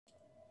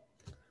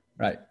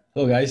Right.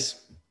 Hello,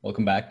 guys.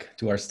 Welcome back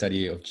to our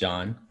study of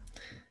John.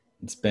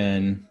 It's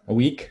been a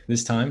week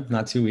this time,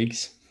 not 2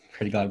 weeks.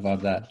 Pretty glad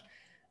about that.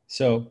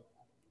 So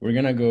we're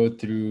going to go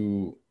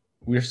through,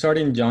 we're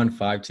starting John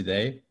 5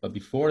 today. But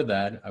before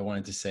that, I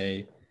wanted to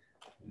say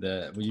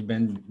that you've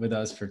been with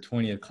us for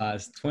 20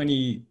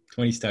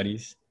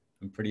 studies.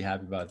 I'm pretty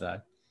happy about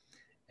that.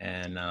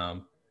 And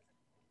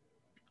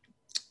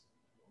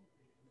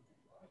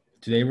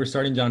today we're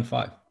starting John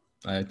 5.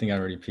 I think I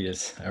already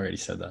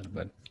said that,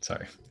 but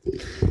sorry.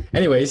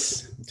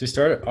 Anyways, to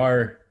start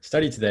our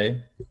study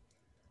today,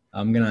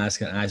 I'm gonna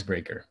ask an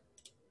icebreaker.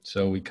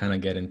 So we kind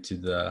of get into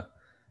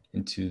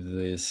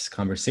this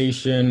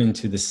conversation,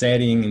 into the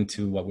setting,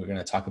 into what we're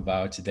gonna talk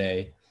about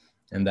today.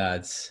 And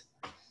that's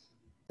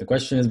the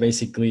question is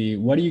basically,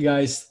 what do you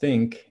guys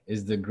think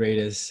is the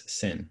greatest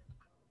sin?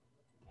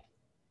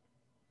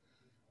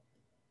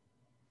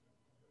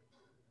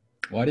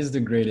 What is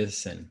the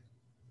greatest sin?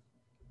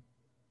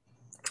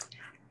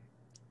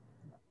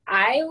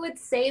 I would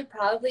say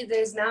probably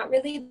there's not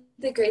really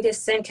the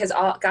greatest sin because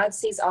God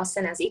sees all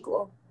sin as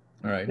equal.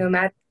 All right. No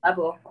matter the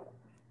level. All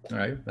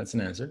right, that's an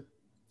answer.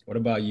 What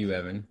about you,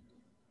 Evan?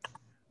 I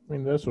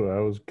mean, that's what I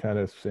was kind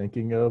of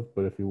thinking of,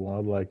 but if you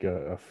want like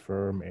a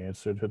firm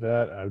answer to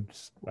that,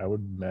 I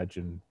would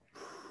imagine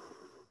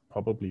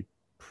probably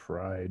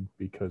pride,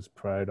 because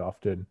pride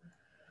often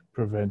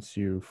prevents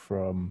you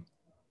from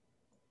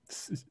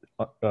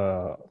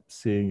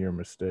seeing your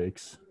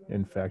mistakes.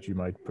 In fact, you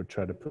might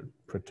try to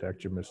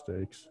protect your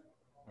mistakes.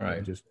 All right.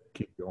 And just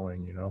keep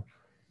going,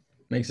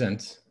 Makes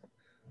sense.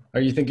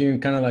 Are you thinking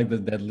kind of like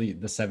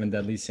the 7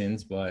 deadly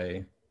sins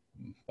by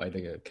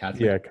the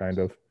Catholic? Yeah, kind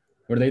of.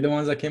 Were they the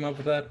ones that came up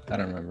with that? I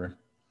don't remember.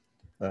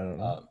 I don't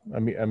know. I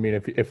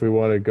mean, if we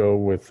want to go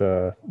with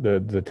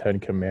the 10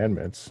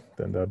 Commandments,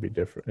 then that'd be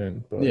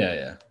different. But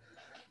Yeah.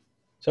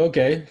 So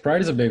okay,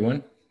 pride is a big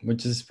one,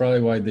 which is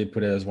probably why they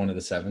put it as one of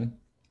the 7.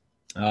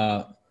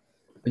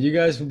 But you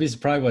guys would be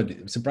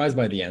surprised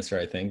by the answer.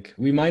 I think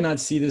we might not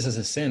see this as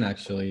a sin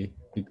actually,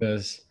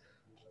 because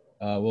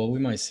we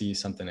might see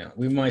something else.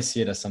 We might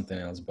see it as something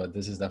else, but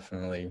this is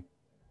definitely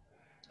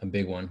a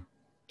big one.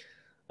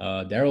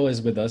 Daryl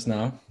is with us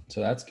now,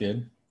 so that's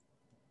good.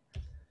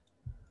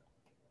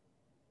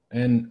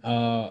 And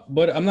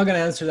but I'm not gonna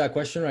answer that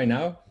question right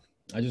now.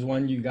 I just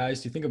want you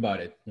guys to think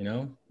about it.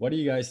 What do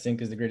you guys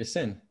think is the greatest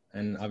sin?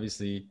 And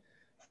obviously,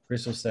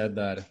 Crystal said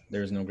that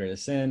there is no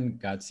greatest sin.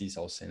 God sees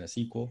all sin as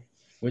equal,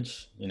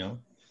 which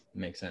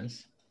makes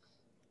sense.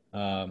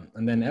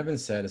 And then Evan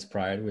said is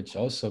pride, which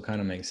also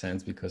kind of makes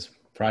sense because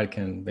pride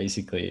can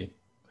basically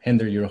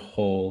hinder your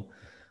whole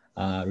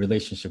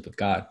relationship with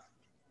God.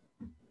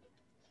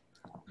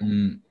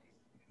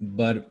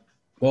 But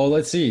well,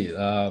 let's see.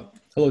 Hello,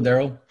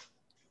 Daryl.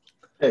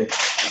 Hey.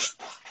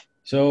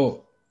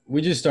 So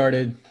we just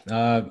started.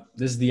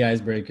 This is the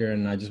icebreaker,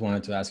 and I just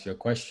wanted to ask you a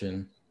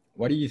question.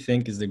 What do you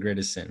think is the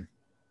greatest sin?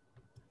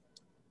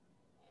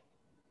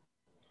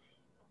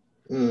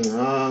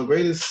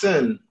 Greatest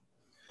sin.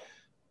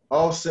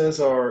 All sins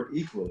are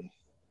equal.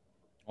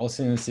 All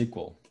sin is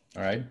equal.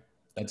 All right.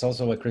 That's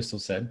also what Crystal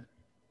said.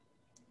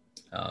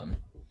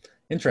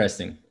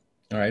 Interesting.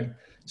 All right.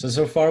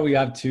 So far we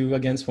have 2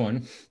 against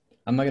 1.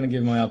 I'm not going to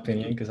give my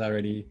opinion because I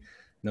already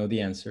know the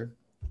answer.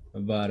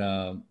 But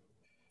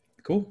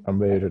cool. I'm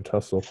ready to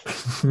tussle.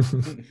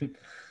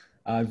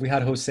 If we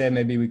had Jose,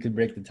 maybe we could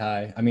break the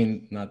tie. I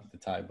mean, not the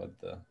tie, but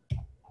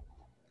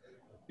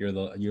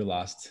you're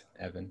lost,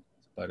 Evan.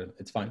 But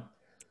it's fine.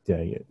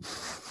 Dang it.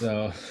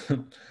 So,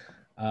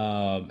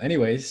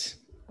 anyways,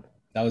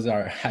 that was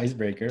our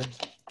icebreaker.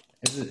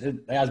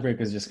 The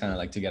icebreaker is just kind of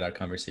like to get our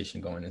conversation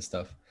going and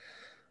stuff.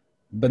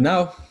 But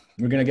now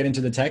we're going to get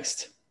into the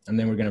text, and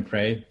then we're going to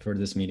pray for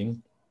this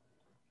meeting,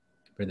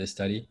 for this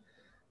study.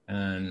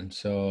 And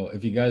so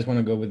if you guys want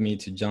to go with me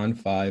to John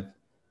 5,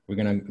 we're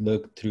going to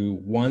look through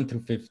 1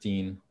 through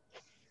 15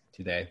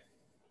 today.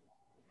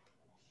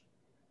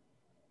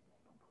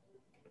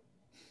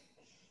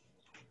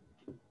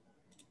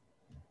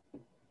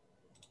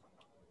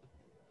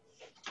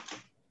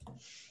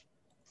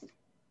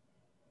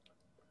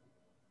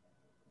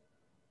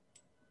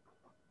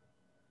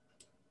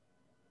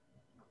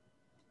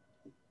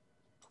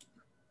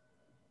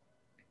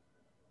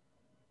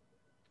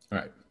 All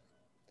right.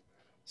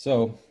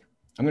 So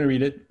I'm going to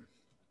read it,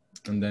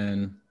 and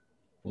then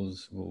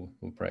we'll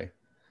pray.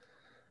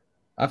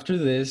 After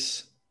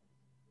this,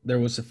 there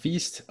was a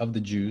feast of the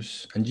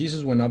Jews, and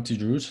Jesus went up to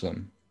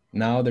Jerusalem.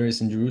 Now there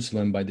is in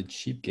Jerusalem by the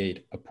sheep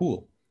gate a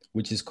pool,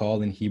 which is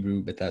called in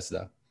Hebrew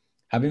Bethesda,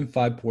 having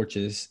 5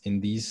 porches.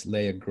 In these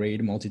lay a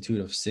great multitude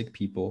of sick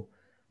people,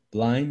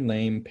 blind,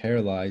 lame,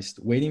 paralyzed,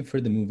 waiting for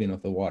the moving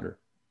of the water.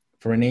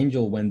 For an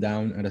angel went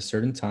down at a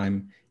certain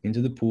time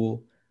into the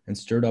pool and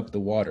stirred up the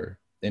water.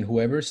 Then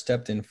whoever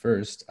stepped in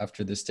first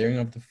after the stirring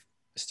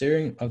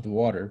of the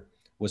water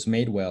was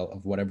made well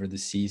of whatever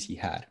disease he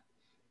had.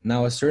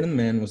 Now a certain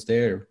man was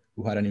there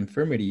who had an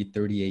infirmity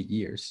 38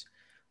 years.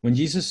 When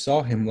Jesus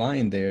saw him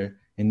lying there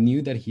and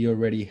knew that he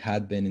already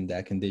had been in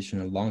that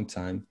condition a long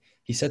time,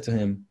 he said to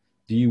him,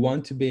 "Do you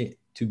want to be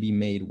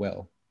made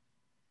well?"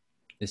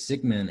 The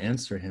sick man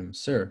answered him,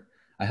 Sir,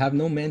 I have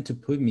no man to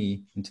put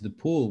me into the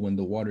pool when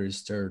the water is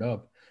stirred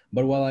up.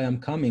 But while I am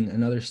coming,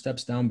 another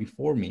steps down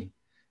before me.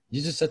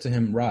 Jesus said to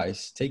him,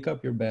 Rise, take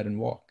up your bed and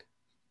walk.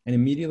 And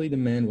immediately the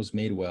man was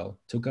made well,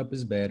 took up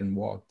his bed and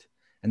walked.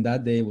 And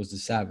that day was the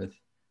Sabbath.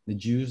 The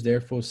Jews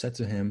therefore said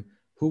to him,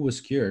 who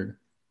was cured,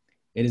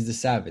 It is the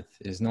Sabbath.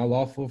 It is not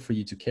lawful for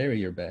you to carry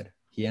your bed.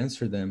 He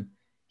answered them,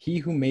 He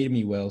who made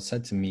me well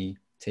said to me,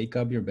 Take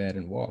up your bed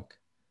and walk.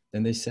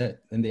 Then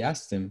they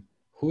asked him,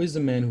 Who is the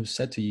man who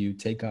said to you,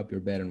 Take up your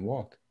bed and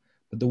walk?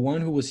 But the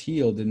one who was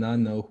healed did not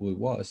know who it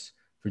was,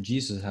 for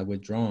Jesus had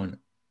withdrawn,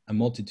 a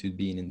multitude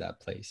being in that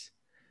place.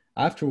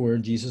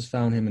 Afterward, Jesus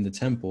found him in the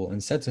temple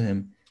and said to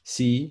him,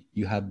 See,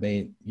 you have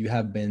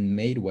been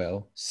made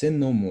well. Sin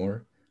no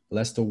more,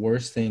 lest the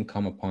worst thing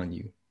come upon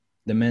you.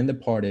 The man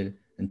departed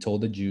and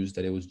told the Jews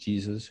that it was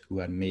Jesus who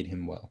had made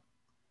him well.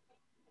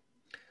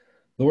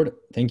 Lord,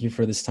 thank you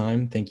for this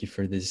time. Thank you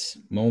for this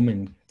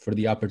moment, for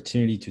the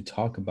opportunity to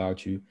talk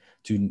about you,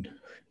 to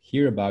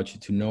hear about you,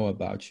 to know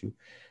about you.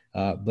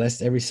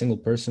 Bless every single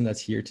person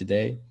that's here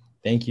today.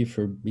 Thank you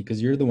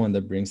because you're the one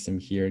that brings them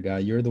here,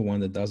 God. You're the one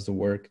that does the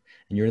work,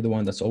 and you're the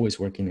one that's always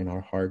working in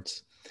our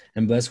hearts.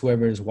 And bless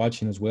whoever is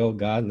watching as well,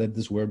 God. Let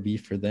this word be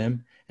for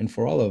them and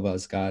for all of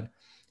us, God,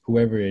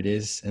 whoever it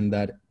is, and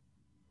that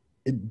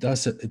it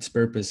does its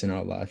purpose in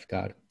our life,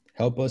 God.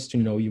 Help us to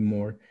know you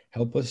more.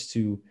 Help us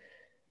to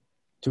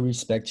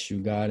respect you,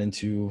 God, and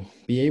to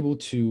be able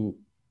to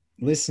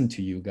listen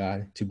to you,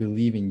 God, to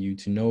believe in you,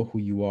 to know who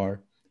you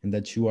are, and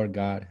that you are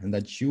God, and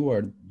that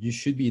you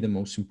should be the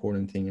most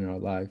important thing in our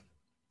life.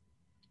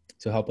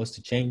 So help us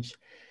to change.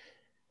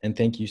 And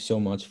thank you so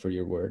much for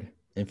your word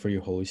and for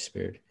your Holy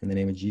Spirit. In the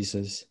name of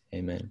Jesus,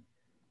 amen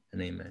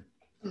and amen.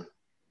 All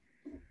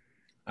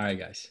right,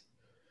 guys.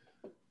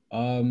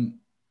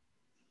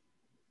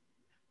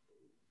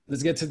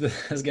 Let's get to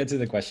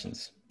the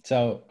questions.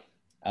 So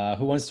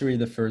who wants to read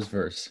the first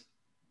verse?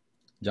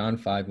 John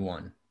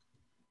 5:1.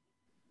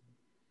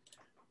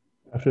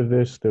 After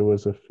this, there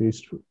was a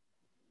feast.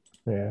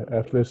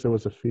 After this, there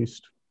was a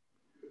feast.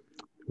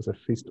 It was a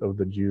feast of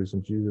the Jews,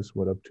 and Jesus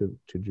went up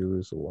to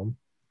Jerusalem.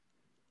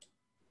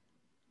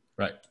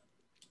 Right.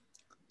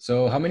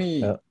 So how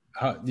many?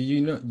 Do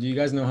you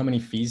guys know how many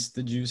feasts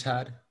the Jews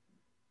had?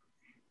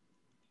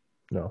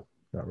 No,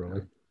 not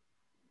really.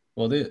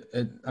 Well,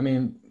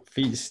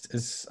 feast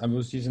is. I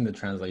was using the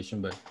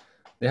translation, but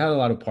they had a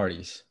lot of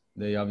parties.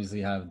 They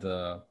obviously have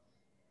the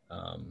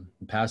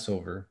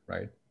Passover,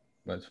 right?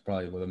 That's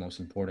probably the most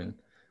important.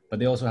 But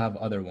they also have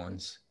other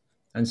ones,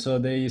 and so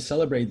they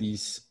celebrate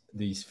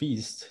these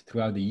feasts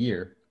throughout the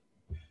year.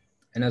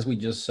 And as we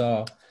just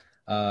saw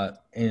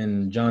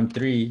in John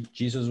 3,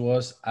 Jesus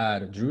was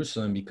at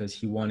Jerusalem because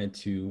he wanted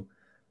to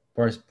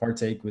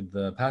partake with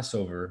the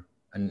Passover,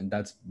 and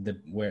that's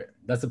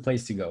the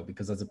place to go,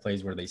 because that's the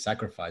place where they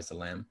sacrifice the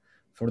lamb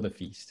for the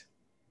feast.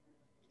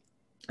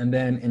 And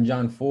then in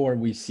John 4,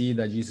 we see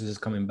that Jesus is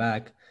coming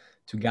back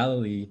to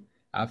Galilee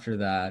after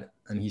that,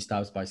 and he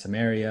stops by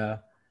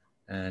Samaria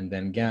and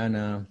then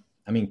Cana,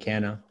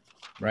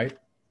 right?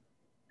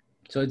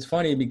 So it's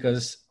funny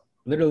because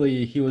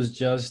literally he was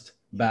just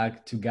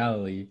back to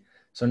Galilee.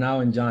 So now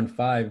in John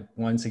 5,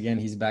 once again,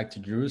 he's back to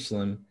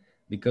Jerusalem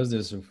because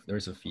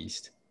there's a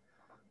feast.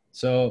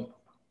 So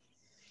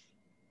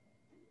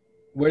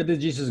where did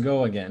Jesus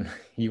go again?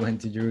 He went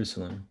to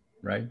Jerusalem,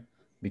 right?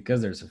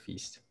 Because there's a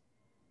feast.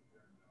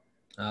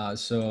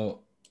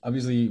 So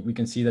obviously we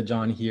can see that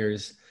John here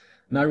is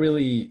not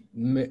really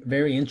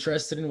very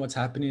interested in what's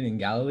happening in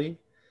Galilee.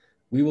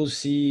 We will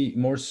see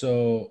more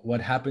so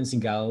what happens in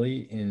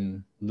Galilee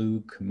in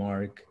Luke,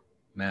 Mark,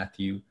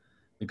 Matthew,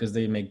 because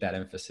they make that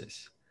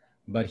emphasis.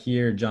 But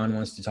here John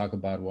wants to talk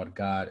about what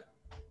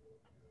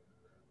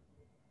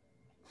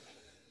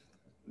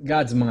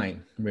God's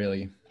mind,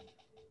 really.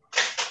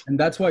 And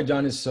that's why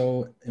John is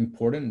so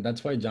important.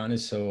 That's why John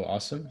is so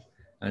awesome.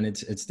 And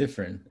it's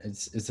different.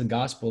 It's a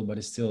gospel, but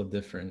it's still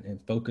different. It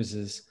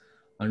focuses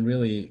on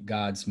really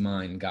God's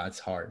mind, God's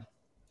heart,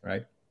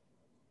 right?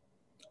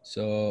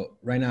 So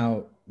right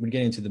now we're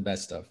getting to the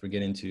best stuff. We're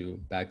getting to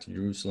back to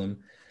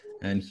Jerusalem,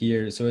 and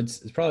here, so it's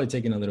probably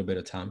taking a little bit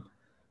of time.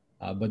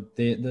 But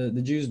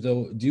the Jews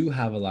do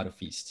have a lot of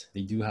feasts.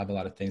 They do have a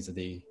lot of things that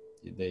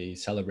they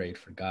celebrate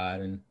for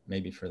God and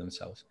maybe for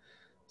themselves.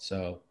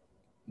 So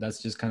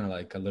that's just kind of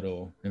like a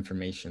little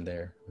information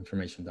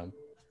dump.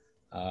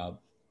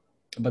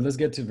 But let's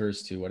get to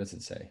verse 2. What does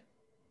it say?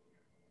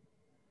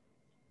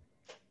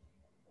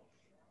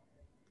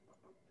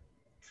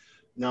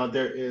 Now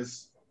there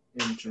is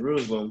in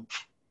Jerusalem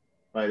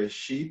by the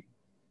sheep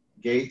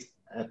gate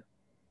at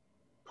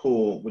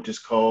pool, which is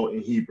called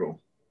in Hebrew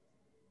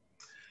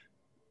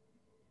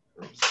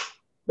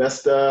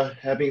Bethesda,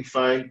 having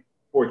 5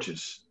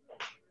 porches.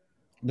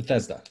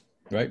 Bethesda,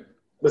 right?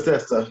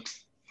 Bethesda.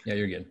 Yeah,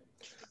 you're good.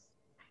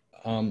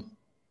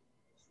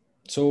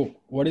 So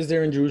what is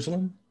there in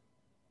Jerusalem?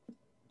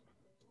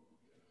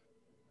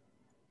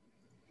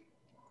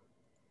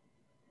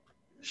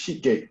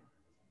 Sheep gate.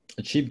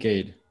 A sheep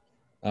gate.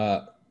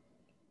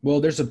 Well,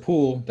 there's a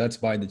pool that's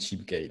by the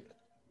sheep gate,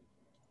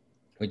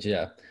 which,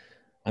 yeah.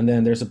 And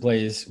then there's a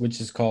place which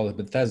is called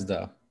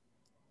Bethesda.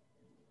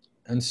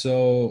 And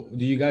so,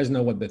 do you guys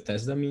know what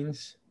Bethesda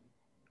means?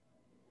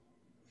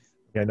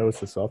 Yeah, I know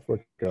it's a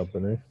software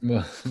company.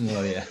 Well,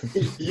 yeah.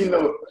 You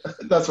know,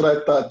 that's what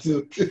I thought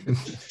too.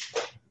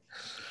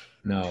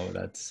 No,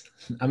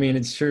 I mean,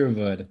 it's true,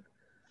 but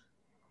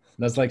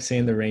that's like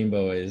saying the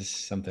rainbow is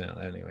something else.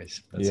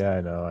 Anyways. Yeah,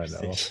 I know.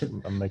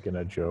 I'm making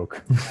a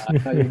joke.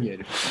 No, you're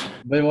good.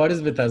 But what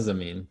does Bethesda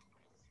mean?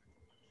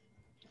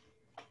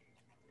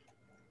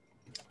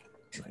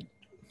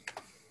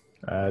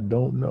 I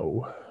don't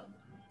know.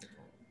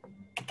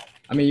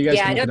 I mean, you guys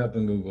can look it up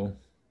in Google.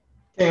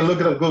 Can't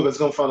look it up Google. It's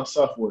gonna find a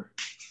software.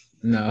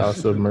 No.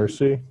 House of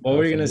Mercy. What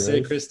were you gonna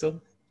say,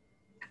 Crystal?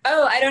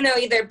 Oh, I don't know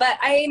either, but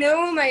I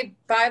know my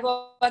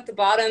Bible at the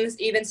bottom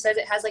even says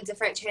it has like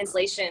different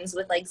translations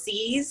with like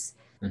Z's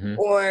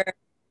or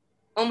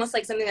almost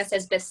like something that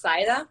says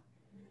Bethsaida.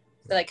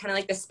 So like kind of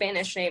like the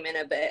Spanish name in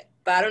a bit,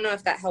 but I don't know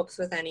if that helps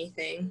with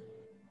anything.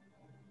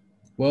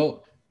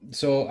 Well,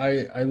 so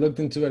I looked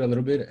into it a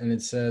little bit, and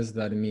it says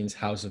that it means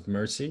house of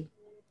mercy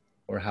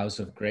or house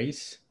of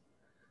grace,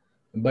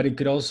 but it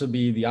could also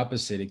be the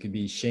opposite. It could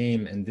be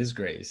shame and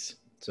disgrace.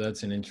 So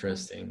that's an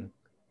interesting,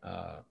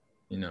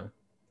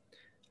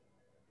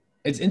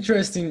 it's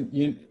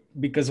interesting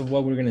because of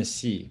what we're gonna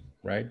see,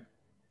 right?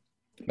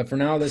 But for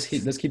now, let's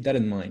keep that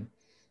in mind.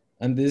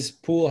 And this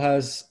pool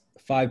has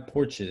 5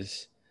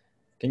 porches.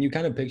 Can you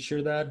kind of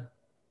picture that?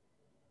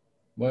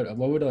 What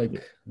would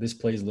like this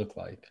place look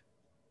like?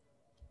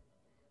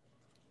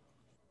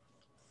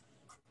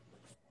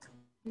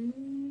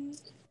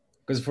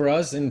 Because for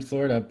us in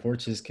Florida,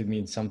 porches could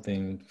mean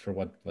something for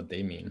what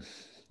they mean,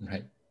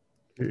 right?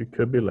 It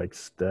could be like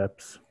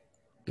steps,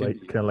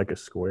 kind of like a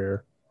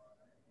square.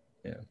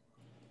 Yeah.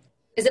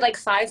 Is it like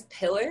 5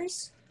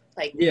 pillars?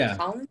 Like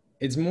columns?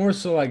 It's more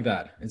so like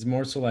that. It's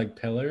more so like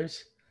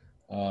pillars.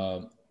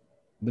 But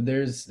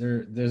it's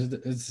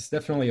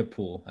definitely a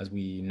pool as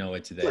we know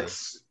it today.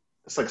 It's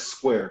like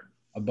square.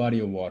 A body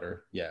of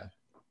water, yeah.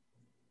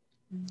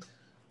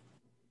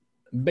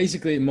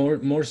 Basically,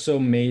 more so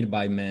made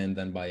by man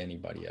than by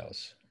anybody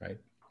else, right?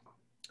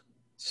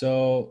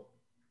 So,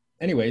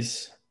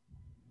 anyways,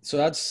 so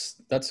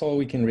that's all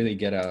we can really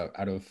get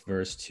out of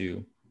verse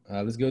 2.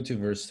 Let's go to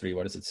verse 3.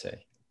 What does it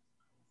say?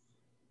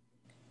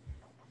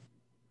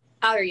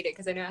 I'll read it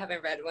because I know I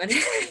haven't read one.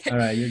 All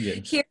right, you're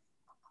good.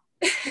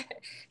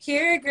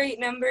 Here a great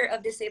number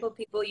of disabled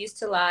people used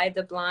to lie,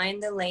 the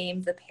blind, the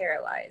lame, the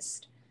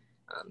paralyzed.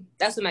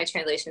 That's what my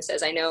translation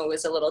says. I know it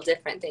was a little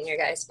different than your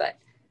guys, but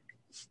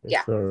yeah.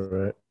 It's all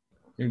right.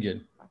 You're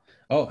good.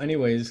 Oh,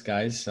 anyways,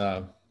 guys,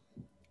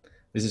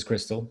 this is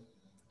Crystal.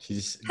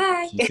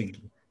 Hi.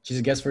 She's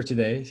a guest for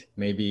today.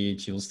 Maybe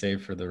she will stay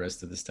for the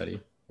rest of the study.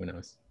 Who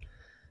knows?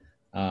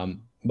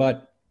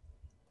 But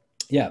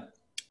yeah,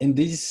 in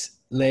these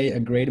lay a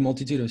great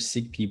multitude of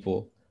sick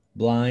people,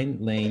 blind,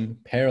 lame,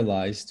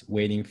 paralyzed,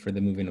 waiting for the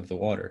moving of the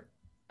water.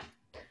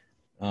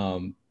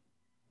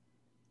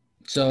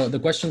 So the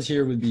questions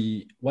here would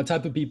be, what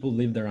type of people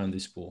lived around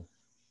this pool?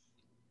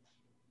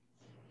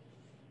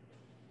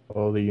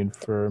 All the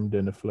infirmed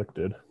and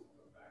afflicted.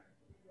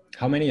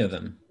 How many of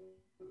them?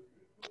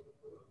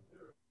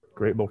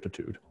 Great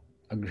multitude.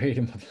 A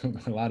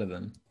lot of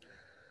them.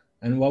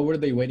 And what were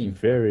they waiting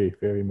for? Very,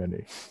 very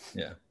many.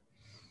 Yeah.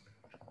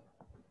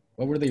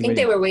 What were they waiting? I think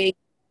they were waiting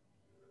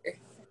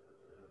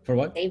for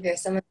what? Savior,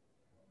 someone,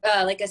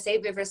 like a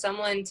savior for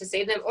someone to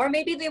save them, or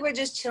maybe they were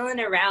just chilling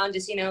around,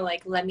 just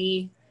like let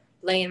me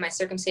lay in my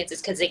circumstances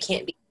because they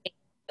can't be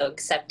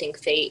accepting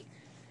fate.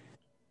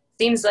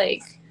 Seems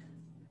like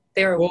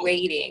they were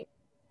waiting.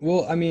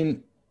 Well, I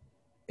mean,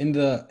 in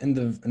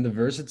the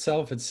verse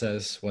itself, it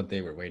says what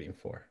they were waiting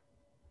for.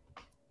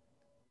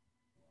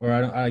 Or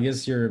I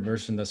guess your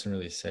version doesn't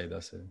really say,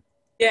 does it?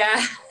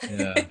 Yeah.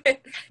 Yeah.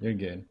 You're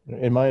good.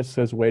 In mine, it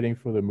says waiting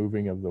for the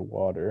moving of the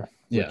water.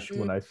 Which, Yeah.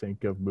 when I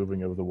think of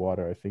moving of the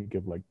water, I think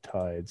of like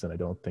tides, and I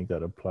don't think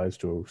that applies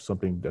to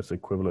something that's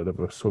equivalent of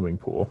a swimming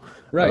pool.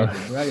 Right.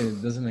 Right.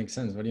 It doesn't make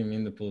sense. What do you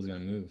mean the pool is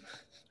going to move?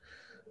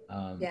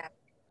 Yeah.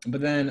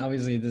 But then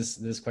obviously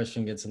this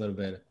question gets a little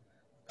bit,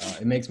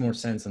 it makes more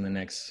sense in the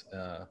next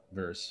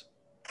verse.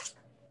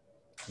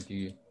 If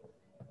you...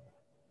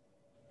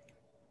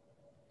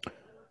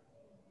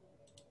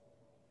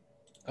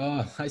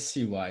 Oh, I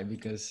see why,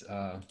 because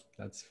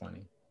that's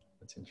funny.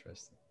 That's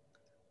interesting.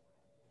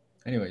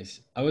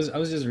 Anyways, I was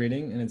just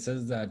reading, and it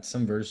says that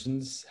some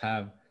versions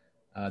have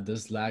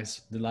the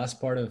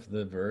last part of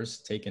the verse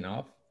taken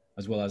off,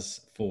 as well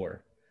as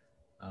 4.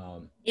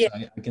 Yeah.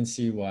 So I can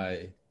see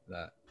why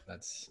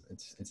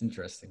it's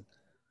interesting.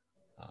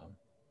 Wow.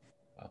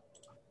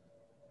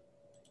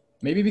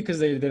 Maybe because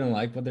they didn't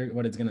like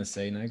what it's gonna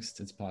say next.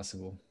 It's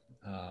possible.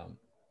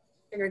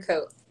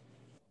 Sugarcoat.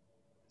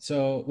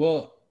 So,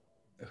 well,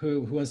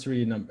 who wants to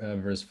read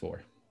verse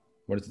 4?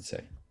 What does it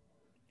say?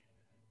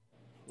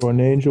 For an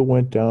angel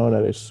went down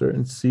at a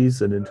certain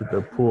season into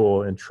the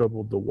pool and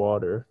troubled the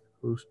water.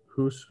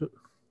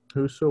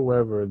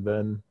 Whosoever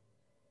then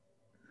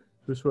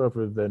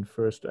Whosoever then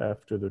first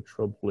after the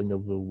troubling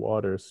of the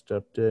water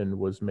stepped in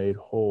was made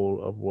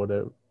whole of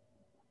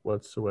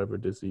whatsoever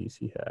disease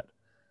he had.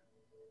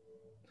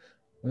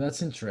 Well,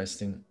 that's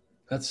interesting.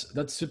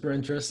 That's super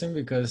interesting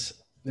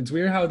because it's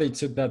weird how they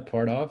took that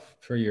part off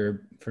for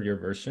your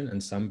version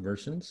and some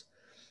versions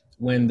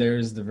when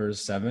there's the verse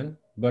 7,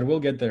 but we'll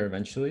get there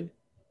eventually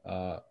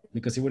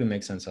because it wouldn't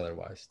make sense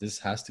otherwise. This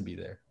has to be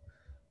there.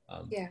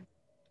 Yeah.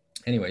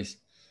 Anyways,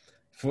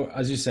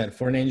 as you said,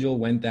 for an angel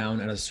went down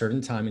at a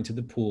certain time into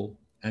the pool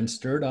and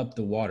stirred up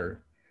the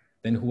water.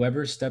 Then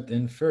whoever stepped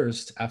in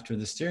first after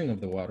the stirring of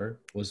the water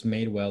was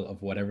made well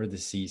of whatever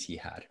disease he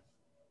had.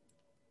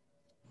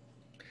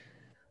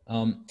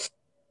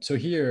 So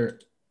here,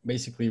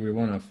 basically, we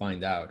want to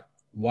find out,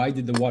 why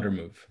did the water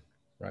move,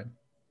 right?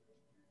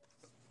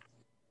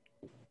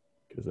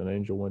 Because an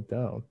angel went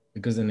down.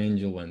 Because an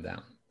angel went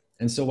down.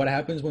 And so what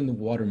happens when the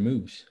water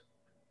moves?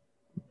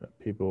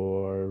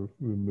 People are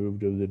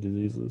removed of the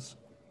diseases.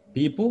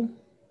 People?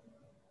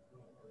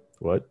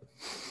 What?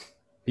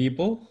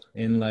 People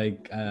in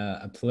like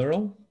a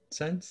plural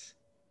sense?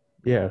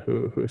 Yeah,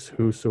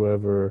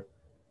 whosoever.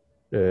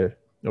 No,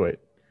 wait.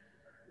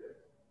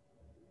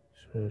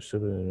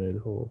 Should have made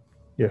whole.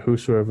 Yeah,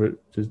 whosoever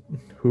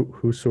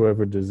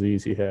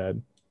disease he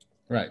had.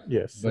 Right.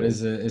 Yes. But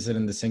is it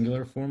in the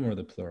singular form or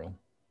the plural?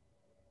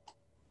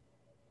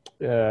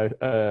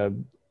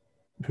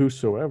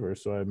 Whosoever.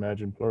 So I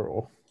imagine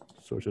plural.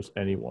 So it's just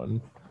anyone,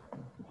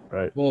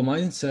 right? Well,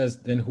 mine says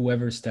then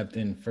whoever stepped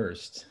in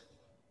first.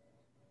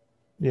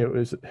 Yeah, it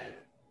was.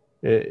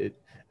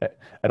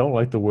 I don't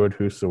like the word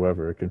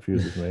whosoever. It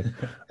confuses me.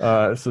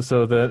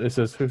 So then it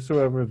says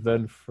whosoever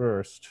then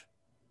first,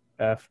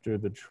 after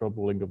the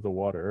troubling of the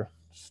water,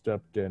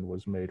 stepped in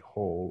was made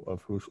whole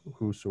of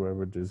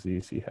whosoever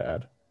disease he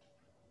had.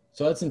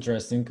 So that's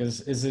interesting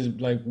because is it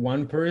like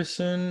one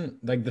person,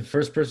 like the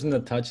first person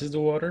that touches the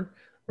water,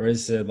 or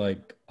is it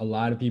like a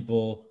lot of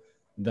people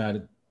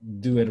that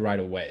do it right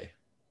away?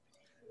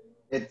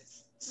 It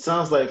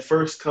sounds like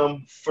first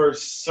come,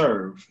 first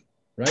serve.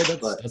 Right?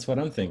 That's what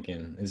I'm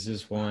thinking. It's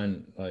just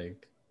one,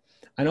 like,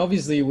 and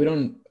obviously we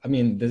don't, I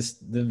mean,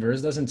 the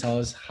verse doesn't tell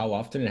us how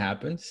often it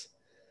happens.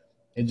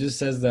 It just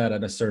says that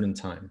at a certain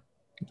time.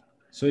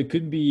 So it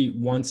could be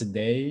once a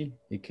day,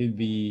 it could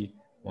be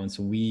once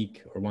a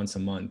week or once a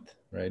month,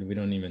 right? We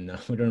don't even know.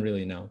 We don't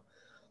really know.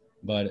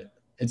 But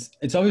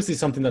it's obviously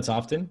something that's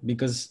often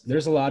because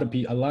there's a lot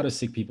of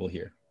sick people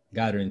here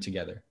gathering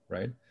together,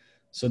 right?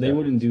 So they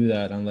wouldn't do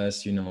that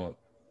unless,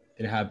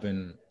 it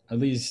happened at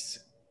least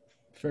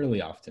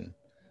fairly often.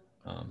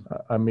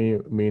 I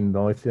mean, the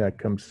only thing that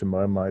comes to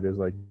my mind is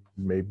like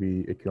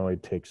maybe it can only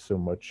take so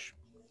much,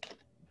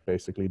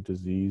 basically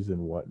disease and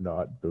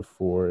whatnot,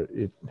 before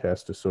it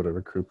has to sort of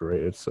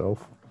recuperate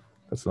itself.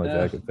 That's the only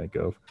thing I can think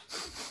of.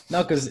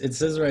 No, because it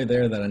says right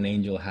there that an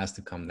angel has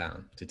to come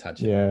down to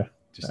touch it,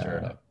 to stir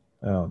it up.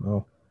 I don't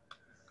know.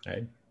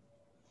 Right.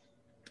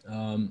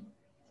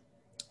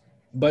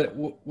 But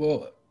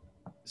well,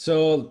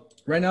 so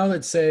right now,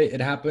 let's say it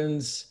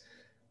happens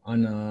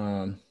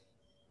on.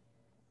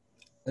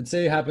 Let's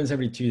say it happens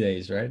every 2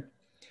 days, right?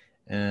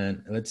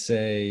 And let's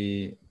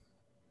say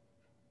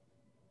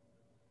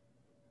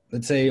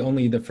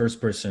only the first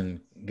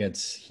person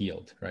gets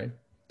healed, right?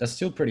 That's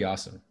still pretty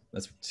awesome.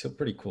 That's still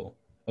pretty cool.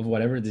 Of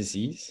whatever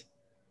disease,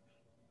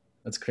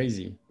 that's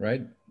crazy,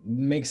 right? It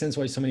makes sense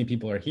why so many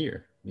people are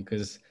here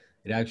because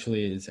it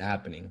actually is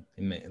happening.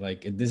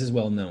 This is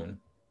well known,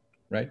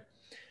 right?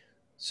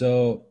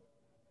 So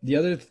the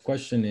other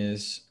question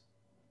is,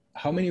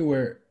 how many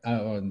were?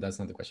 That's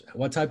not the question.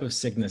 What type of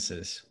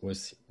sicknesses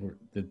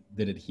did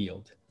it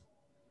healed?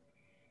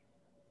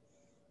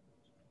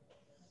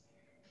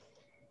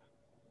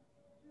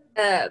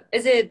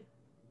 Is it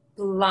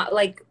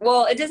like?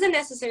 Well, it doesn't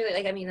necessarily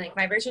like. I mean, like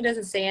my version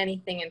doesn't say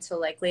anything until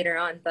like later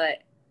on,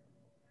 but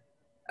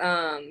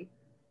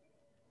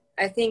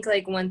I think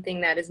like one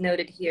thing that is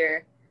noted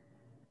here.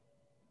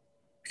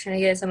 I'm trying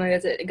to get someone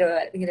to go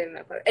get in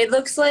my book. It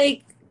looks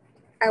like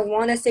I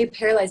want to say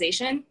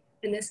paralyzation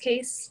in this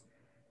case.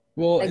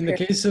 Well, like in the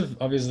case of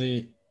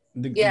obviously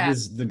the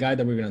guy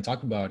that we're going to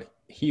talk about,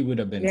 he would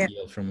have been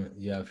healed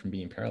from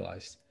being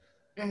paralyzed.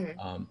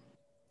 Mm-hmm.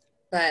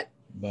 But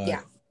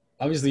yeah,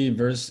 obviously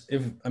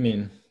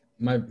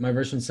my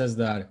version says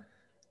that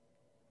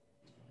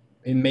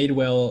it made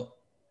well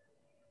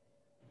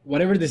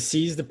whatever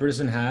disease the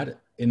person had,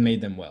 it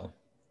made them well.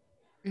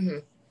 Mm-hmm.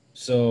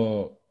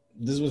 So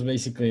this was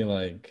basically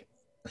like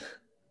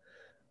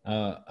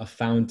a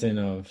fountain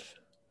of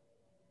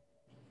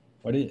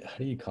how do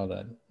you call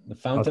that? The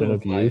fountain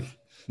of life.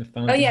 The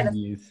fountain of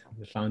youth.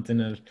 The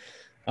fountain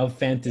of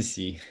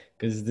fantasy.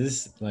 Because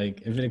this,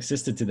 like, if it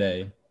existed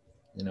today,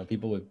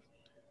 people would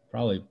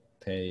probably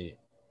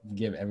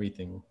give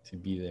everything to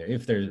be there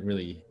if they're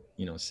really,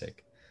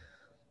 sick.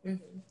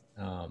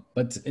 Mm-hmm.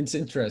 But it's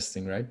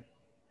interesting, right?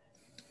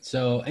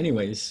 So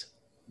anyways,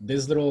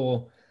 this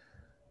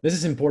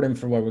is important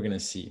for what we're going to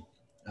see.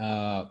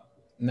 Now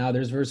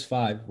there's verse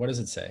 5. What does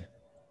it say?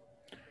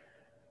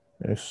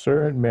 A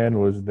certain man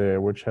was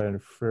there which had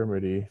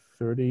infirmity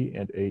 30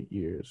 and 8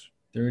 years.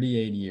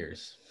 38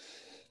 years.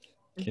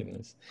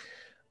 Goodness.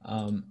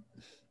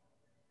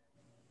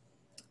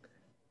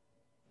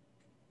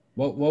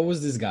 What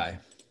was this guy?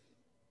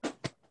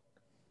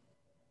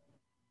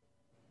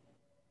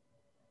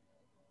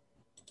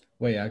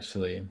 Wait,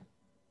 actually.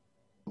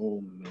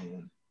 Oh,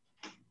 man.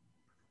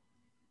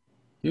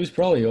 He was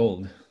probably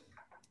old.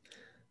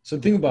 So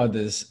think about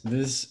this.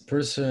 This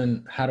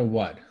person had a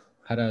what?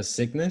 Had a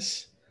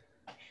sickness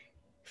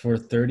for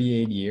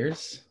 38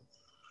 years?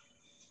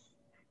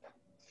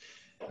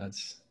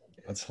 That's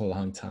a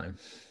long time.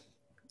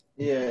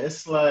 Yeah,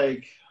 it's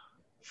like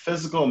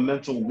physical and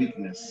mental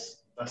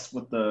weakness. That's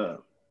what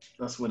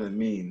it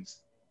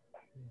means.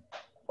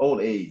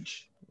 Old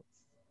age.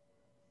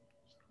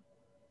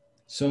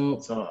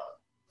 So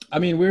I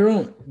mean,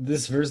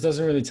 this verse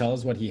doesn't really tell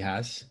us what he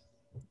has.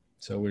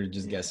 So we're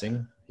just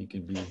guessing. He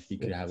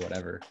could have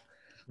whatever.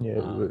 Yeah,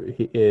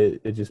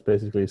 it just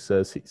basically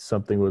says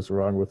something was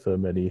wrong with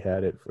him and he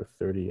had it for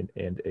 30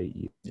 and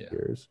 8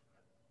 years.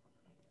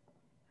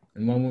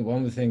 And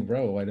one would think,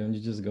 bro, why don't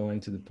you just go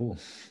into the pool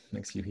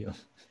next you heal?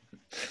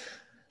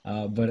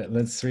 But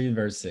let's read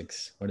verse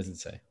 6. What does it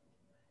say?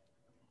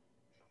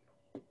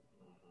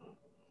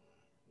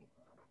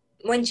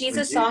 When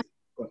Jesus saw...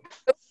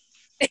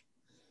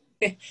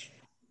 All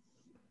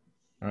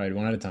right,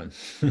 one at a time.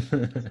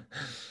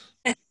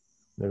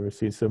 Never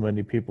seen so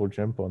many people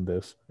jump on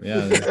this.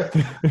 Yeah.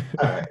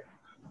 All right,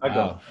 I go.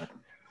 Wow.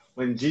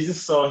 When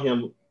Jesus saw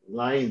him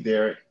lying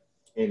there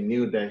and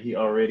knew that he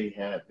already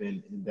had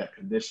been in that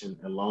condition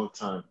a long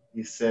time,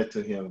 he said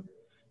to him,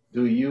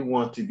 "Do you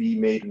want to be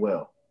made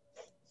well?"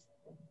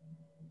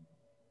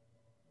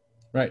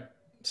 Right.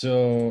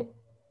 So,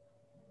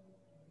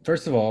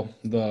 first of all,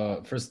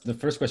 the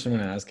first question I'm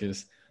going to ask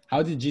is,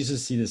 how did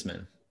Jesus see this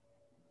man?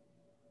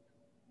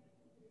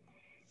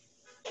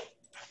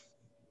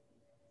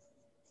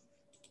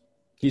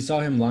 He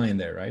saw him lying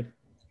there, right?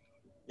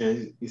 Yeah,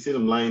 he see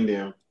him lying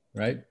there.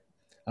 Right.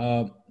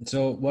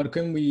 So what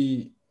can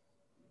we?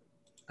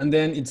 And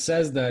then it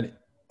says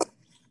that,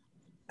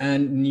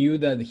 and knew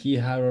that he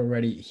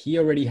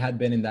already had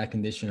been in that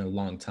condition a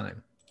long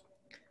time.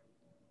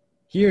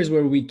 Here's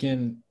where we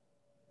can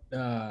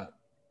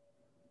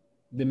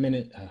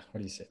limit. What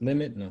do you say?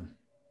 Limit? No.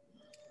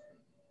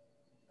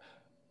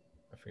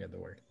 I forget the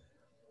word.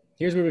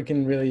 Here's where we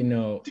can really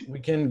know. We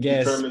can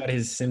guess what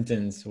his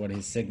symptoms, what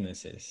his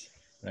sickness is,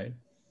 right?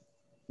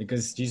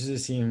 Because Jesus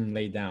is seeing him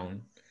lay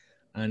down,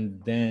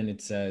 and then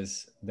it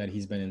says that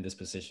he's been in this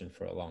position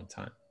for a long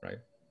time, right?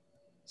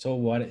 So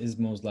what is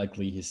most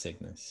likely his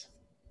sickness?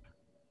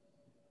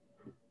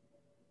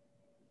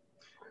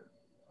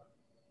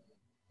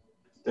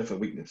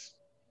 Definitely weakness.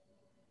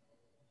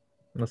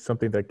 That's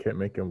something that can't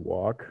make him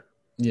walk.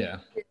 Yeah.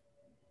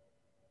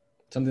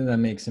 Something that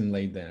makes him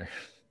lay there.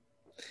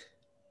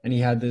 And he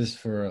had this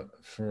for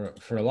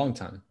a long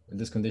time,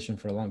 this condition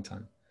for a long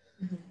time.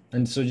 Mm-hmm.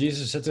 And so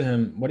Jesus said to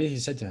him, what did he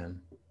say to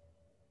him?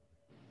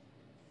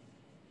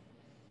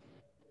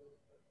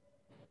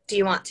 Do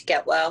you want to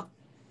get well?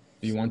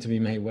 Do you want to be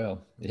made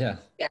well? Yeah.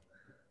 Yeah.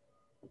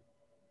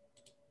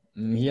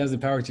 And he has the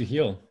power to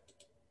heal.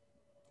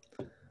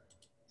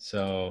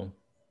 So,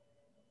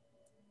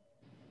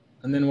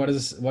 and then what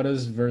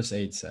does verse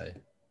 8 say?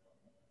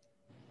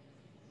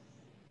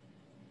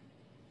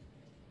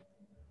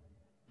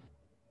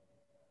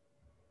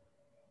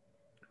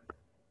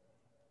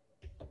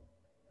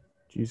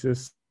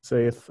 Jesus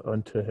saith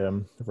unto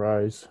him,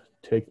 Rise,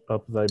 take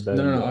up thy bed.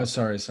 No. Oh,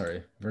 sorry.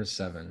 Verse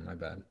 7. My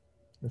bad.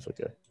 That's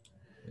okay.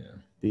 Yeah.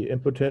 The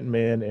impotent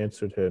man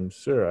answered him,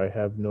 Sir, I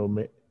have no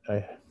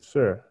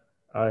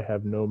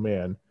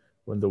man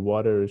when the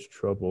water is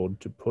troubled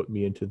to put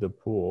me into the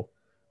pool,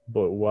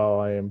 but while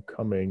I am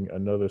coming,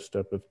 another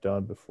steppeth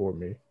down before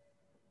me.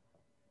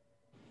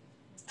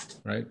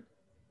 Right.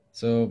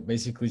 So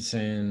basically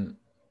saying,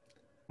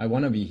 I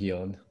want to be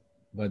healed,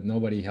 but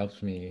nobody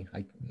helps me.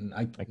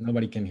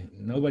 Nobody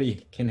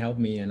can help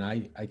me, and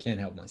I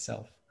can't help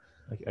myself.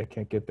 I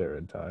can't get there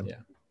in time.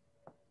 Yeah.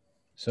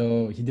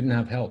 So he didn't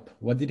have help.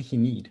 What did he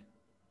need?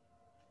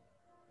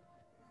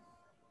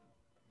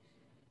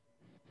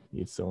 He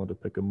needs someone to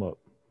pick him up.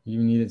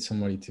 You needed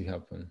somebody to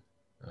help him.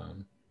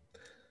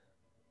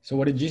 So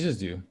what did Jesus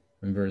do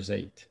in verse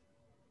 8?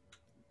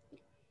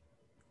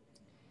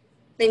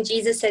 Then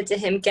Jesus said to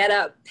him, Get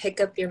up, pick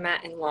up your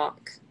mat and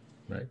walk.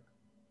 Right.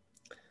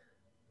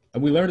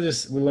 We learned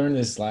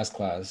this last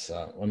class.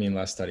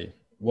 Last study.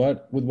 With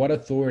what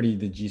authority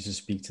did Jesus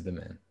speak to the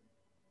man?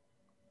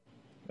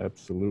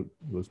 Absolute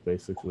was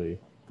basically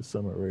the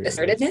summary.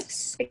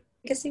 Assertiveness, I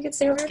guess you could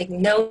say. Like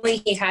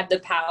knowing he had the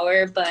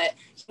power, but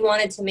he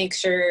wanted to make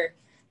sure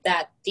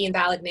that the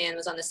invalid man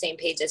was on the same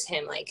page as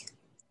him. Like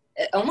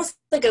almost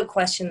like a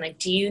question, like,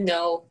 do you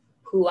know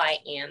who I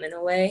am in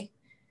a way?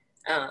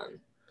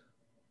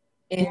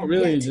 And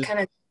really, to kind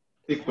of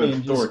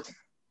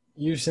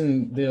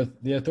using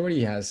the authority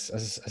he has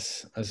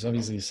as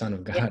obviously Son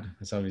of God,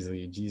 as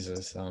obviously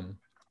Jesus.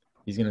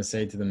 He's gonna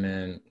say to the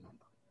man,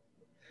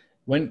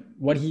 what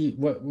we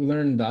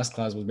learned in last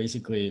class was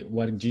basically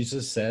what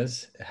Jesus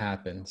says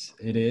happens.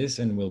 It is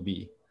and will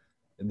be.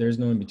 There's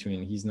no in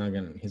between.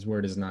 His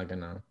word is not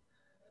gonna.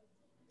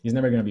 He's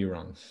never gonna be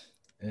wrong.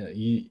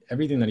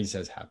 Everything that he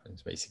says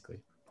happens basically.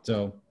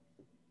 So,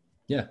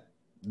 yeah,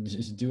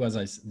 just do as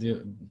I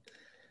do.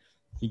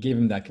 He gave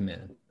him that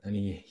command, and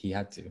he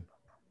had to.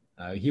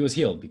 He was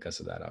healed because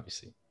of that,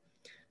 obviously.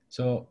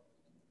 So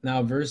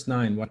now, verse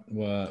 9.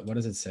 What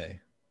does it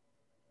say?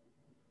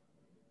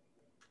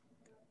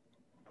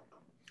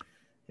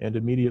 And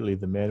immediately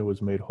the man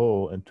was made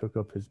whole and took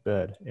up his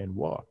bed and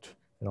walked.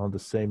 And on the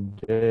same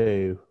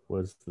day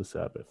was the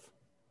Sabbath.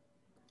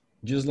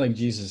 Just like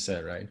Jesus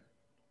said, right?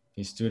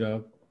 He stood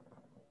up,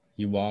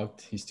 he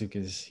walked, he took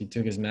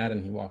his mat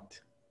and he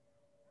walked.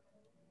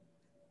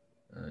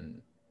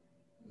 And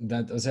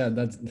that's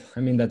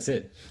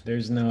it.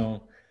 There's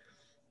no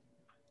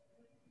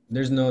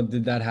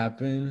did that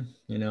happen?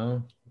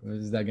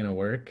 Is that gonna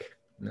work?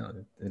 No,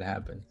 it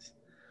happens.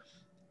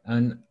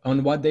 And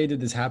on what day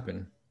did this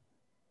happen?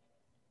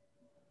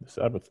 The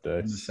Sabbath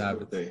day. The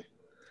Sabbath day.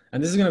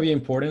 And this is going to be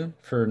important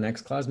for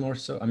next class more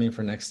so.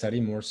 For next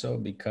study more so,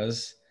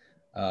 because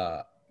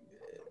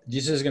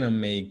Jesus is going to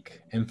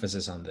make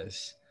emphasis on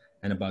this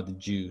and about the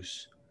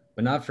Jews,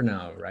 but not for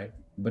now, right?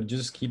 But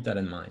just keep that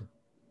in mind.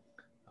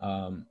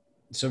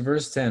 So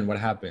verse 10, what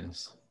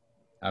happens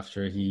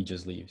after he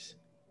just leaves?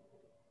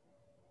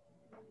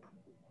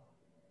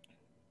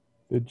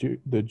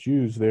 The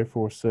Jews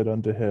therefore said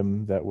unto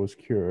him that was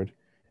cured,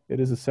 It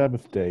is a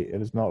Sabbath day.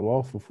 It is not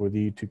lawful for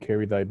thee to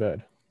carry thy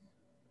bed.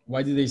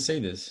 Why did they say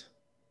this?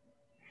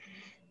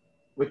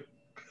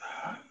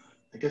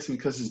 I guess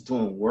because he's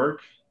doing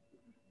work,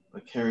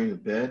 like carrying the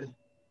bed.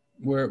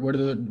 Where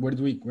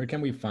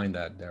can we find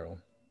that, Daryl?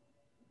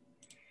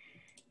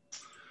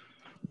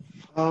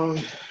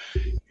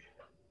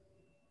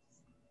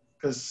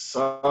 Because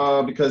if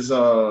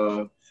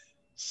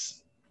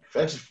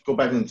you actually go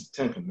back into the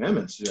Ten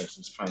Commandments, you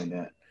actually find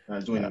that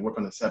doing work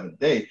on the seventh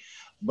day.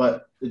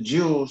 But the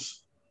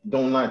Jews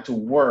don't like to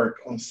work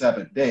on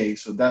Sabbath day,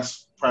 so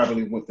that's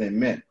probably what they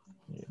meant.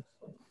 Yeah.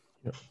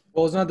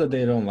 Well, it's not that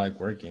they don't like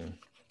working;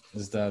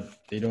 it's that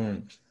they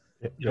don't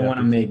want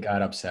to make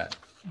God upset.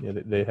 Yeah,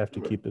 they have to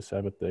keep the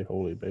Sabbath day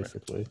holy,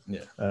 basically.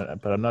 Right. Yeah,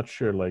 but I'm not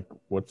sure, like,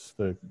 what's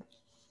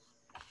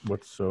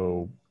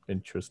so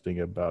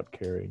interesting about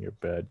carrying your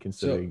bed,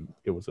 considering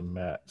it was a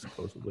mat,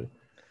 supposedly.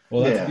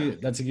 Well,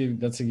 that's a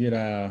good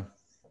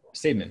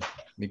statement,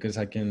 because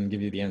I can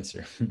give you the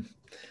answer.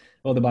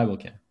 Well, the Bible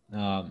can.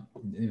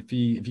 If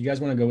you guys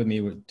want to go with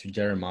me to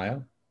Jeremiah.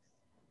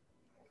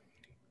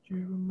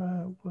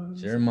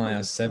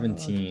 Jeremiah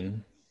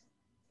 17.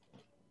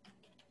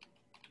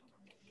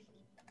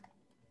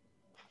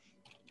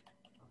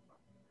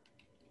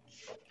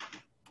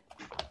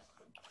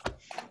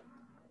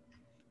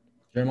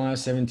 Jeremiah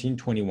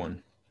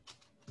 17:21.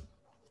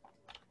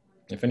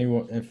 If any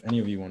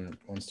of you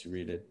wants to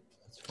read it,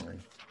 that's fine.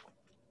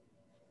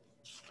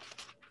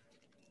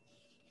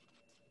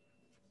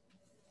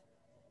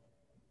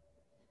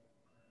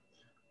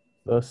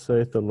 Thus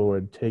saith the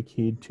Lord, take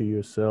heed to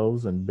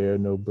yourselves and bear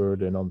no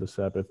burden on the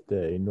Sabbath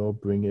day, nor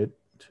bring it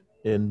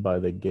in by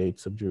the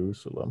gates of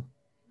Jerusalem.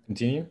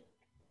 Continue.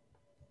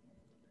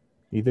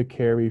 Neither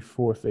carry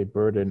forth a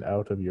burden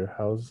out of your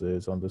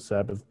houses on the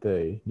Sabbath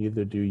day,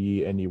 neither do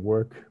ye any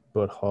work,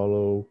 but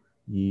hallow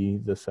ye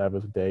the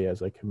Sabbath day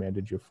as I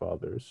commanded your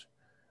fathers.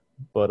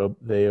 But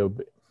they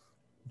obey.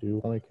 Do you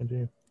want to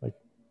continue?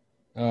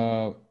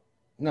 No,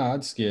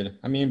 that's good.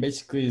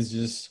 Basically, it's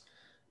just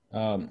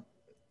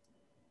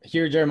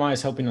here Jeremiah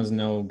is helping us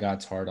know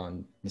God's heart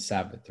on the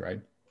Sabbath,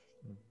 right?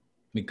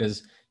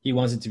 Because he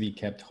wants it to be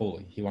kept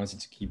holy. He wants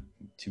it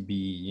to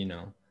be,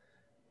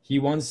 he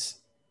wants,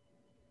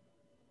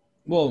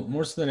 well,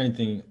 more so than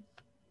anything,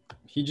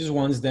 he just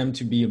wants them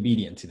to be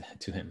obedient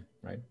to him,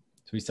 right?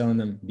 So he's telling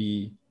them,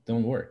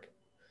 don't work.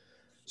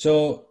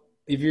 So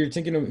if we're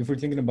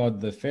thinking about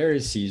the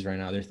Pharisees right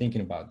now, they're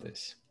thinking about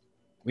this.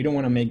 We don't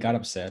want to make God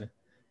upset.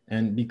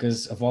 And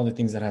because of all the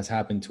things that has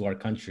happened to our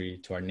country,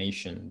 to our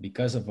nation,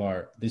 because of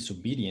our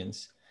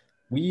disobedience,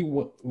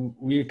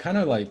 we're kind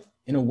of like,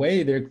 in a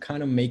way, they're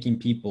kind of making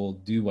people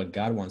do what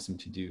God wants them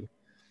to do,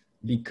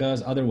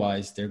 because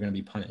otherwise they're going to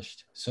be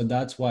punished. So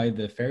that's why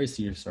the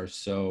Pharisees are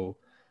so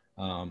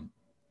kind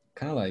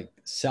of like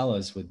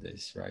zealous with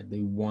this, right?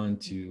 They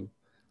want to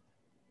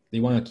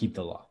keep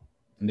the law,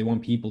 and they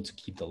want people to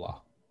keep the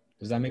law.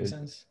 Does that make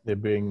sense? They're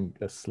being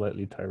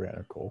slightly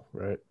tyrannical,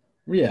 right?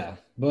 Yeah,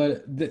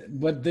 but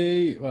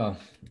they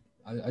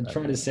I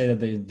try to say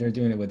that they're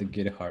doing it with a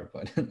good heart,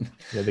 but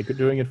yeah, they're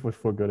doing it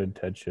for good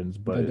intentions,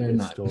 but they're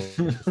not. Still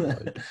just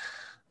like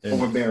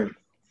overbearing.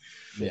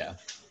 Yeah.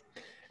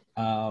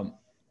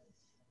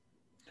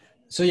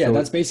 So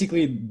that's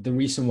basically the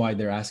reason why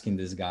they're asking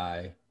this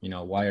guy,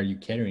 why are you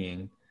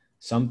carrying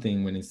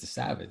something when it's the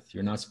Sabbath?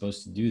 You're not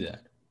supposed to do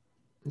that.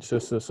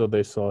 So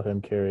they saw him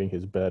carrying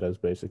his bed as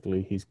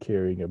basically he's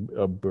carrying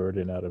a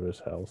burden out of his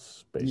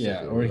house, basically.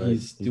 Yeah, or right?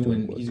 he's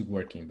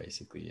working,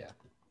 basically, yeah.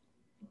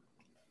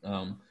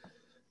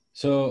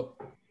 So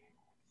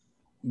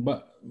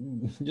but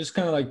just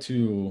kind of like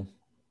to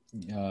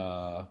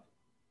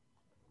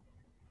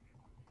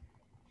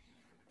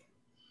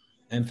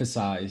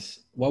emphasize,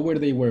 what were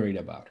they worried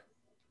about?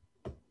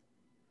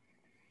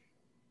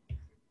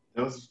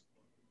 They was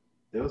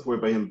worried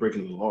about him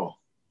breaking the law.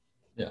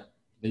 Yeah,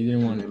 they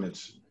didn't want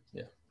image.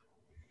 Yeah,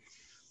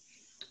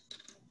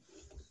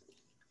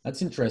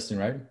 that's interesting,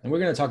 right? And we're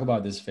gonna talk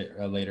about this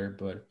later,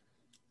 but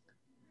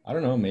I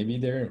don't know. Maybe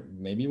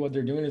what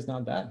they're doing is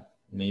not bad.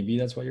 Maybe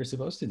that's what you're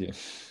supposed to do,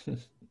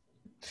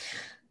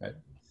 right?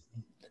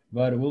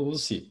 But we'll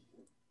see.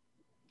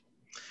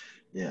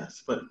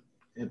 Yes, but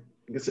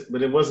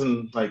it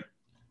wasn't like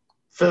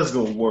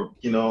physical work,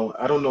 you know.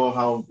 I don't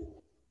know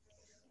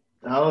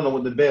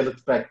what the bed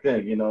looks back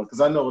then, you know,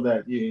 because I know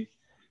that you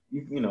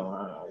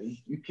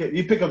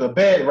pick up the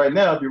bed right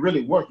now. If you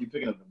really work, you're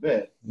picking up the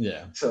bed.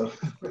 Yeah. So,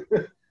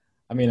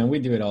 I mean, and we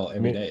do it all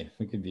every day.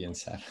 We could be on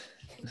Saturday.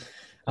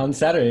 On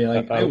Saturday,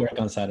 like I work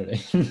on Saturday.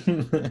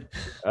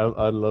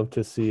 I'd love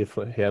to see if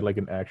he had like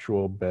an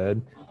actual bed.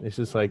 It's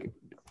just like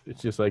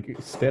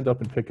stand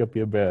up and pick up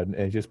your bed,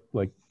 and just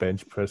like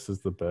bench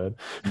presses the bed.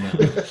 No.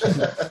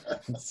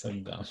 It's so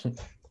dumb.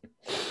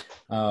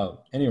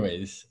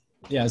 Anyways,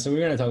 yeah. So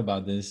we're gonna talk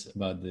about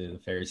the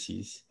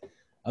Pharisees,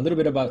 a little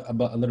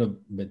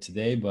bit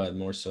today, but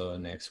more so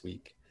next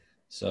week.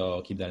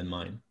 So keep that in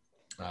mind.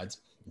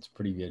 It's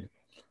pretty good.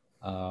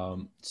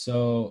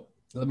 So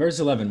verse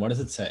 11, what does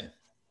it say?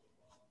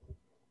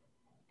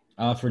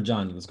 For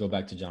John, let's go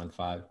back to John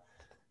 5,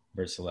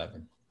 verse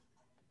 11.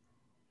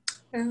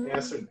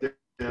 Answered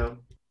them,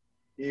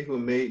 he who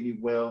made me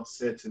well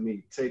said to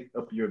me, take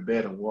up your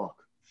bed and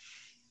walk.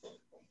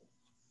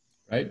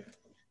 Right?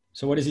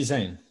 So what is he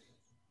saying?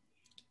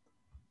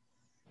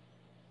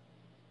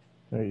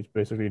 He's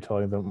basically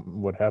telling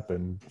them what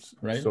happened.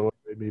 Right. So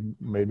it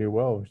made me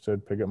well. He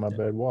said, pick up my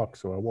bed, walk.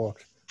 So I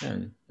walked.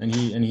 And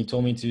he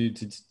told me to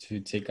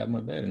take up my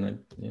bed, and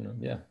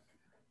yeah.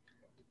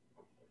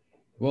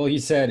 Well, he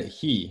said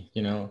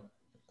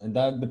and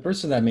that the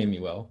person that made me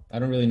well, I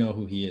don't really know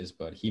who he is,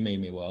 but he made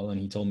me well, and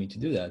he told me to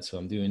do that, so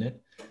I'm doing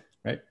it,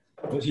 right?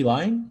 Was he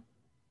lying?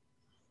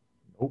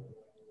 Nope.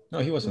 No,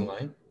 he wasn't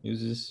lying. He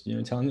was just,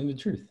 telling them the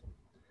truth.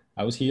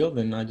 I was healed,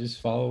 and I just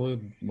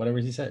followed whatever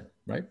he said,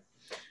 right?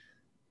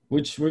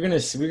 Which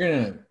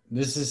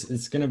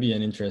it's gonna be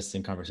an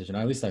interesting conversation.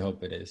 At least I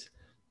hope it is.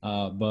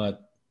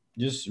 But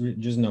just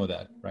know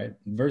that, right?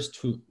 Verse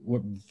 12.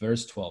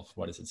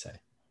 What does it say?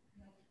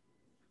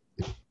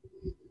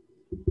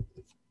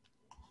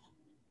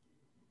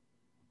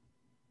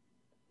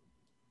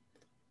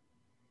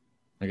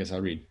 I guess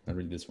I'll read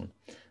this one.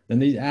 Then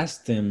they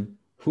asked him,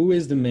 who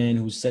is the man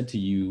who said to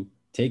you,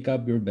 take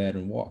up your bed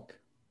and walk?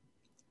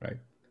 Right?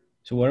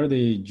 So what are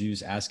the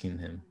Jews asking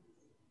him?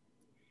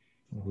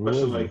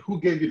 Question like, who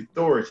gave you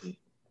authority?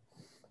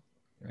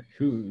 Right.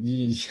 Who?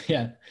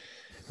 Yeah.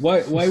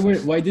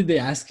 Why did they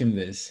ask him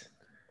this?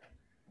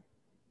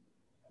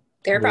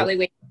 They're probably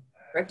waiting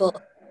for a ripple.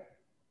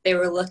 They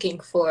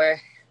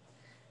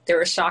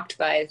were shocked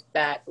by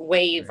that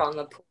wave on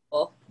the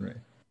pool. Right.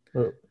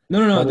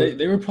 No.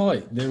 They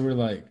were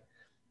like,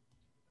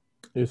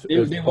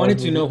 they wanted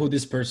to know who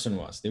this person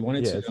was. They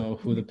wanted to know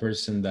who the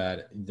person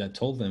that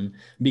told them,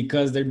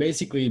 because they're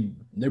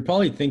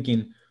probably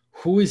thinking,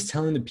 who is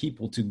telling the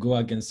people to go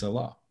against the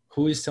law?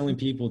 Who is telling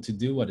people to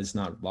do what is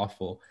not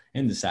lawful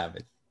in the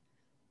Sabbath?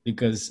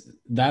 Because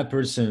that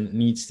person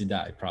needs to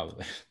die,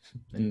 probably.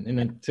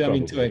 and to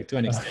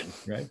an extent,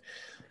 right?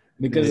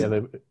 Because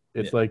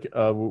it's like it's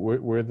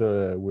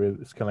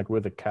kind of like we're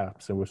the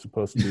cops, and we're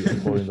supposed to be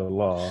upholding the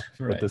law,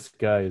 right. But this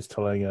guy is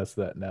telling us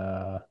that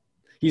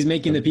he's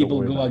making the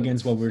people go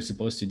against what we're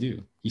supposed to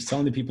do. He's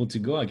telling the people to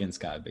go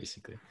against God,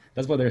 basically.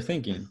 That's what they're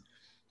thinking.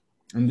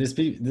 And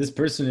this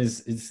person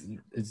is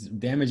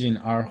damaging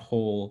our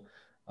whole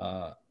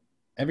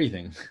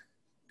everything.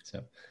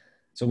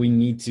 So we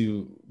need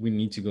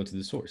to go to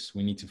the source.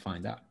 We need to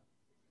find out.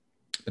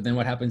 But then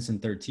what happens in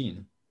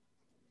 13?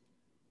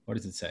 What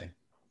does it say?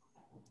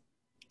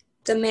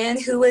 The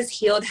man who was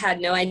healed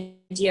had no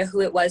idea who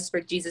it was,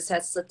 for Jesus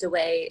had slipped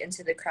away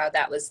into the crowd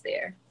that was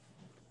there.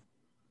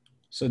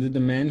 So did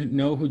the man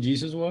know who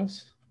Jesus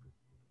was?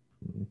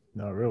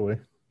 Not really.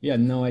 Yeah,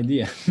 no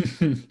idea.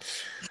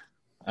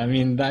 I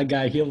mean, that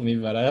guy healed me,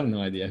 but I have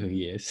no idea who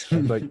he is.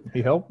 Like,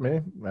 he helped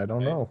me. I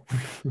don't know.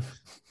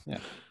 Yeah.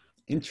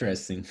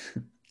 Interesting.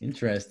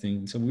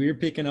 So we're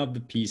picking up the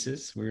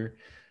pieces. We're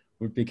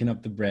picking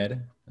up the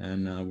bread,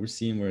 and we're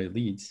seeing where it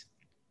leads.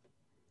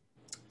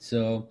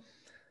 So,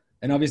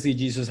 and obviously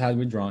Jesus had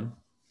withdrawn.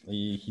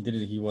 He did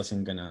it. He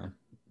wasn't gonna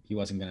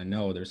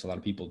know. There's a lot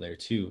of people there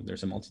too.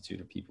 There's a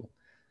multitude of people.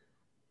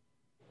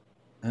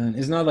 And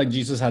it's not like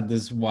Jesus had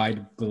this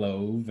white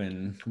glove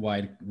and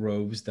white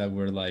robes that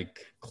were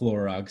like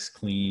Clorox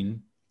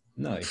clean.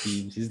 No,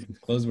 his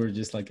clothes were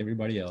just like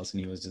everybody else,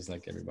 and he was just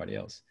like everybody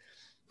else.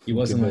 He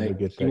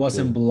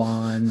wasn't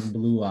blonde,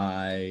 blue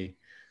eye.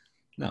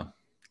 No,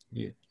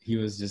 he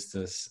was just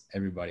as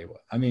everybody was.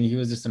 I mean, he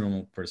was just a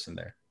normal person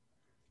there.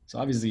 So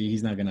obviously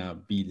he's not gonna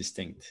be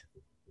distinct,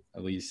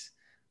 at least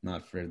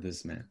not for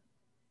this man.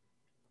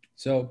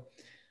 So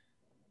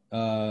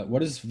what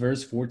does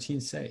verse 14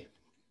 say?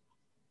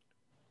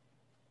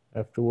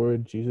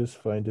 Afterward, Jesus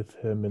findeth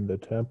him in the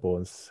temple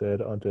and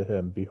said unto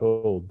him,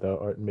 Behold, thou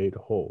art made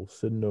whole.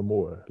 Sin no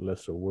more,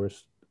 lest a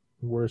worse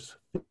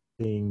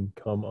thing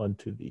come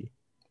unto thee.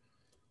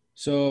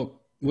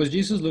 So was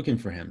Jesus looking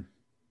for him?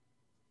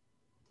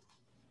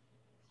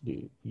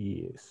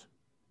 Yes.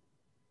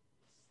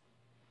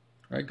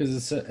 Right?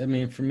 Because I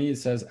mean, for me, it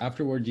says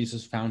afterward,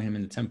 Jesus found him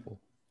in the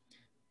temple.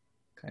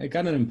 It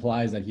kind of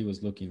implies that he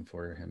was looking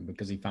for him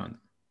because he found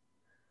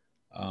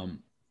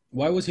him.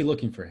 Why was he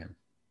looking for him?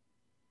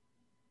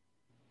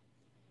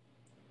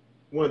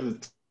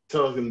 Wanted to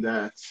tell him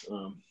that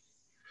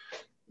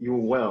you're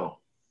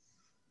well.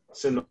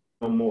 Sin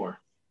no more.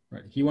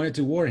 Right. He wanted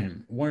to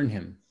warn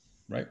him,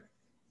 right?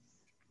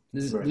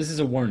 This is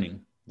a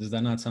warning. Does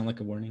that not sound like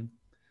a warning?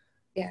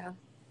 Yeah.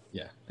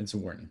 Yeah, it's a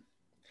warning.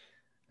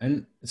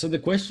 And so the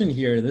question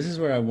here, this is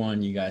where I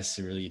want you guys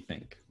to really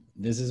think.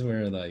 This is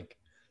where, like,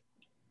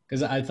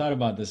 because I thought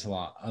about this a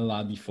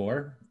lot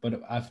before, but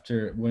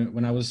after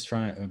when I was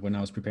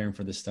preparing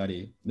for the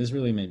study, this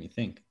really made me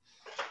think.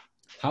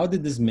 How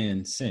did this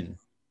man sin?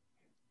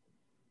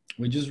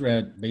 We just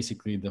read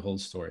basically the whole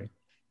story.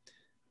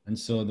 And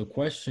so the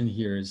question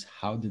here is,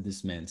 how did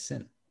this man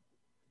sin?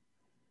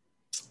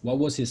 What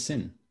was his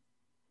sin?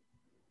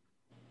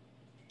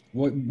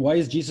 Why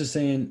is Jesus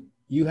saying,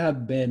 you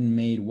have been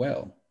made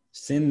well,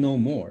 sin no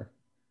more,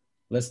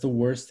 lest the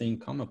worst thing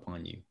come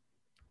upon you?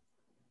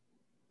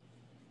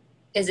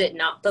 Is it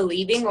not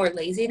believing or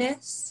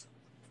laziness?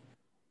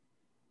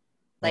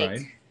 Like,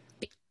 right.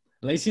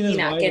 Laziness,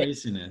 why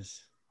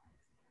laziness?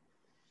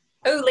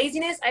 Oh,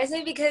 laziness? I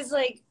say because,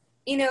 like,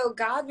 you know,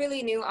 God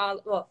really knew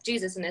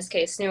Jesus in this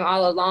case knew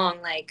all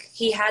along, like,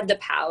 he had the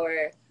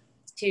power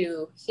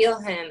to heal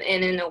him.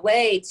 And in a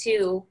way,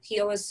 too, he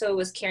also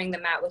was carrying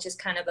the mat, which is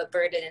kind of a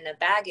burden and a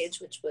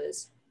baggage, which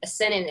was a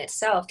sin in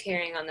itself,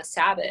 carrying on the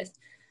Sabbath.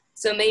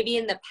 So maybe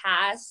in the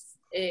past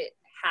it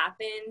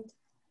happened,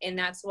 and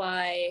that's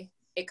why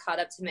it caught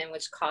up to him,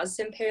 which caused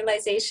him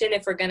paralyzation,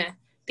 if we're going to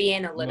be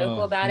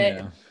analytical about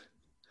it.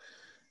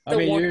 I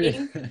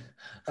mean,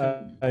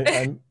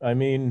 I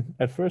mean,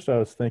 at first I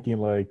was thinking,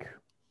 like,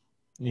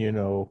 you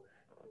know,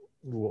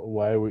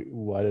 why are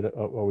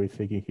we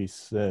thinking he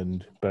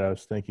sinned? But I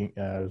was thinking,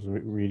 as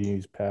reading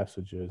these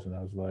passages, and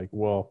I was like,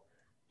 well,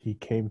 he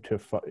came to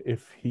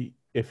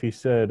if he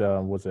said,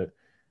 was it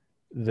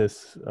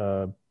this?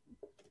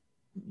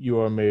 You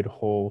are made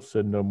whole,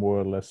 sin no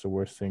more, lest the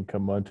worst thing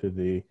come unto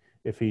thee.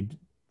 If he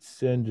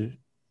sinned,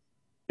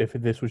 if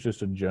this was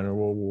just a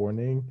general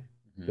warning,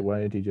 then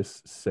why didn't he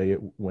just say it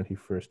when he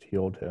first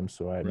healed him?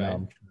 So now I'm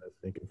trying to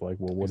think of, like,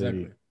 well, what did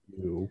he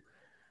do?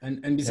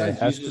 And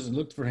besides, Jesus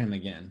looked for him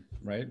again,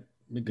 right?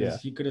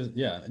 Because he could have,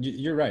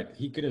 you're right.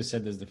 He could have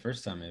said this the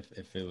first time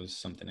if it was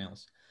something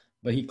else.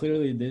 But he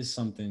clearly did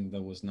something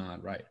that was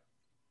not right.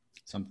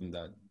 Something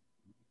that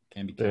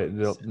can be counted.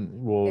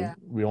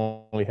 We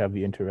only have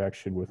the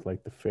interaction with, like,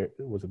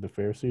 was it the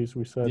Pharisees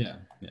we said?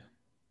 Yeah.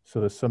 So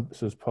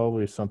there's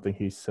probably something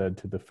he said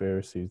to the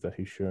Pharisees that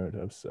he shouldn't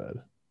have said,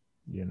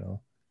 you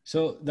know?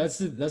 So that's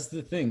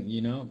the thing,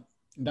 you know?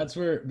 That's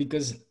where,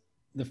 because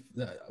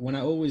when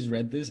I always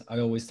read this, I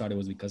always thought it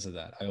was because of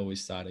that. I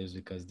always thought it was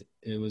because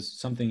it was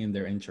something in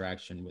their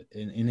interaction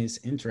in his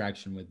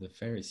interaction with the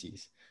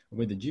Pharisees,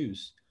 with the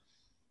Jews.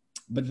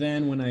 But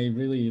then when I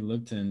really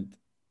looked, and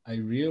I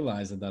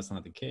realized that that's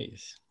not the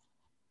case.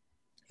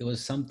 There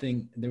was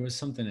something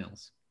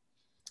else.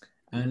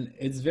 And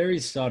it's very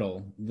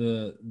subtle.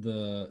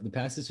 The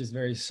passage is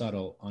very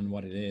subtle on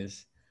what it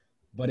is,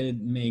 but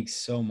it makes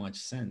so much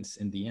sense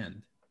in the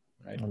end,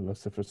 right?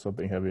 Unless if it's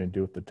something having to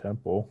do with the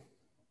temple.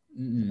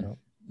 No.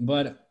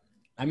 But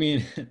I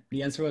mean,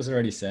 the answer was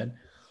already said.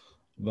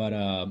 But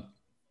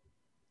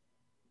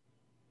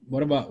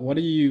what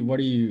do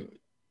you?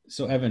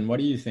 So Evan, what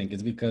do you think?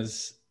 It's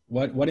because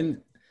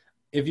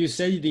if you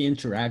say the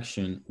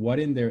interaction, what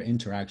in their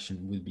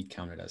interaction would be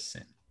counted as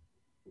sin?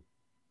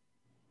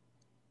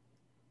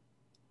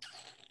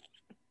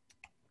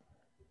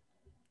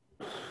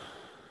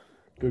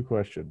 Good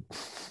question.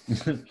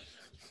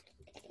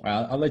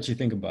 Well, I'll let you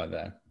think about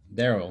that.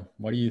 Daryl,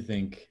 what do you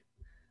think?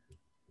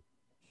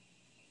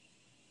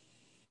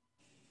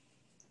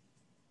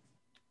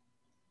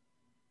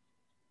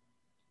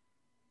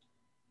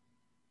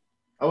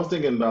 I was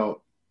thinking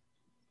about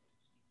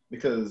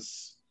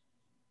because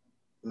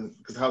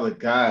how the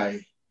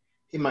guy,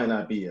 he might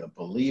not be a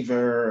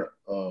believer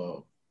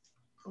of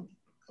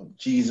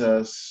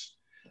Jesus,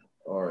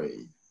 or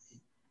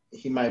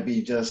he might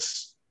be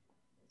just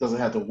doesn't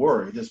have the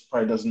word. He just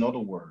probably doesn't know the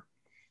word.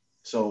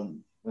 So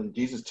when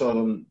Jesus told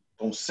him,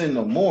 "Don't sin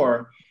no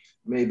more,"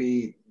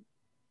 maybe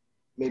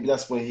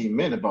that's what he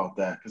meant about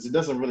that, because it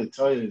doesn't really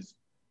tell you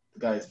the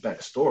guy's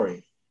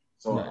backstory.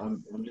 So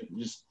I'm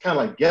just kind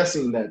of like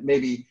guessing that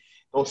maybe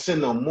don't sin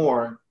no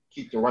more,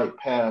 keep the right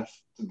path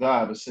to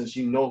God. But since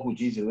you know who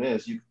Jesus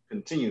is, you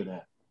continue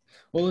that.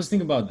 Well, let's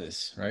think about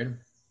this, right?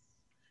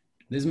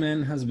 This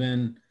man has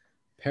been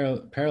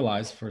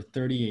paralyzed for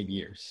 38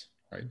 years,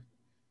 right?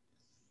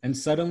 And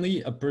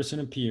suddenly a person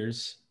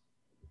appears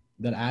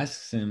that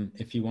asks him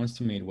if he wants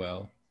to be made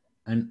well,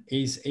 and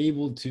is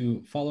able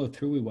to follow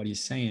through with what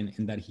he's saying,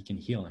 and that he can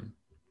heal him.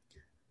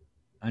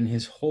 And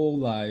his whole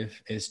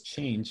life is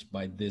changed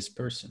by this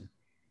person,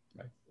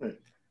 right?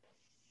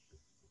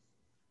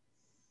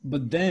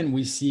 But then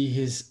we see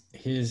his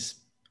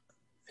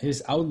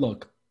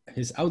outlook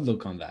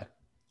on that,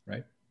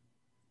 right?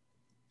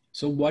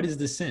 So what is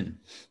the sin?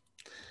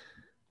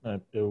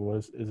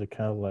 Is it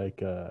kind of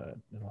like, I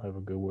don't have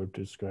a good word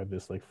to describe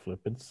this, like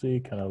flippancy,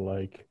 kind of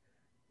like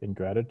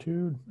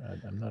ingratitude?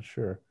 I'm not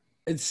sure.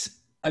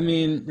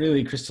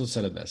 Really, Crystal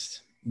said it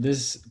best.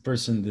 This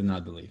person did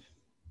not believe.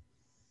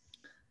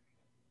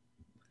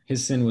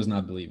 His sin was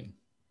not believing.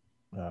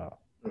 Oh.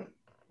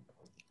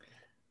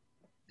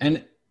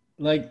 And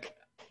like,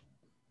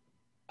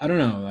 I don't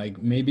know,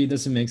 like maybe it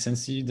doesn't make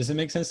sense to you. Does it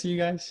make sense to you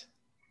guys?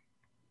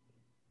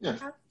 Yeah.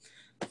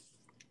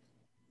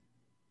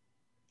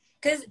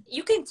 Because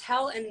you can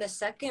tell in the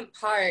second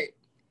part,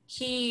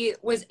 he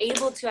was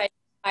able to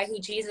identify who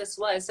Jesus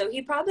was. So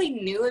he probably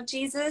knew of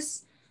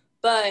Jesus,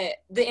 but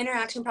the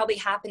interaction probably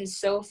happened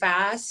so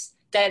fast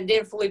that it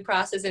didn't fully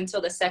process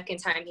until the second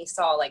time he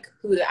saw like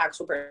who the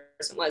actual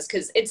person was.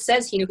 Because it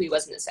says he knew who he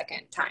was in the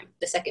second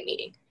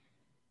meeting.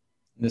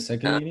 The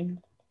second meeting?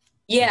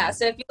 Yeah.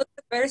 So if you look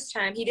at the first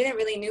time, he didn't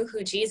really knew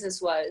who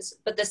Jesus was.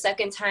 But the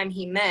second time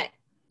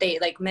they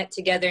like met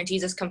together and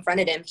Jesus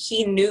confronted him.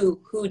 He knew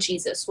who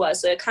Jesus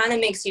was. So it kind of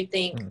makes you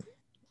think,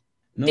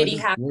 no,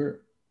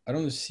 I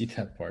don't see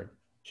that part.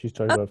 She's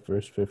talking about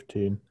verse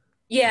 15.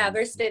 Yeah,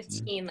 verse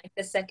 15, like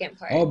the second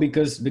part. Oh,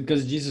 because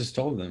Jesus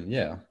told them,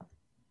 yeah.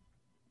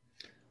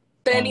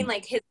 But I mean,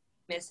 like his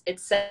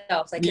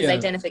itself, like his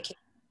identification.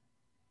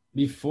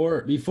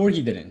 Before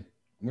he didn't.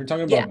 We're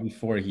talking about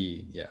before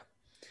he,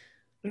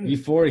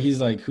 Before he's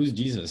like, who's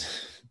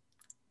Jesus?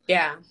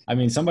 Yeah. I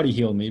mean, somebody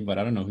healed me, but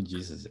I don't know who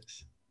Jesus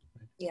is.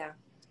 Yeah.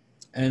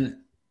 And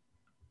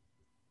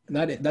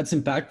that's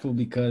impactful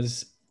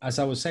because, as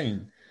I was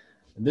saying,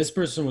 this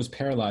person was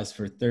paralyzed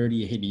for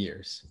 38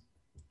 years.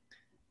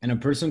 And a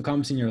person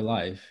comes in your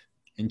life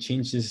and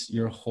changes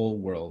your whole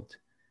world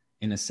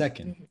in a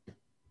second. Mm-hmm.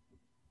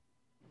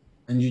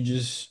 And you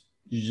just,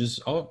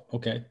 oh,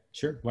 okay,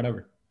 sure,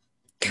 whatever.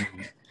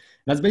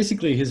 That's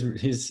basically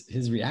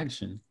his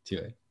reaction to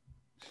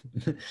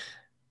it.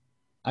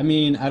 I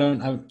mean,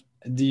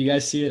 do you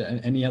guys see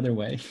it any other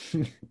way?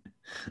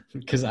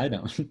 Because I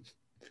don't.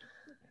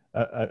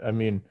 I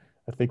mean,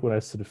 I think when I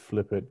said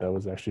flip it, that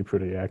was actually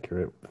pretty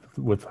accurate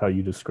with how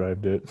you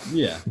described it.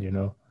 Yeah. You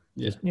know?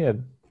 Yeah.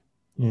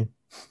 Yeah.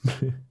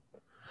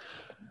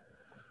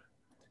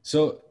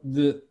 So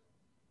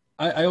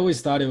I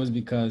always thought it was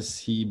because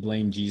he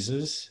blamed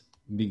Jesus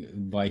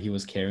by he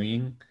was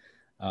carrying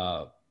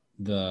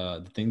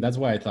the thing. That's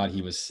why I thought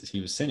he was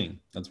sinning.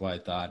 That's why I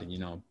thought,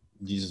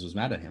 Jesus was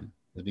mad at him.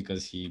 It's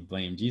because he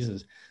blamed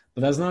Jesus.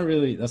 But that's not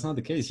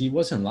the case. He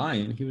wasn't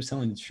lying. He was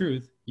telling the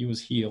truth. He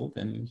was healed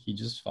and he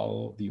just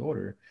followed the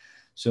order.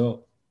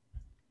 So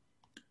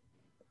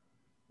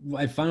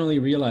I finally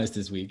realized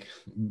this week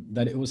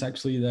that it was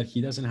actually that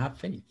he doesn't have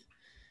faith.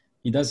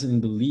 He doesn't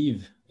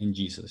believe in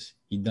Jesus.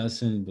 He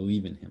doesn't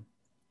believe in him.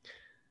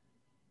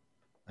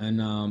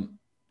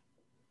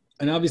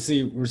 And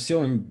obviously we're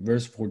still in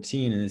verse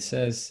 14, and it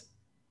says,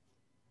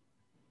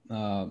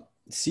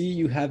 see,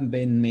 you have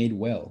been made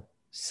well.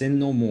 Sin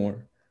no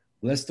more,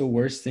 lest the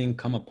worst thing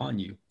come upon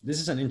you. This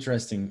is an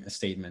interesting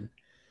statement.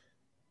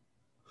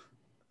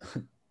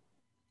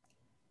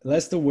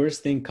 Lest the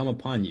worst thing come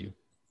upon you.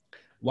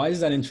 Why is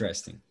that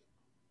interesting?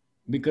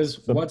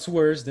 Because what's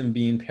worse than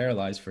being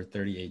paralyzed for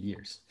 38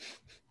 years?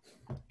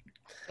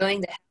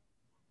 Going to hell.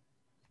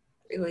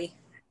 Really?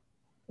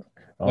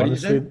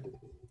 Honestly,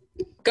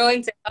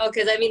 going to hell,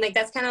 because I mean, like,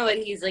 that's kind of what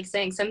he's like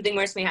saying. Something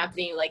worse may happen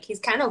to you. Like, he's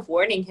kind of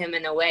warning him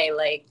in a way,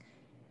 like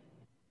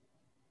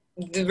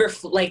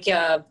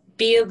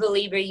be a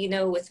believer,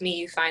 with me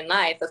you find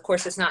life. Of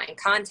course, it's not in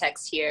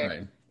context here,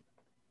 right.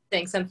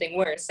 Saying something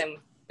worse, and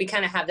we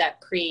kind of have that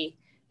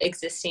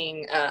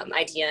pre-existing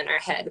idea in our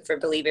head for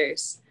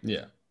believers.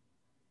 Yeah.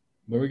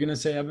 What were we gonna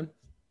say, Evan?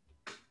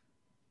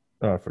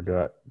 Oh, I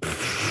forgot.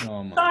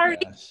 Oh my Sorry.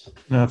 gosh.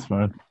 That's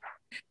fine.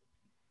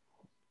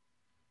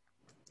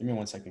 Give me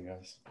 1 second,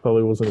 guys.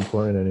 Probably wasn't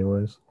important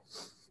anyways.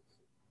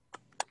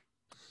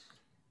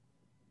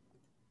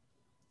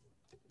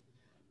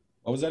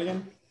 What was that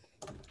again?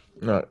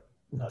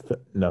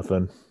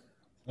 Nothing.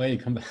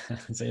 Wait, come back.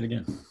 Say it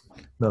again.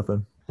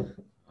 Nothing. Oh my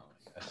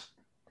gosh.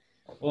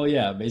 Well,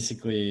 yeah,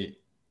 basically,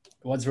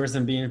 what's worse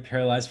than being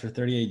paralyzed for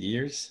 38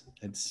 years?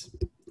 It's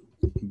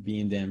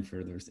being damned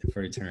for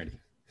eternity.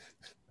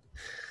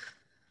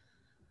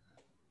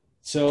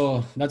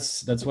 So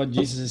that's what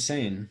Jesus is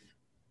saying.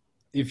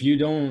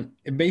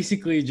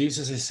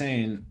 Jesus is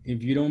saying,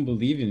 if you don't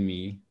believe in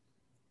me,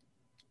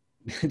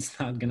 it's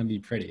not going to be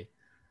pretty,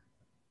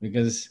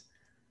 because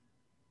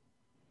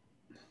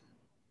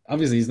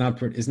obviously it's not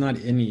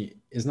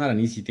an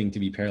easy thing to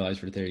be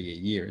paralyzed for 38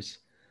 years,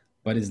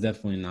 but it's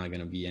definitely not going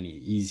to be any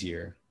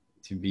easier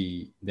to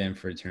be damned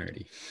for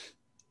eternity.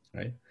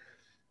 Right.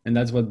 And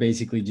that's what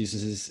basically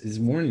Jesus is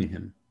warning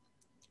him.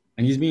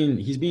 And he's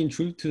being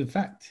true to the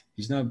fact.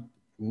 He's not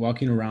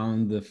walking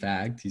around the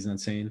fact. He's not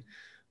saying,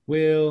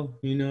 well,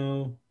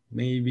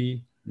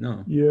 maybe.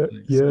 No. Yeah,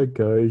 yeah,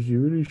 guys, you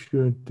really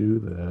shouldn't do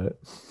that.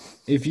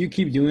 If you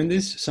keep doing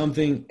this,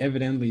 something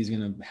evidently is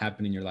going to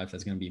happen in your life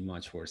that's going to be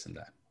much worse than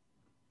that.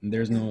 And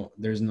there's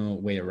no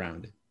way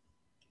around it,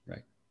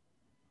 right?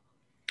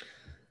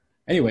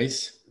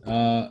 Anyways,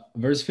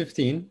 verse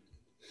 15.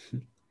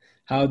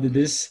 How did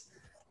this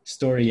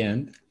story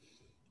end?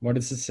 What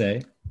does it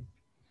say?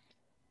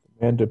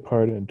 The man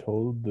departed and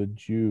told the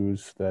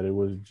Jews that it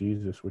was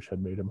Jesus which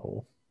had made him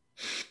whole.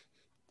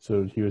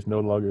 So he was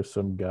no longer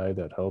some guy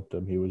that helped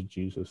him. He was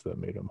Jesus that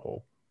made him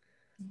whole.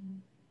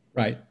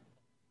 Right.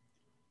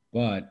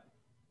 But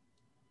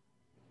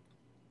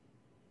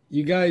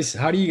you guys,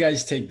 how do you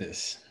guys take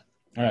this?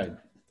 All right.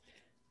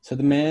 So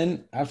the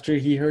man, after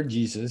he heard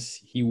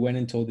Jesus, he went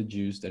and told the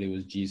Jews that it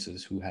was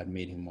Jesus who had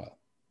made him well.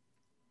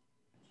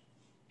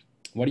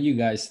 What do you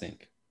guys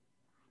think?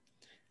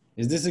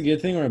 Is this a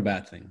good thing or a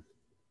bad thing?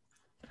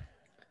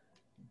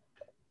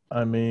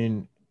 I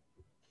mean,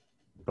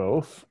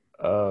 both.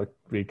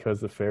 Because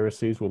the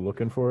Pharisees were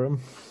looking for him.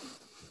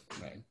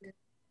 Right.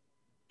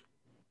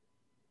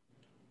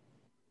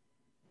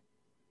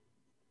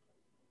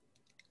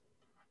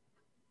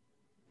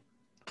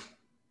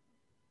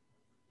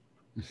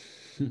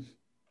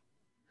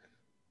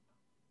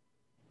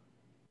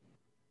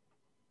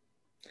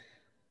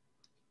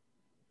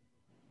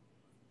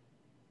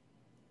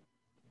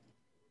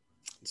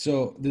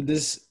 So did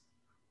this?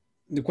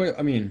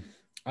 I mean,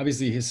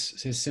 obviously his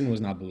sin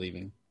was not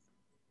believing.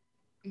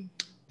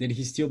 Did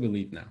he still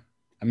believe now?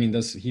 I mean,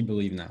 does he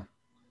believe now?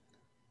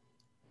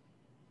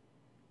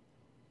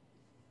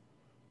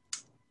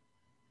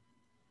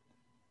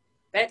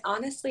 But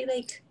honestly,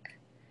 like,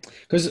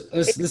 because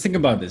let's think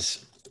about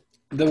this.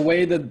 The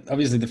way that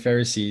obviously the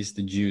Pharisees,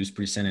 the Jews,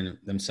 presented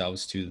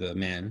themselves to the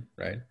man,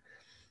 right?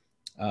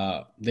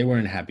 They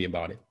weren't happy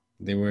about it.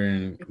 They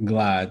weren't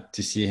glad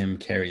to see him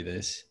carry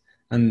this,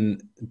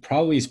 and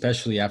probably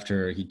especially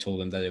after he told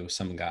them that it was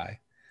some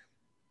guy,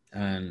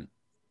 and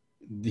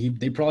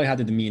they probably had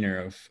the demeanor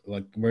of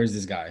like, where's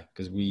this guy?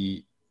 Because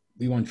we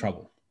want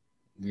trouble.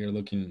 We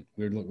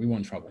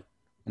want trouble.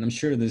 And I'm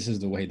sure this is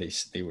the way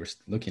they were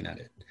looking at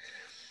it.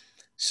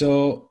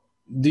 So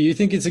do you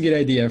think it's a good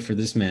idea for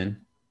this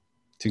man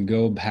to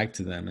go back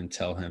to them and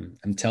tell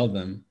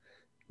them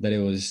that it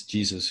was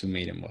Jesus who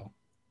made him well?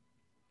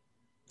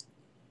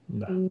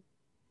 No.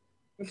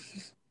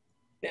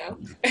 no.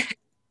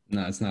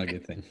 No, it's not a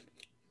good thing.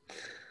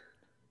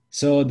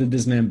 So did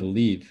this man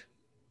believe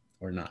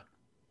or not?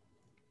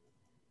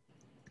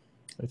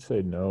 I'd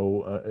say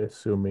no,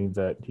 assuming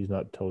that he's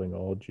not telling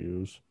all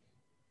Jews.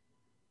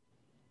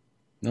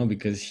 No,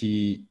 because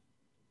he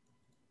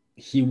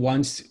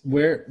wants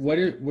where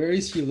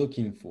is he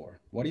looking for?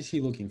 What is he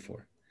looking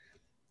for?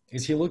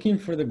 Is he looking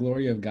for the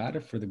glory of God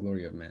or for the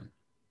glory of man?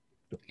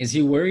 Is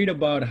he worried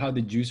about how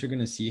the Jews are going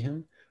to see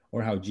him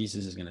or how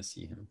Jesus is going to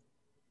see him?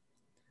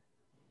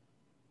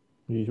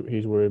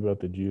 He's worried about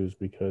the Jews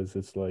because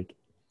it's like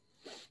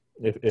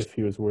if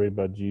he was worried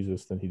about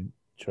Jesus, then he'd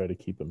try to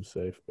keep him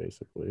safe,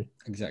 basically.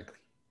 Exactly.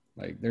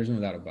 Like, there's no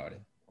doubt about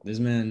it. This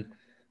man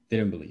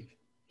didn't believe.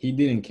 He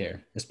didn't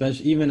care,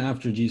 especially even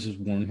after Jesus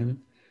warned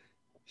him.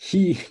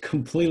 He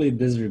completely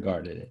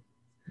disregarded it.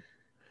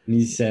 And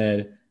he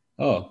said,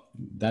 oh,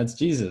 that's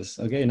Jesus.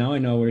 Okay, now I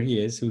know where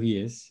he is, who he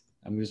is.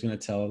 I'm just going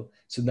to tell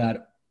so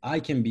that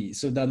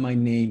my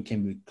name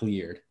can be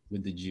cleared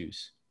with the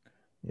Jews.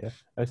 Yeah,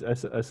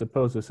 I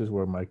suppose this is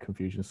where my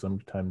confusion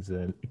sometimes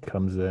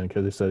comes in,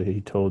 because it said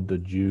he told the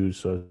Jews,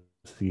 so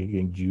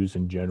speaking Jews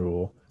in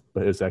general,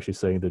 but it's actually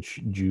saying the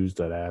Jews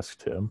that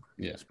asked him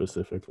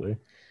specifically.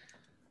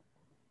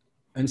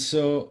 And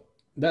so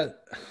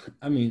that,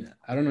 I mean,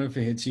 I don't know if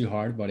it hits you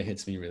hard, but it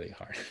hits me really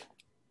hard.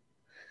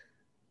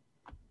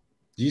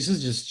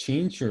 Jesus just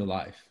changed your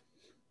life.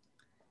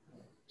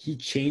 He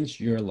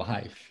changed your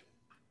life.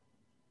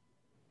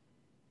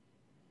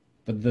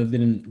 But that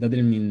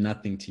didn't mean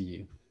nothing to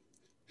you.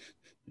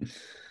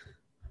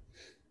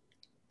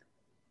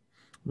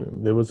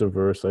 There was a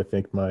verse I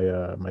think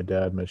my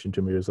dad mentioned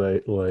to me. It was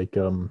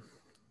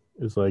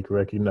like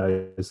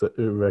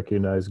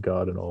recognize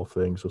God in all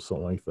things, or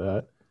something like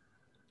that.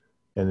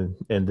 And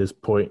this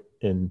point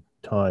in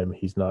time,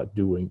 he's not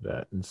doing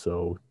that, and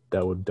so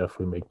that would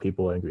definitely make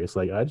people angry. It's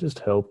like, I just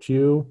helped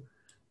you,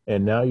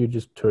 and now you're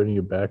just turning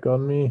your back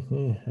on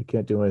me. I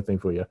can't do anything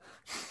for you,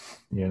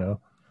 you know.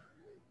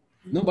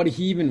 No, but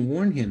he even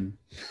warned him.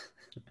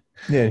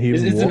 Yeah,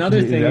 it's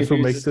another thing. That's what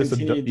makes this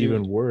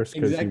even worse,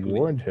 because he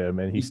warned him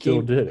and he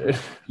still did it.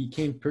 He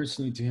came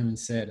personally to him and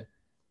said,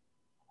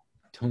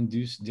 don't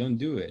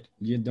do it.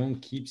 You don't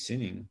keep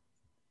sinning,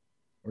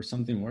 or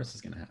something worse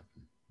is going to happen.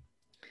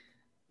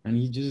 And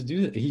he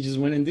just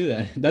went and do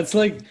that. That's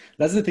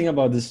the thing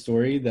about this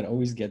story that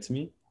always gets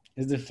me,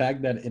 is the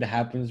fact that it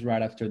happens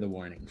right after the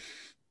warning.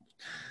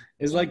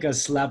 It's like a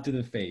slap to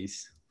the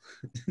face.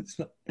 It's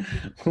like,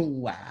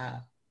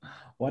 wow.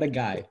 What a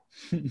guy.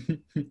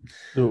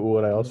 So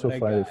what I also What a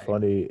find it guy.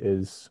 funny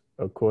is,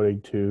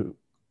 according to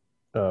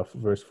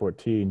verse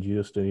 14,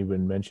 Jesus didn't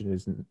even mention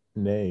his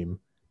name.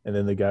 And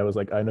then the guy was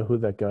like, I know who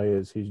that guy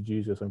is. He's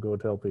Jesus. I'm going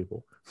to tell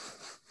people.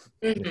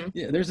 Mm-hmm.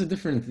 Yeah, there's a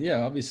different,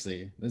 yeah,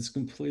 obviously. That's a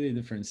completely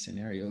different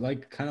scenario.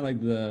 Like kind of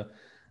like the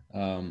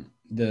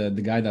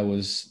guy that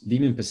was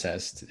demon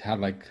possessed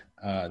had like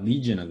a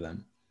legion of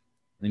them.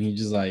 And he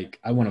just like,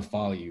 I want to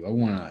follow you. I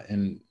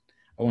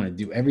want to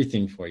do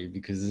everything for you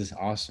because this is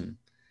awesome.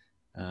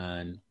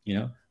 And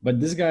but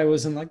this guy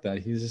wasn't like that.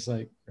 He's just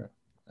like,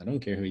 I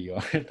don't care who you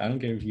are. I don't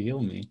care if you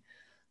heal me.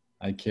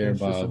 I care It's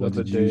just about what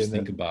the another day Jews in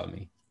think about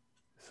me.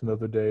 It's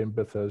another day in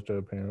Bethesda,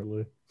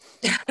 apparently.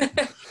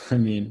 I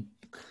mean,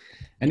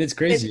 and it's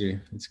crazy.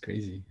 It's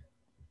crazy.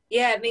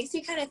 Yeah, it makes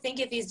you kind of think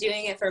if he's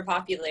doing it for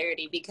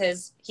popularity,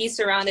 because he's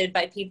surrounded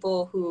by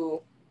people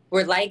who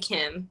were like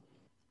him.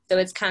 So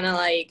it's kind of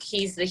like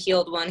he's the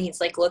healed one. He's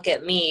like, look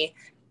at me.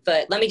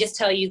 But let me just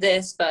tell you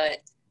this, but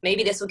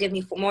maybe this will give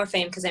me more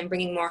fame because I'm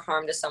bringing more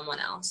harm to someone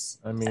else.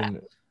 I mean,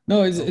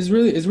 no, it's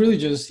really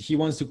just he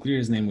wants to clear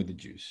his name with the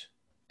Jews.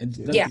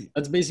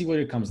 That's basically what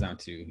it comes down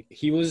to.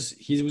 He was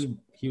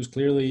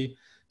clearly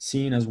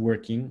seen as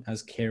working,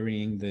 as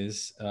carrying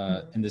this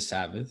in the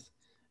Sabbath,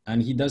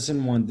 and he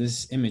doesn't want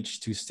this image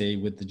to stay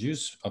with the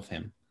Jews of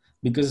him,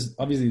 because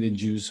obviously the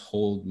Jews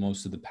hold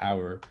most of the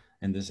power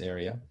in this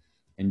area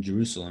in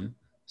Jerusalem.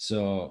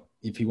 So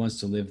if he wants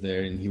to live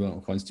there and he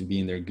wants to be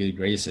in their good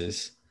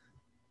graces,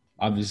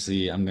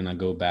 obviously I'm going to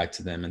go back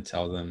to them and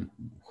tell them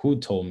who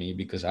told me,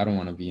 because I don't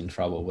want to be in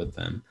trouble with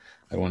them.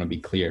 I want to be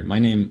cleared. My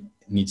name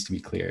needs to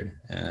be cleared.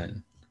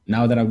 And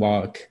now that I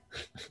walk,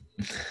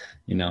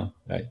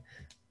 right?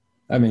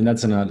 I mean,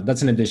 that's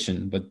an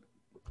addition, but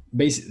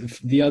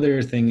the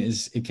other thing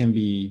is it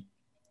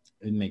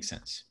makes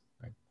sense,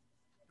 right?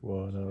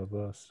 One of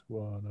us.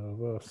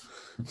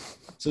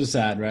 So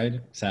sad,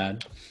 right?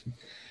 Sad.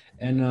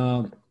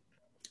 And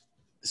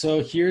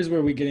so here's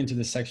where we get into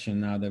the section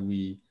now that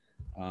we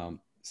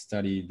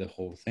study the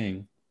whole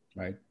thing,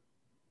 right?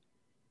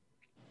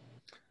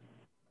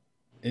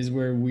 Is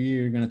where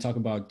we're going to talk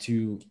about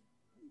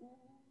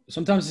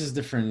sometimes it's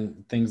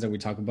different things that we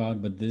talk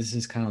about, but this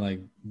is kind of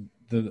like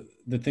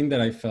the thing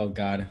that I felt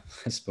God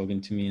has spoken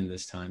to me in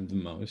this time the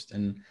most.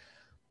 And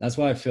that's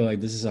why I feel like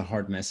this is a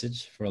hard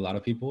message for a lot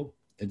of people.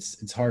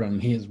 It's hard on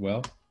me as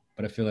well,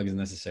 but I feel like it's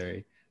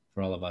necessary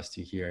for all of us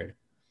to hear it.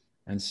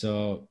 And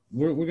so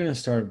we're going to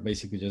start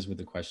basically just with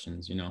the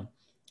questions,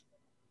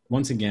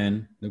 Once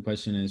again, the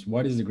question is,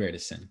 what is the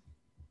greatest sin?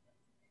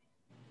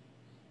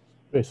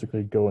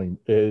 Basically I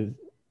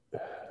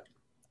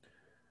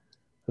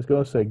was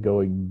going to say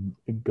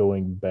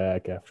going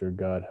back after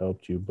God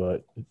helped you,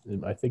 but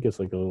I think it's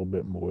like a little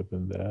bit more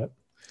than that.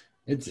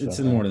 It's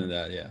more than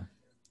that, yeah.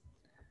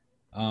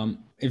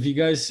 If you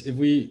guys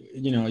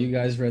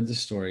read the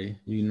story,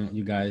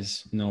 you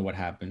guys know what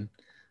happened.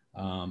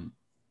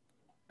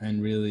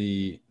 And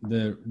really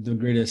the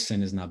greatest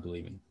sin is not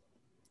believing.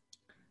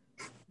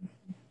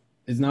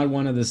 It's not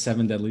one of the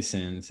 7 deadly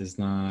sins. It's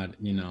not,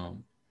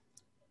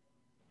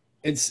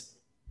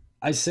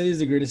 I say it's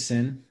the greatest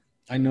sin.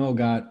 I know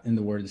God in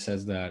the word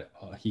says that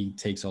he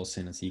takes all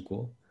sin as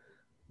equal,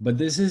 but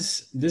this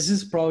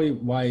is probably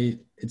why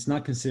it's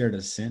not considered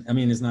a sin. I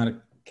mean, it's not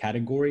a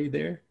category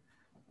there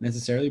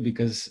necessarily,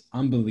 because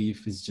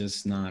unbelief is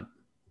just not,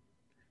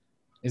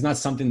 it's not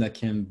something that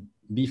can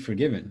be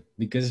forgiven,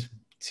 because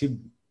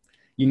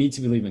you need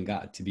to believe in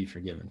God to be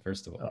forgiven,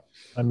 first of all.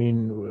 I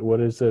mean, what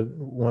is it?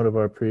 One of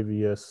our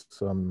previous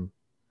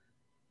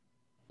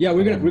yeah,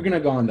 we're gonna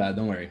go on that,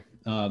 don't worry.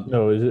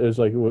 No, it's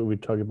like what we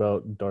talk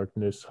about,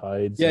 darkness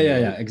hides.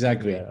 Yeah,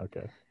 exactly. Yeah,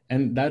 okay.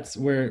 And that's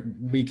where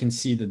we can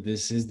see that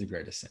this is the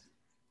greatest sin.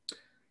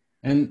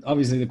 And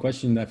obviously the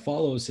question that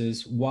follows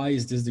is, why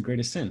is this the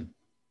greatest sin,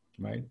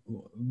 right?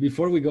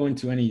 Before we go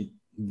into any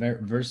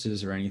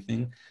verses or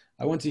anything,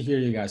 I want to hear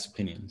you guys'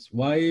 opinions.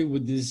 Why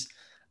would this,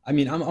 I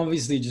mean, I'm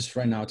obviously just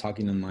right now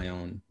talking on my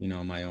own,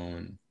 my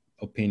own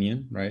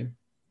opinion, right?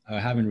 I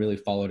haven't really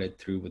followed it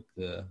through with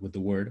the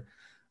word,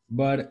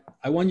 but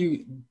I want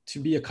you to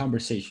be a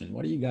conversation.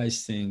 What do you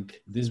guys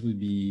think this would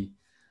be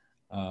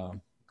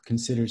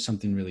considered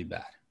something really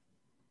bad?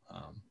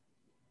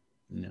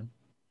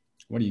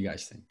 What do you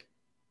guys think?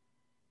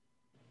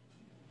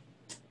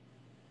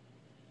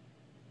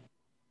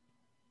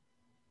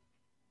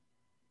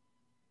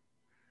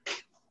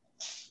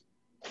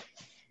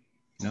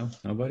 No,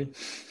 nobody.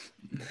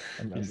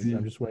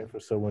 I'm just waiting for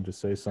someone to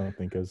say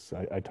something because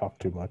I talk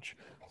too much.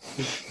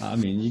 I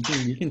mean,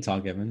 you can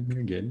talk, Evan.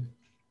 You're good.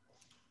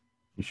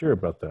 You sure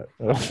about that?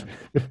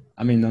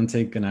 I mean, don't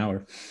take an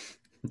hour.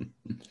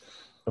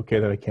 Okay,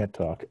 then I can't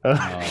talk.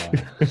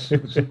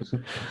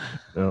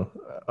 No.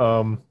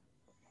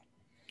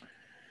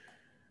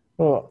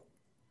 Well,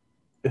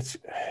 it's.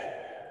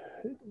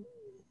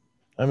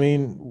 I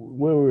mean,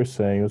 what we were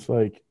saying, it's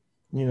like,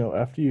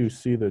 after you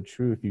see the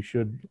truth, you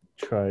should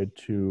try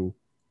to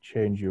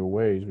change your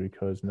ways,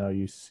 because now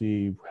you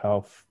see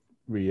how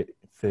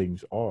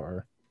things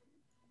are.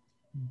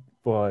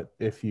 But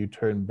if you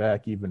turn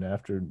back even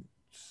after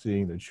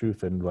seeing the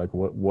truth and like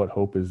what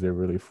hope is there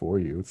really for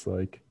you. It's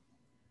like,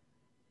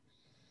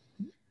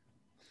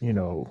 you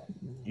know,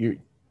 you're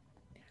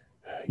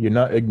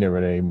not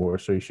ignorant anymore,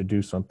 so you should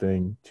do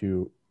something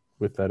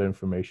with that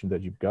information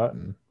that you've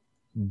gotten.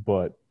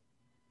 But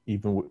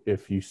even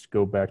if you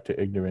go back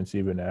to ignorance,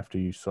 even after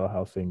you saw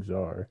how things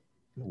are,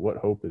 what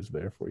hope is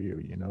there for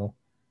you, you know?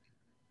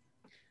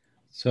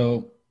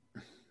 So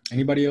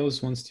anybody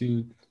else wants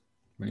to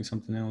bring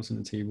something else on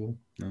the table?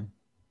 No?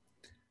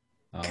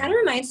 Kind of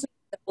reminds me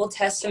of the Old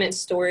Testament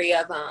story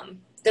of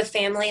the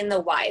family and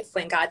the wife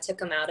when God took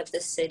them out of the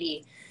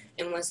city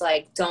and was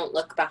like, don't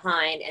look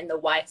behind. And the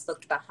wife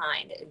looked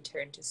behind and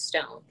turned to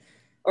stone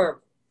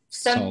or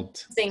something.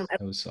 Salt.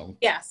 That was salt.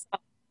 Yes.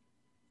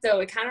 So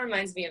it kind of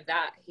reminds me of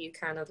that. He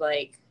kind of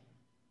like,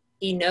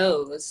 he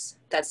knows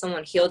that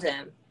someone healed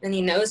him and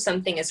he knows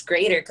something is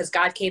greater because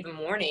God gave him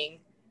warning,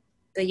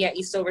 but yet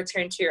you still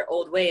return to your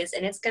old ways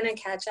and it's going to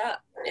catch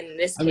up. In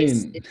this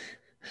case,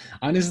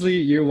 honestly,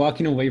 you're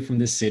walking away from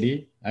this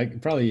city,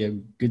 probably a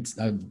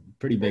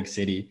pretty big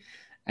city.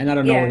 And I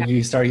don't know, when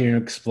you start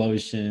hearing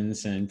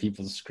explosions and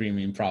people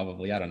screaming,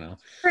 probably, I don't know.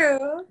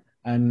 True.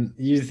 And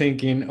you're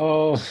thinking,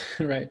 oh,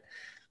 right.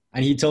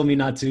 And he told me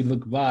not to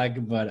look back,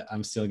 but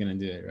I'm still going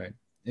to do it, right?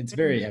 It's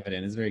very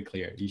evident. It's very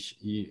clear.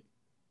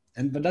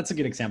 But that's a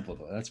good example,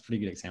 though. That's a pretty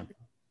good example.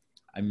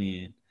 I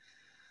mean,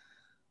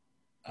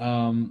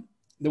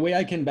 the way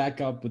I can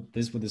back up with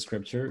the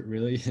scripture,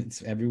 really,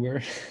 it's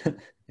everywhere.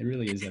 It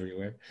really is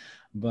everywhere.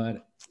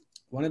 But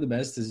one of the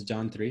best is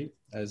John 3.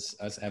 As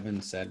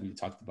Evan said, we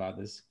talked about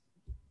this.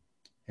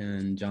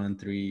 And John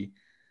 3,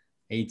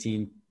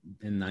 18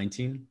 and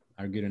 19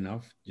 are good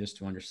enough just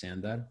to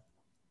understand that.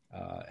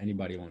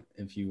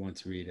 If you want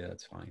to read it,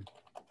 that's fine.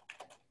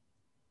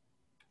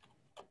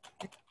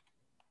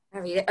 I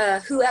read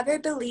it. Whoever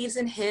believes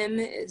in him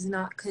is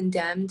not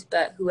condemned,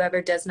 but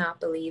whoever does not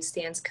believe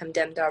stands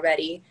condemned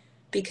already,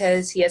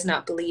 because he has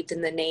not believed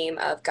in the name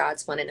of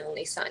God's one and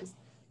only Son.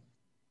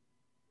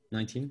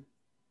 19.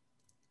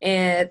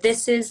 And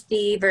this is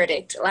the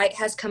verdict. Light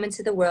has come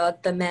into the world,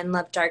 but men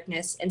love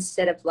darkness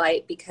instead of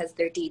light because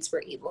their deeds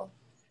were evil.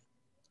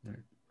 Right.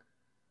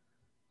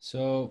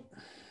 So,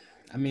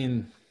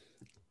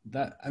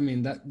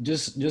 that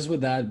just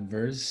with that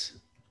verse,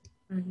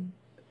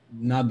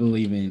 not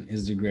believing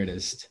is the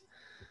greatest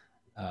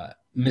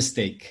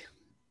mistake.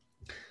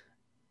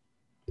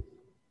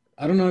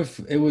 I don't know if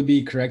it would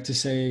be correct to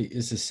say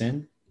it's a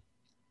sin,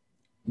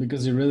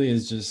 because it really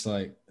is just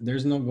like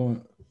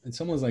it's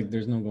almost like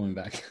there's no going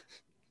back.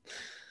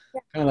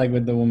 Kind of like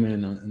with the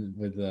woman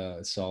with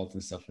the salt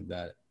and stuff like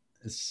that.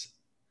 It's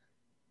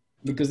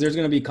because there's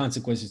going to be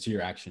consequences to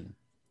your action.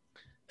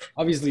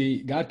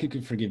 Obviously, God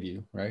could forgive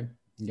you, right?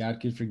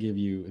 God could forgive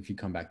you if you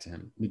come back to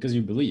him because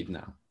you believe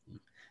now.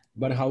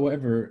 But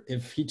however,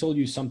 if he told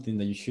you something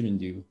that you shouldn't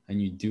do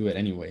and you do it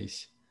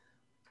anyways,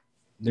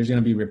 there's going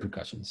to be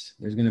repercussions.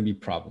 There's going to be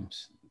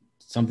problems.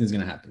 Something's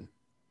going to happen.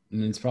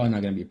 And it's probably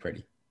not going to be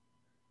pretty.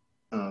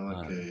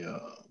 Okay.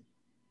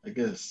 I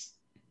guess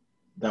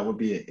that would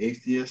be an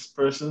atheist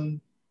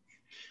person.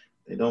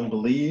 They don't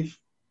believe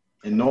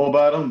and know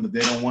about them, but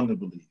they don't want to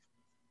believe.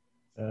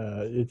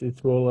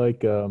 It's more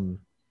like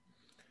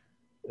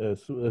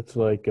it's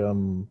like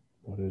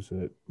what is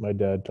it? My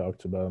dad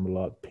talks about them a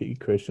lot.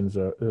 Christians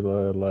are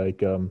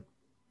like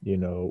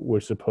we're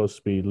supposed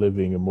to be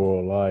living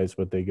immoral lives,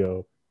 but they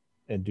go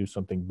and do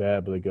something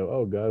bad, but they go,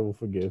 oh, God will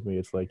forgive me.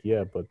 It's like,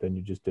 yeah, but then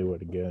you just do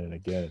it again and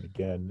again and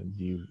again, and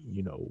you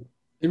know.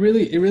 It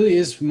really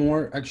is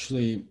more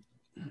actually.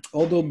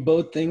 Although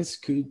both things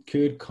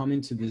could come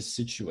into this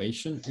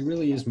situation, it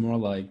really is more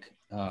like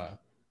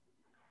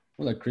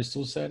what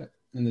Crystal said,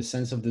 in the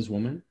sense of this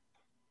woman,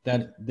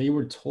 that they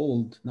were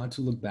told not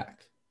to look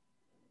back.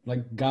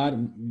 Like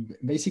God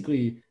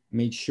basically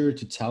made sure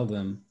to tell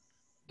them,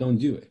 don't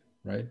do it,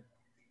 right?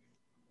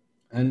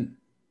 And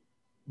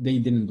they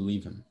didn't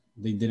believe him.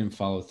 They didn't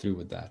follow through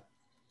with that.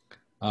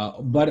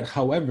 But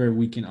however,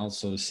 we can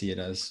also see it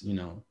as,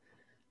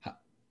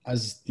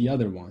 as the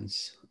other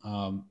ones.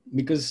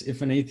 Because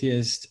if an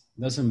atheist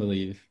doesn't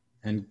believe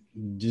and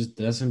just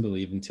doesn't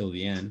believe until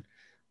the end,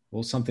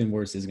 well, something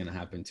worse is going to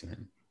happen to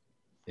him.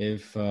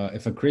 If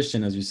a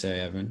Christian, as you say,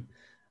 Evan,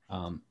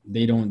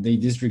 they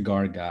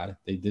disregard God,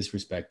 they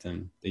disrespect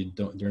him,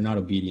 they're not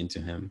obedient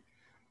to him,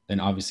 then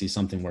obviously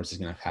something worse is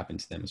going to happen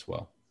to them as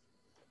well.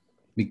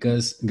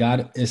 Because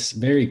God is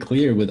very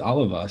clear with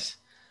all of us.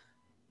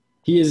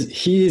 He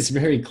is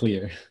very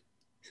clear.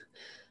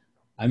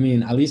 I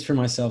mean, at least for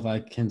myself, I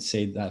can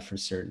say that for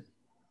certain.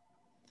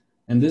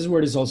 And this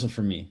word is also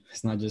for me.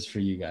 It's not just for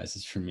you guys,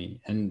 it's for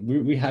me. And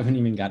we haven't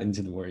even got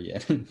into the word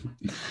yet.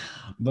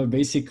 But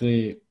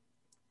basically,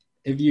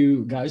 if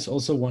you guys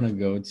also want to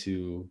go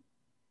to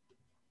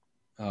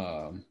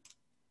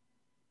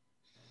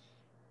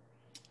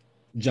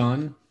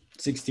John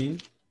 16,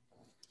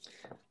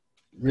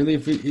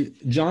 really,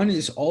 John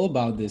is all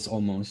about this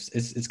almost.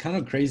 It's kind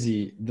of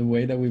crazy the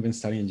way that we've been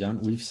studying John.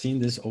 We've seen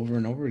this over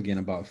and over again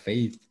about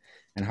faith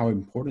and how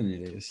important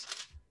it is.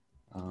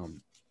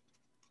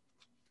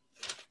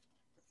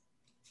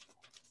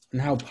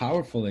 and how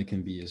powerful it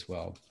can be as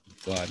well.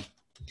 But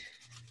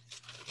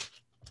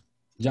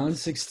John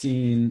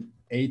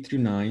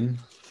 16:8-9,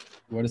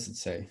 what does it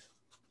say?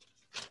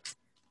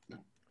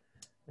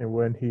 And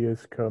when he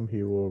is come,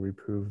 he will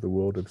reprove the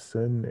world of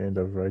sin and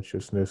of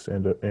righteousness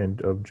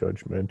and of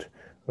judgment.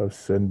 Of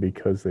sin,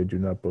 because they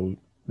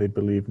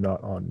believe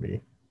not on me.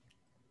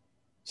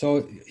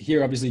 So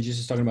here, obviously,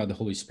 Jesus is talking about the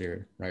Holy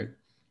Spirit, right?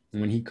 And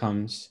when he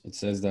comes, it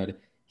says that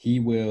he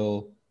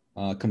will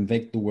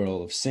convict the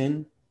world of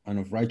sin and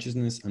of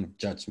righteousness and of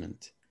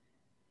judgment.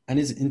 And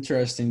it's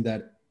interesting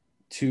that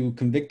to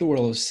convict the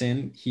world of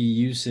sin, he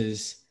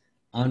uses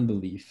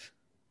unbelief.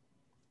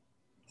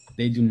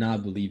 They do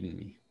not believe in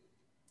me.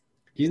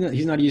 He's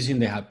not using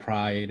they have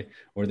pride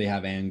or they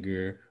have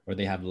anger or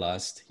they have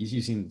lust. He's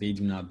using they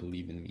do not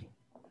believe in me.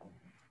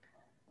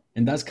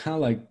 And that's kind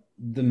of like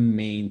the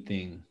main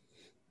thing.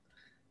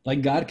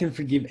 Like God can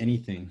forgive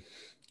anything,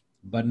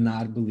 but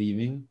not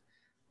believing,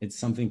 it's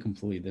something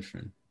completely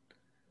different.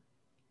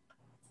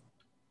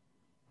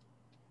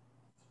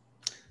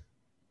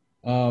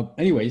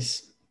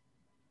 Anyways,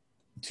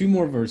 2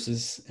 more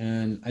verses,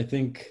 and I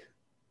think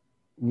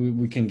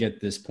we can get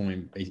this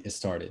point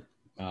started.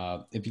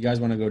 If you guys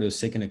want to go to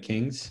 2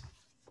 Kings,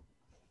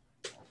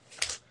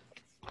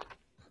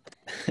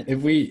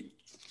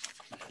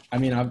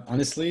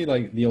 honestly,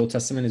 like the Old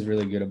Testament is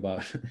really good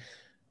about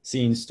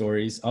seeing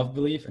stories of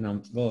belief and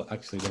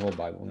actually the whole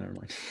Bible, never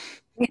mind.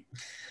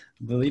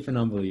 Belief and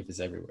unbelief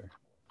is everywhere.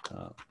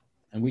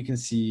 And we can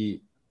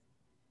see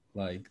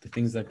like the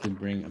things that could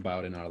bring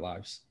about in our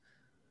lives.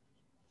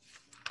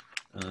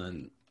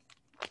 And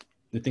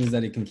the things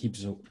that it can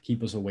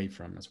keep us away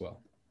from as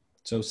well.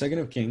 So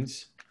 2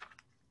 Kings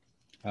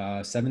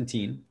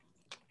 17.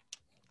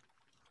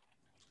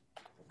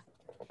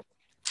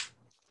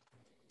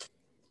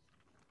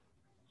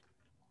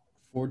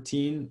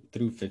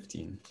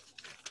 14-15.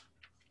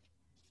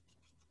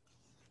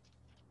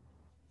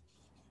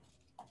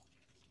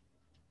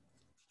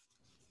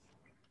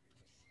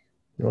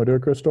 You want to do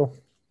it, Crystal?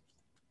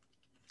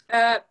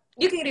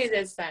 You can do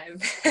this time.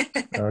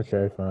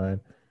 Okay, fine.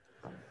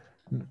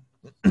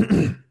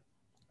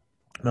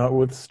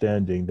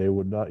 Notwithstanding, they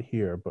would not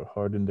hear, but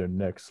hardened their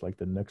necks like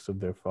the necks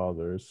of their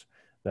fathers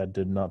that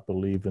did not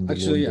believe in the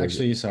Lord.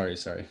 Actually, sorry,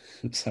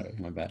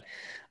 my bad.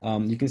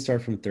 You can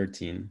start from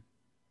 13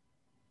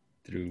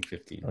 through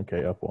 15.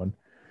 Okay, up one.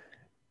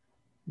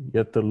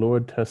 Yet the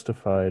Lord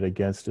testified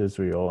against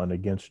Israel and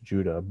against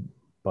Judah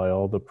by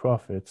all the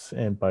prophets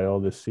and by all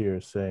the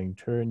seers, saying,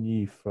 Turn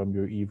ye from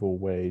your evil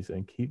ways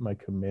and keep my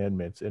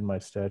commandments and my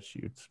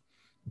statutes,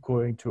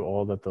 according to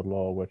all that the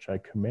law which I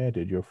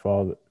commanded your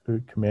fathers,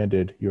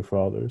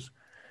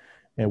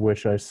 and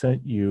which I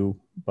sent you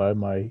by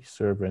my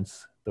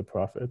servants the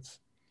prophets.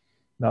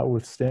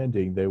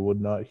 Notwithstanding, they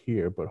would not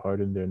hear, but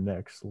hardened their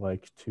necks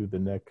like to the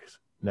neck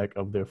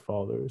of their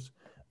fathers,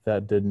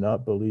 that did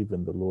not believe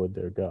in the Lord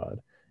their God.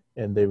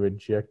 And they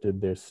rejected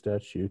their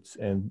statutes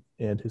and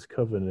his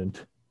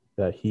covenant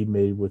that he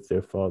made with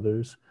their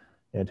fathers,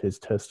 and his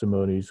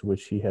testimonies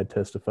which he had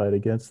testified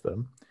against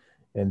them.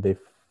 And they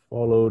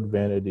followed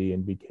vanity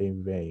and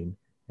became vain,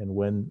 and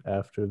went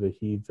after the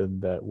heathen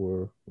that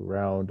were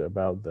round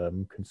about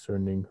them,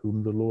 concerning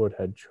whom the Lord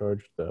had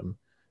charged them.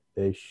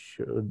 They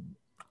should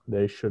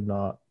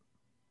not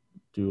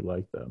do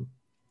like them.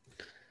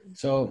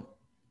 So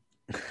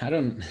I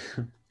don't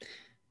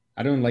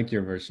like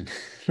your version.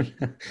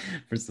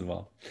 First of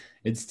all,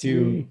 it's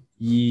too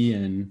ye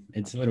and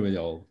it's a little bit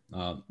old.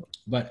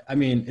 But I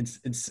mean,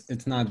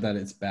 it's not that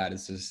it's bad.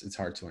 It's just it's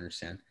hard to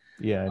understand.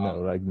 Yeah, I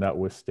know. Like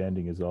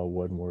notwithstanding is all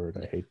one word.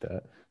 I hate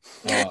that.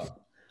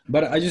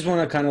 But I just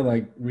want to kind of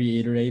like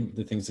reiterate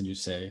the things that you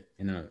say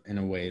in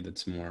a way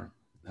that's more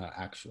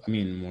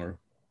more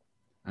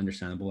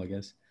understandable, I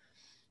guess.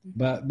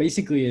 But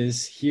basically,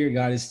 is here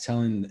God is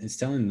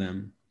telling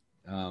them.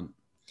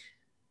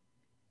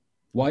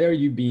 Why are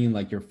you being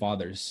like your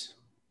fathers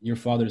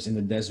in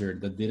the desert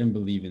that didn't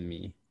believe in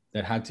me,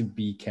 that had to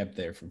be kept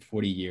there for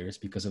 40 years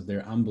because of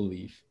their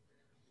unbelief?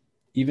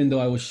 Even though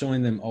I was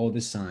showing them all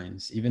the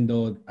signs, even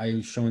though I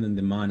was showing them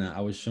the manna, I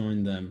was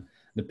showing them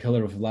the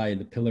pillar of light,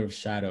 the pillar of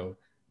shadow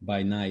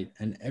by night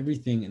and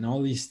everything and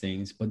all these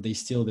things, but they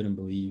still didn't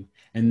believe.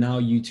 And now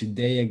you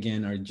today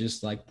again are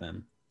just like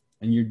them.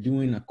 And you're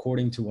doing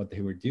according to what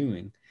they were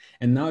doing.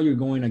 And now you're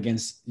going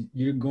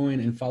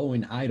and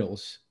following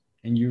idols.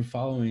 And you're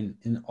following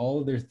in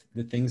all the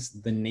things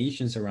the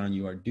nations around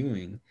you are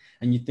doing.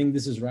 And you think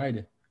this is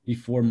right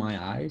before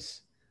my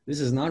eyes?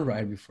 This is not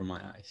right before my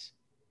eyes.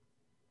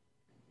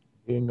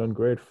 Being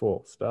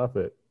ungrateful. Stop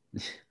it.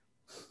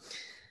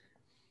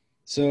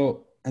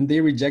 So, and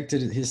they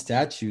rejected his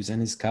statutes and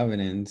his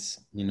covenants,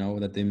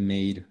 that they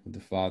made with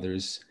the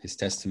fathers, his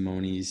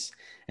testimonies,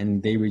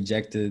 and they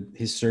rejected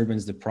his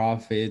servants, the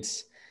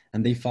prophets,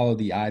 and they followed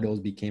the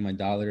idols, became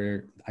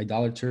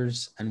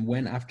idolaters, and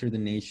went after the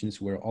nations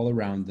who were all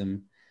around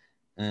them.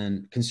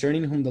 And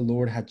concerning whom the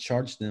Lord had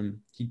charged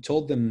them, he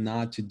told them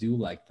not to do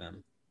like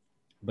them,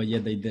 but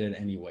yet they did it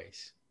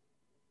anyways.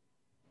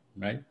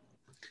 Right?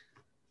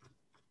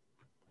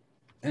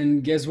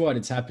 And guess what?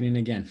 It's happening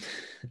again.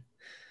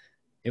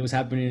 It was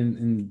happening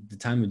in the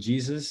time of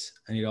Jesus,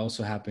 and it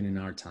also happened in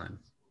our time.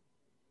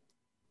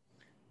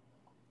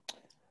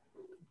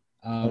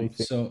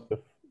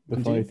 The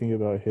funny thing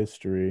about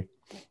history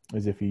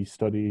is if you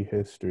study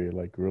history,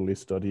 like really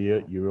study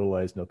it, you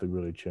realize nothing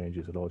really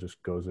changes. It all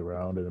just goes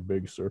around in a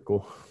big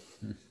circle.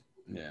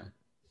 Yeah.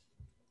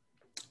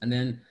 And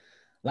then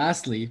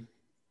lastly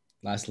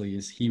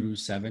is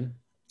Hebrews 3.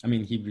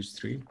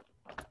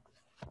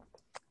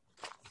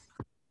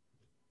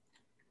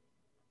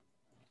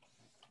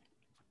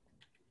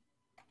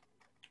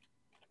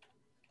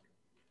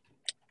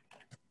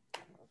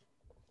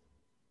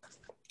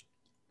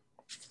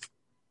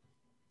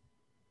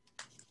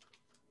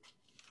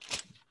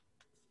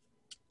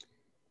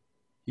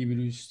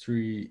 Hebrews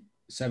 3,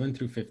 7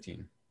 through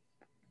 15.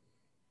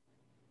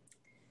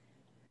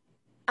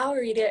 I'll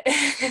read it.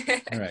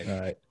 All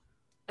right.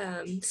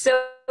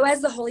 So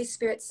as the Holy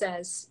Spirit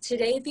says,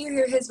 today if you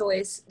hear his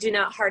voice, do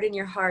not harden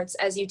your hearts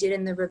as you did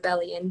in the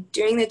rebellion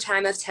during the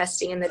time of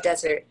testing in the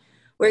desert,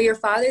 where your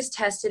fathers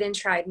tested and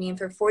tried me and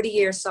for 40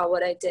 years saw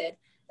what I did.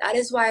 That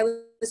is why I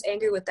was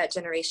angry with that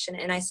generation.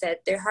 And I said,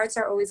 their hearts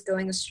are always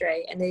going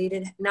astray, and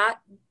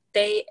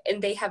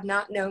they have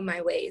not known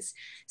my ways.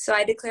 So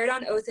I declared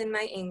on oath in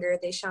my anger,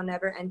 they shall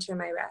never enter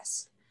my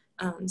rest.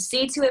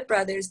 See to it,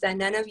 brothers, that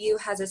none of you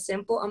has a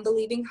simple,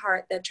 unbelieving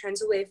heart that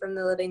turns away from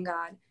the living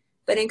God.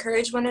 But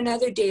encourage one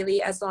another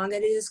daily as long as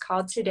it is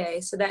called today,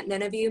 so that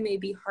none of you may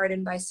be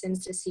hardened by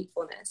sin's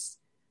deceitfulness.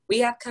 We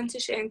have come to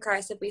share in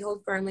Christ if we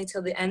hold firmly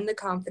till the end the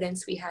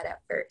confidence we had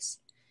at first.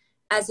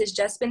 As has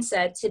just been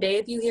said, today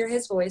if you hear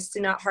his voice,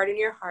 do not harden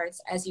your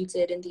hearts as you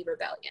did in the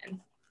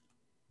rebellion.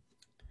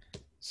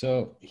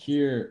 So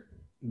here,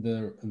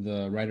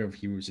 the writer of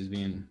Hebrews is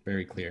being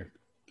very clear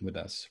with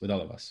us, with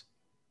all of us.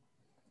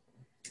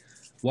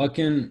 What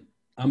can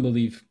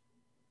unbelief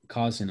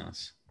cause in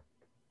us?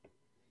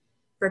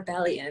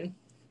 Rebellion,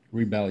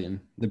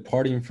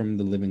 departing from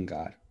the living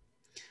God.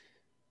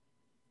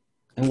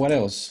 And what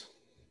else?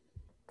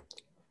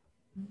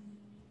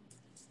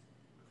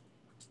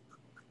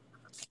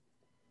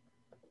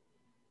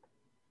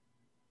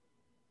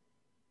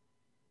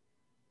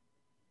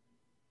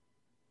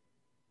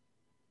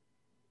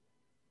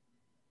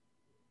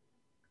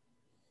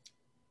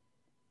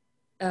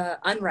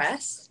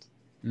 Unrest.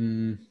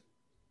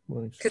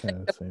 Well, it's kind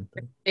of the same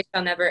thing. They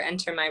shall never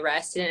enter my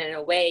rest. And in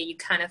a way, you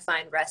kind of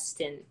find rest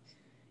in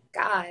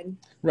God.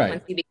 Right.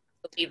 Once you become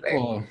a believer.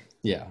 Well,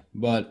 yeah.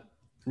 But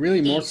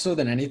really, more so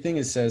than anything,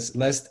 it says,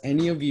 lest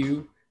any of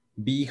you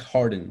be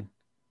hardened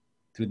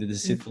through the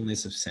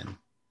deceitfulness of sin.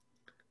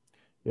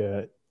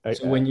 Yeah.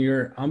 So when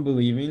you're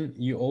unbelieving,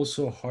 you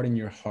also harden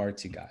your heart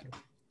to God.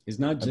 It's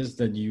not just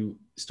that you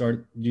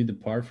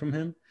depart from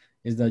him,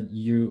 it's that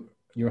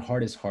your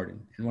heart is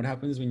hardened. And what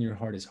happens when your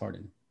heart is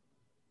hardened?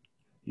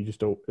 You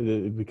just don't,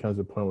 it becomes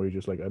a point where you're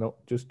just like, I don't,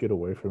 just get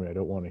away from me. I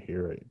don't want to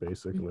hear it,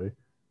 basically.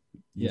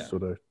 You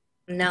sort of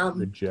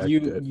reject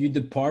it. You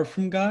depart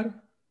from God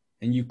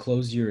and you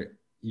close your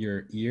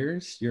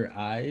ears, your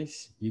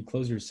eyes, you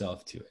close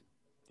yourself to it.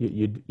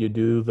 You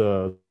do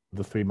the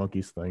three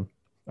monkeys thing.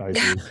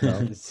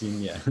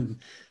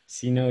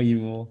 See no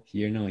evil,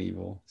 hear no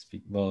evil.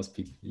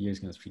 Ears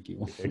gonna speak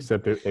evil.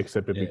 Except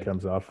it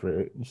becomes off for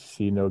it.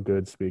 See no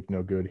good, speak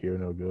no good, hear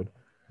no good.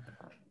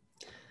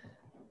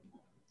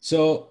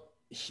 So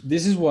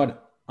this is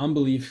what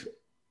unbelief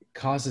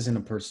causes in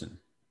a person.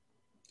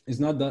 It's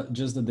not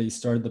just that they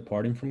start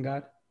departing from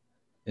God.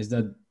 It's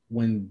that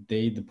when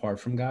they depart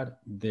from God,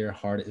 their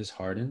heart is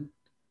hardened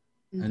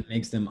and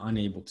makes them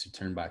unable to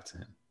turn back to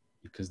him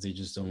because they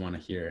just don't want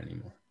to hear it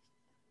anymore.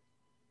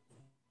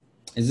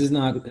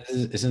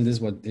 Isn't this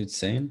what it's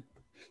saying?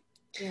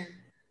 Yeah.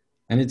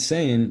 And it's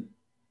saying,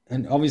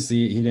 and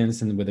obviously he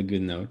ends with a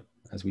good note,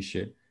 as we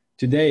should.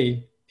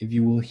 Today, if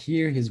you will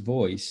hear his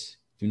voice,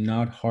 do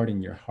not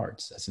harden your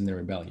hearts, as in the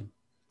rebellion.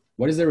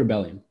 What is the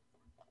rebellion?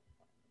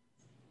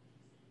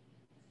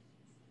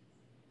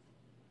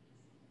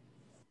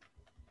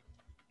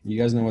 You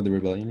guys know what the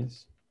rebellion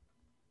is?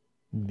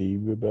 The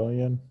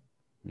rebellion?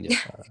 Yeah.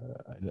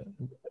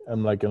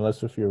 I'm like,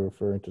 unless if you're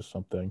referring to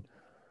something.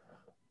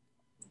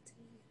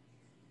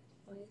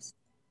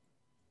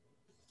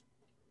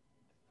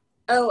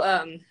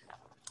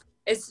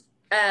 It's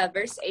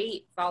verse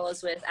 8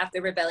 follows with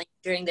after rebellion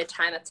during the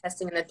time of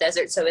testing in the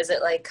desert. So is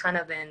it like kind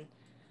of in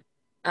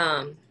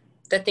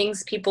the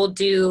things people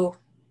do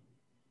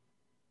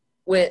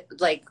with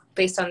like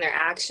based on their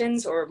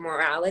actions or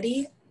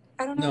morality?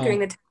 I don't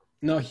know.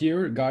 No,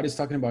 here God is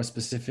talking about a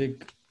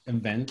specific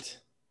event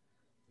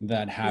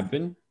that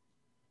happened.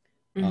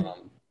 So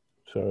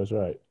I was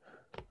right.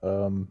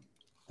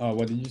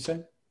 What did you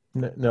say?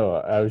 No,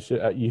 I was.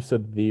 You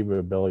said the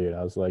rebellion.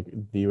 I was like,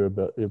 the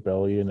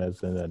rebellion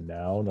as in a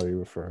noun. Are you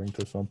referring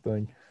to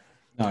something?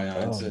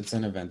 No, it's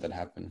an event that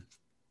happened.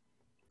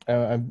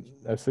 I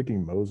was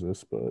thinking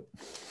Moses, but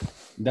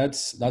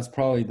that's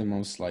probably the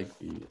most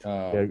likely.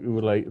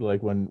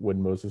 Like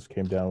when Moses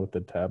came down with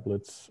the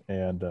tablets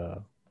and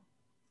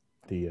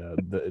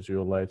the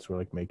Israelites were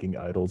like making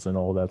idols and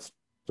all that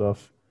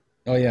stuff.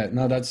 Oh yeah,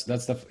 no, that's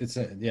the it's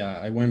a, yeah.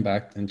 I went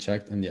back and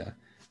checked, and yeah,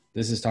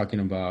 this is talking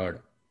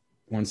about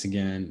once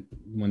again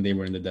when they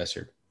were in the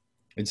desert.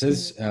 It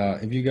says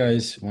if you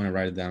guys want to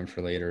write it down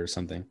for later or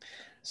something.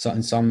 So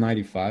in Psalm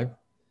 95,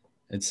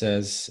 it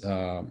says,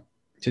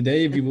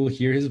 "Today, if you will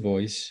hear His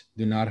voice,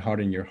 do not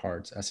harden your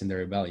hearts, as in the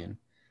rebellion,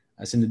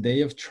 as in the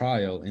day of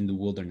trial in the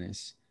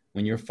wilderness,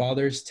 when your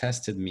fathers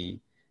tested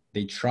me,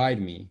 they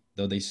tried me,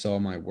 though they saw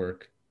my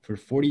work. For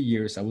 40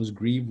 years I was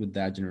grieved with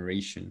that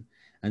generation,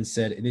 and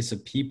said, it is a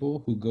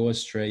people who go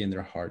astray in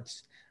their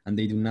hearts, and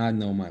they do not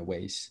know my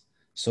ways.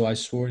 So I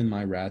swore in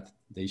my wrath,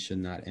 they should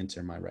not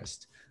enter my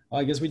rest." Oh,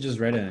 I guess we just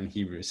read it in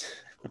Hebrews.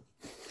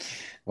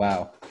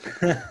 Wow.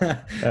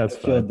 I That's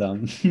feel fine.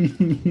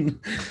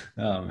 dumb.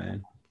 Oh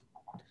man.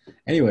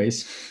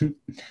 Anyways,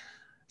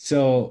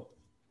 so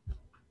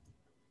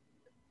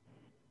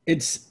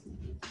it's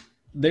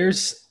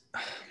there's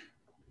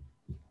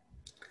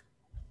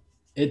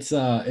it's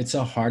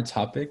a hard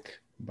topic,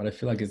 but I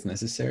feel like it's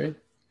necessary.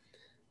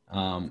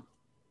 Um,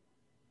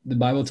 the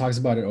Bible talks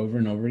about it over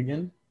and over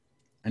again,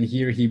 and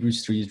here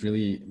Hebrews 3 is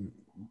really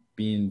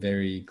being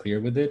very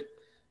clear with it.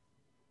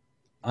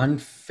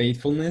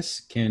 Unfaithfulness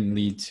can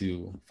lead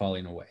to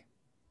falling away,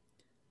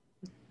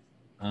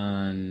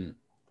 and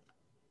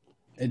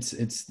it's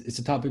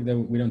a topic that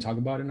we don't talk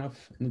about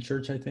enough in the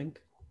church, I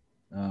think.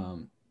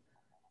 Um,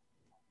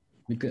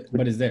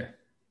 but it's there.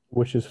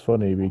 Which is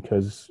funny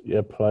because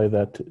you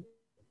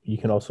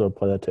can also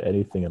apply that to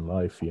anything in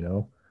life, you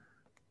know?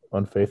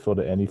 Unfaithful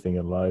to anything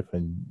in life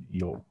and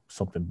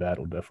something bad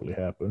will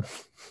definitely happen.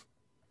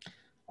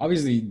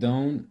 Obviously,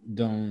 don't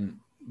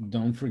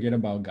forget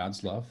about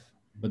God's love,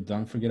 but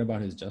don't forget about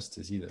His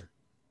justice either.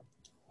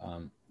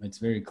 It's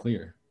very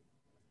clear.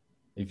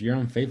 If you're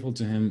unfaithful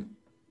to Him,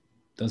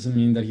 doesn't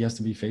mean that He has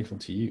to be faithful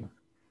to you,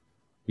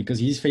 because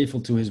He's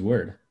faithful to His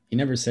word. He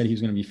never said He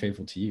was going to be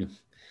faithful to you.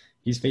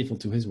 He's faithful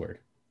to His word.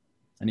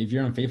 And if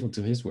you're unfaithful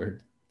to His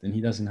word, then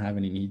He doesn't have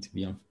any need to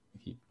be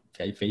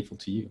faithful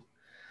to you.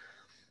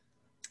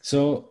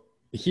 So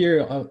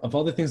here, of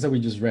all the things that we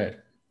just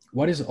read,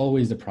 what is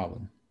always the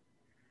problem?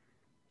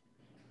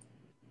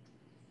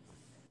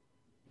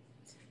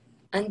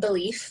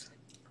 Unbelief.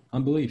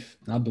 Unbelief,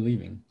 not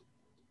believing.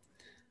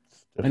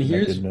 And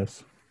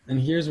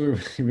here's where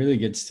it really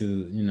gets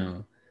to,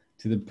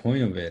 to the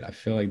point of it. I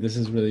feel like this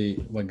is really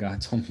what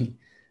God told me,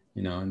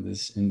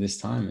 in this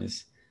time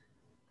is,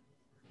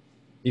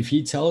 if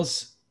he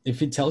tells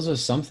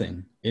us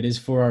something, it is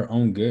for our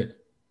own good.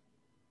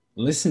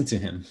 Listen to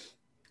Him.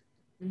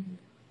 Mm-hmm.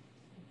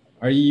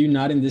 Are you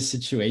not in this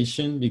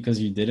situation because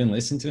you didn't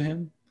listen to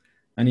Him?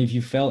 And if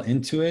you fell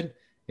into it,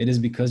 it is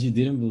because you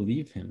didn't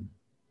believe Him.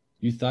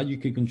 You thought you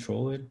could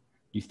control it.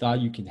 You thought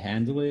you could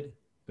handle it,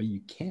 but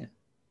you can't.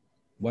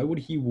 Why would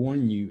He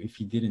warn you if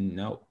He didn't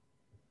know?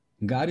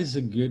 God is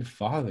a good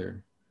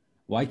Father.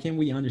 Why can't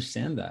we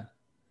understand that?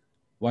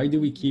 Why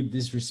do we keep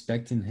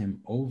disrespecting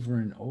Him over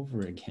and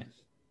over again?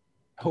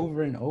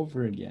 Over and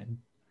over again.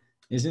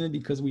 Isn't it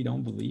because we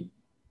don't believe?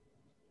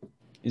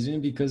 Isn't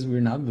it because we're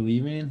not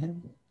believing in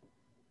Him?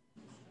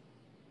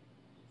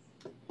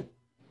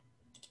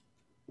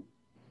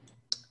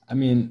 I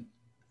mean,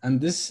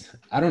 and this,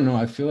 I don't know,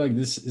 I feel like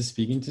this is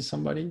speaking to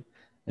somebody.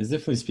 It's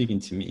definitely speaking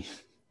to me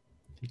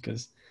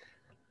because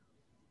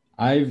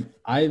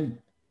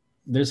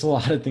there's a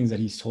lot of things that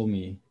He's told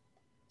me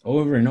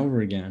over and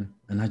over again,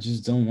 and I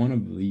just don't want to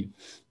believe.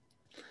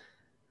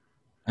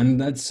 And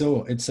it's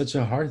such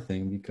a hard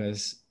thing,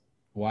 because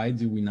why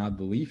do we not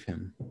believe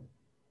Him?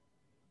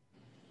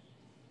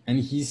 And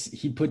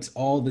He puts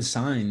all the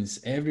signs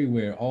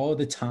everywhere, all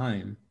the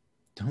time.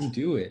 Don't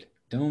do it.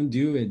 Don't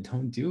do it.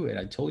 Don't do it.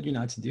 I told you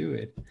not to do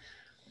it.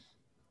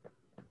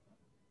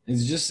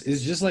 It's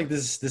just like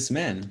this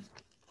man.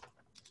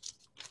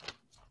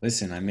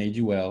 Listen, I made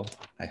you well.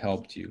 I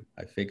helped you.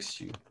 I fixed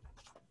you.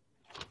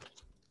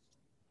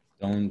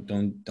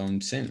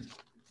 Don't sin,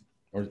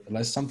 or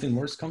unless something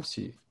worse comes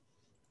to you.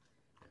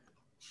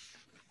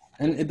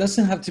 And it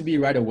doesn't have to be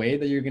right away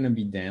that you're going to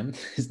be damned.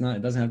 It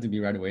doesn't have to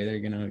be right away that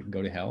you're going to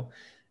go to hell.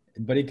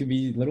 But it could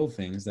be little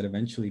things that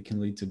eventually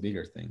can lead to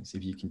bigger things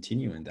if you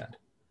continue in that.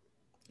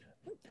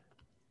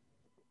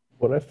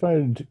 What I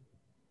find,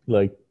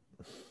 like,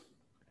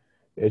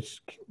 I'm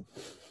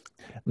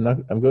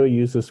going to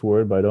use this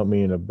word, but I don't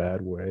mean in a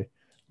bad way.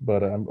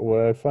 But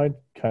what I find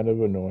kind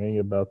of annoying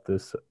about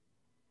this,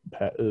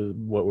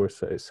 what we're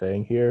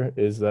saying here,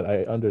 is that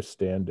I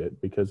understand it,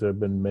 because there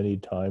have been many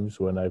times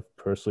when I've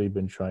personally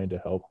been trying to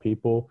help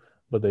people,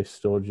 but they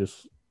still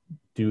just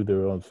do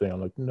their own thing.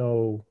 I'm like,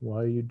 no,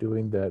 why are you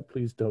doing that?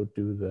 Please don't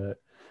do that.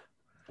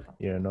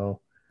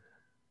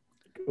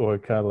 Or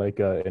kind of like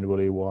in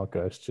Willy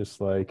Wonka, it's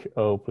just like,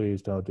 oh,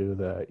 please don't do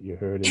that. You're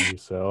hurting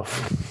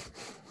yourself.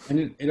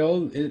 And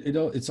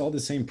it's all the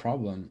same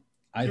problem.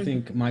 I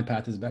think my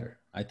path is better.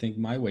 I think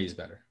my way is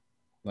better.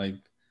 Like,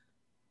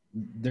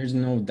 there's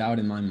no doubt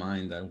in my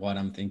mind that what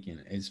I'm thinking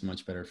is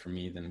much better for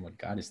me than what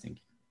God is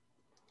thinking.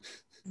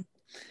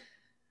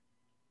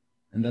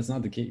 And that's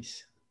not the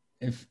case.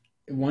 If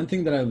one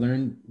thing that I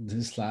learned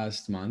this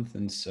last month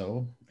and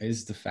so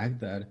is the fact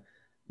that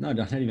No,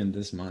 not even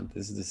this month.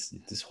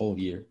 This whole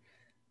year.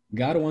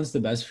 God wants the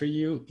best for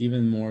you,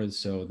 even more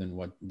so than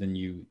what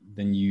you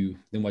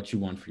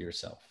want for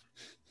yourself.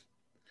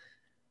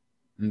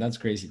 And that's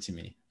crazy to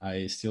me.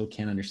 I still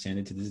can't understand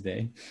it to this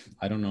day.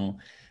 I don't know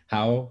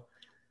how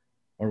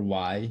or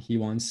why he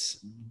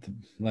wants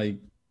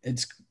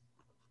it's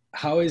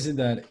how is it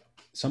that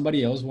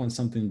somebody else wants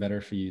something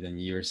better for you than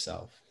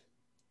yourself?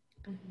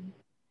 Mm-hmm.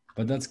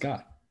 But that's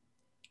God.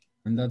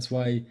 And that's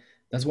why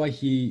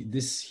he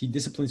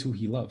disciplines who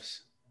he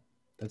loves.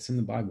 That's in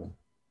the Bible.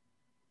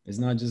 It's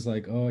not just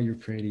like, oh, you're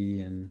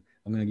pretty and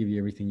I'm going to give you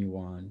everything you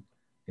want.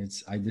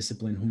 It's I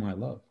discipline whom I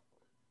love.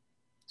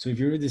 So if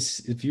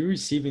you're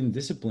receiving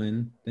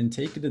discipline, then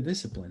take the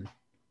discipline.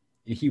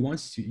 He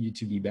wants you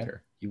to be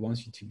better. He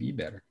wants you to be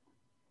better.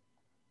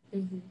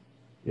 Mm-hmm.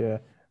 Yeah.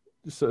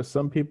 So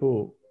some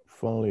people,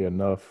 funnily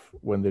enough,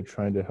 when they're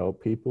trying to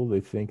help people, they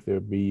think they're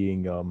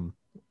being,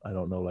 I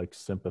don't know, like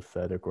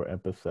sympathetic or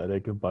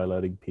empathetic by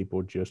letting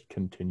people just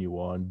continue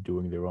on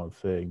doing their own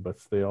thing. But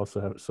they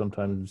also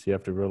sometimes you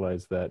have to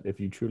realize that if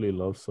you truly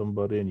love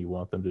somebody and you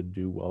want them to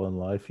do well in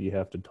life, you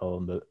have to tell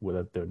them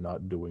that they're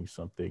not doing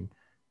something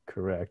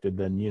correct. And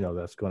then,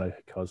 that's going to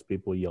cause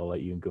people yell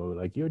at you and go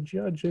like, you're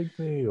judging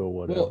me or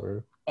whatever.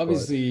 Well,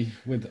 obviously,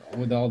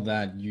 with all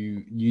that,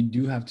 you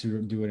do have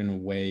to do it in a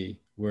way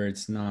where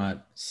it's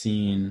not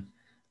seen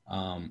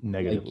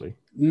negatively.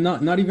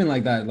 Like, not even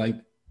like that. Like,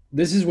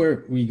 this is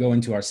where we go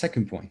into our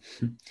second point.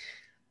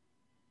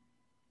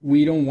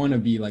 We don't want to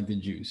be like the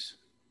Jews.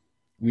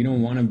 We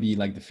don't want to be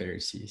like the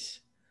Pharisees.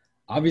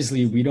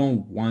 Obviously, we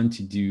don't want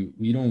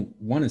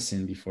to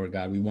sin before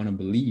God. We want to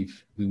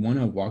believe. We want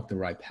to walk the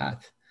right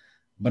path.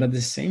 But at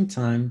the same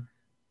time,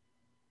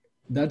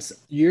 that's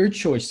your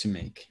choice to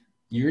make.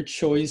 Your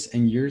choice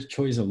and your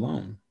choice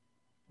alone.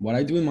 What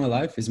I do in my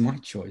life is my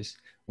choice.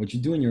 What you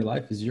do in your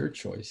life is your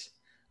choice.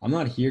 I'm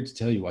not here to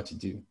tell you what to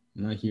do.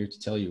 I'm not here to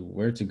tell you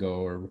where to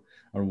go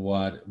or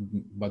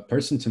what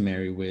person to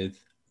marry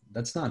with.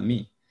 That's not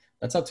me.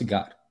 That's up to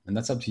God. And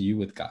that's up to you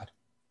with God.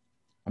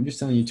 I'm just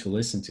telling you to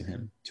listen to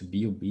him, to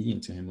be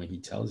obedient to him when he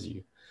tells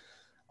you.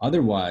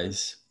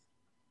 Otherwise,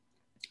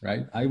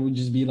 right, I would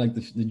just be like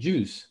the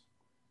Jews.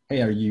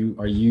 Hey, are you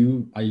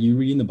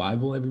reading the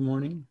Bible every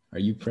morning? Are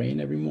you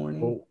praying every morning?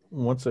 Well,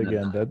 once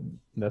again,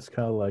 that's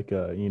kind of like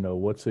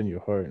what's in your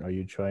heart? Are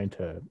you trying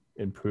to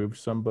improve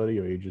somebody,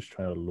 or are you just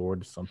trying to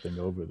lord something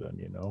over them?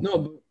 No,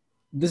 but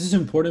this is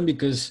important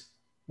because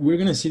we're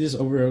gonna see this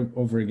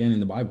over again in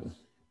the Bible.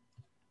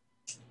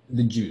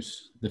 The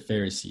Jews, the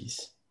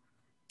Pharisees,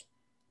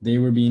 they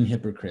were being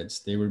hypocrites.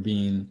 They were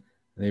being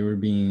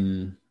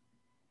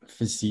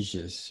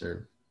facetious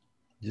or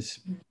just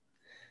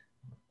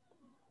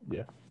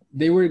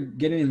They were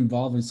getting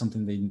involved in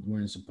something they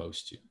weren't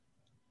supposed to.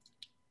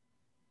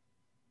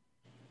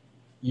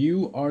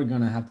 You are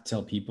going to have to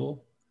tell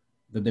people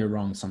that they're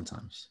wrong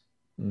sometimes.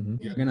 Mm-hmm.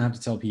 You're going to have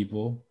to tell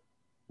people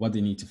what they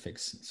need to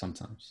fix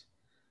sometimes.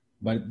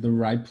 But the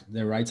right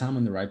time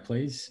and the right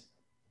place,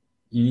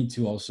 you need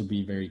to also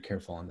be very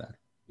careful on that,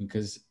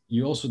 because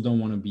you also don't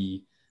want to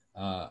be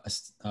a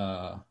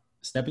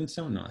stepping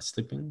stone, not a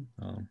slipping.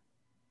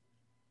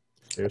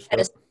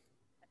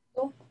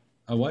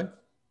 A what?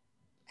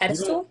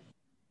 Pedestal?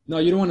 No,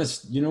 you don't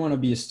want to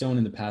be a stone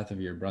in the path of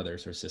your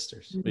brothers or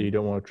sisters. But you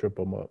don't want to trip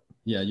them up.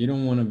 Yeah, you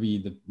don't want to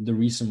be the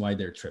reason why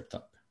they're tripped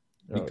up,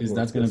 because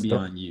that's going to be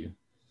on you.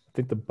 I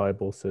think the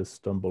Bible says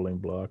stumbling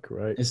block,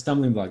 right? A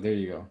stumbling block. There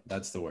you go.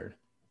 That's the word.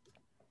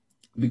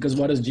 Because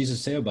what does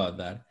Jesus say about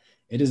that?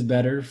 It is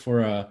better for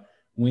a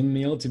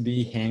windmill to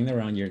be hanged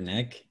around your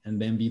neck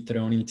and then be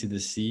thrown into the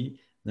sea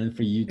than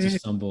for you to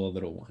stumble a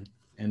little one.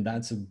 And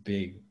that's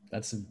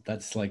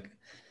like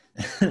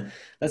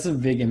that's a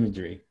big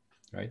imagery,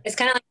 right? It's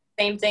kind of like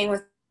the same thing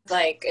with,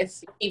 like,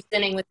 if you keep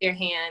sinning with your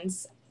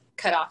hands,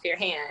 cut off your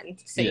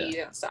hand so you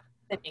don't stop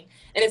sinning.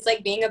 And it's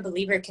like being a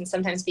believer can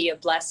sometimes be a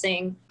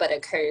blessing but a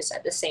curse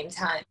at the same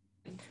time.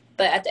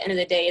 But at the end of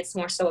the day, it's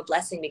more so a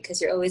blessing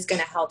because you're always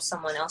going to help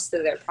someone else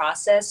through their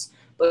process.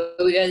 But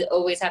we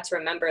always have to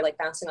remember, like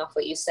bouncing off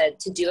what you said,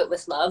 to do it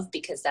with love,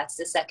 because that's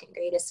the second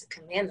greatest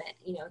commandment,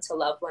 to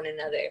love one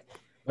another.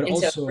 But and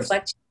also, to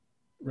reflect.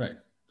 Right.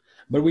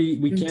 But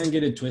we can't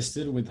get it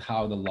twisted with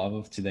how the love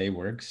of today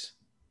works,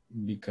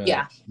 because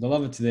the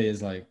love of today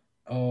is like,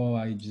 oh,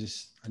 I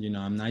just,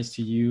 I'm nice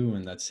to you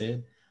and that's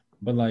it.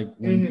 But like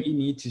when we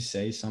need to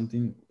say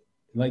something,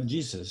 like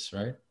Jesus,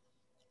 right?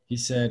 He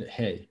said,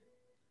 hey,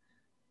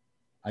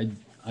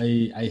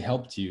 I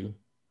helped you.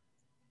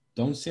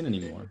 Don't sin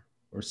anymore,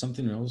 or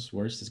something else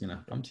worse is going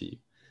to come to you.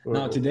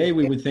 Now, today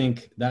we would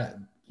think that,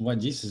 why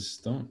do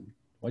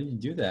you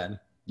do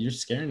that? You're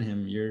scaring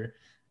him.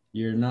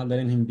 You're not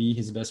letting him be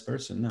his best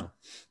person. No.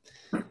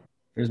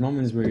 There's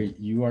moments where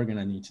you are going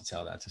to need to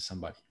tell that to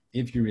somebody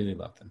if you really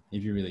love them,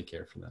 if you really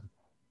care for them.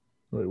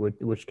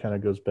 Which kind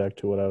of goes back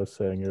to what I was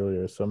saying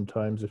earlier.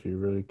 Sometimes if you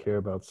really care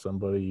about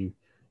somebody,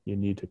 you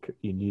need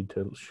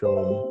to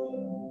show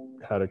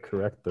them how to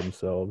correct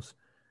themselves.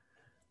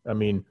 I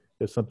mean,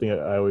 it's something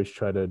I always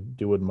try to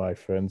do with my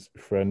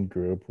friend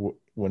group.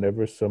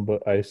 whenever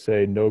I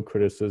say no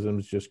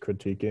criticisms, just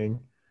critiquing.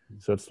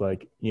 So it's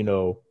like,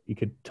 you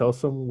could tell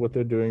someone what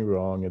they're doing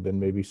wrong and then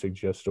maybe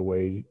suggest a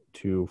way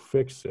to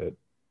fix it,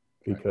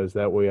 because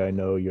that way I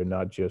know you're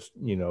not just,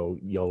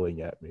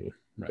 yelling at me,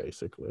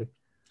 basically.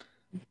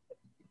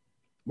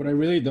 What I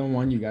really don't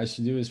want you guys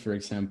to do is, for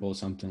example,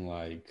 something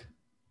like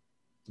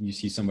you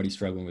see somebody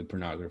struggling with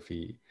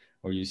pornography,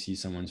 or you see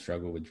someone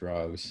struggle with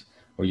drugs,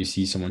 or you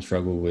see someone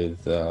struggle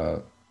with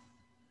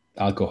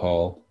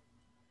alcohol,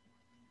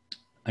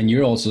 and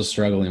you're also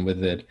struggling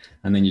with it,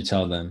 and then you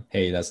tell them,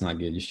 hey, that's not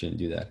good, you shouldn't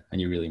do that, and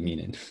you really mean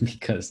it,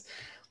 because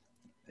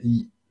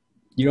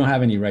you don't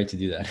have any right to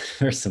do that,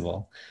 first of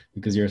all,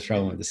 because you're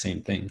struggling with the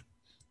same thing.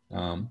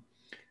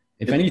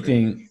 If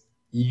anything,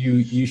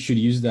 you should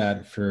use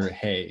that for,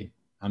 hey,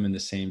 I'm in the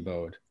same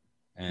boat,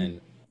 and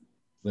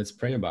let's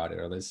pray about it,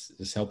 or let's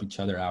just help each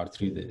other out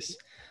through this.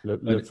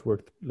 Let's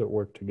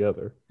work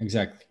together.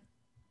 Exactly.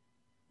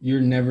 You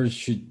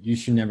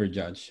should never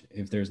judge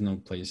if there's no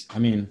place. I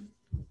mean,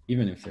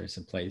 even if there's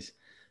a place,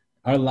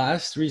 our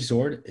last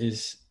resort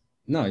is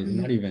not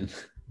even,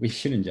 we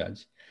shouldn't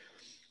judge.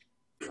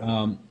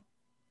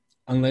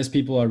 Unless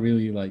people are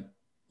really like,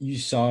 you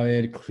saw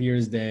it clear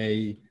as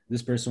day,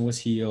 this person was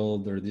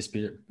healed, or this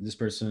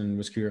person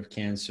was cured of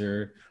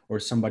cancer, or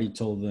somebody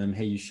told them,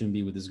 hey, you shouldn't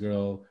be with this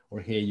girl, or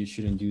hey, you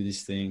shouldn't do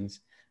these things,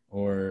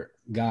 or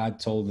God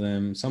told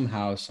them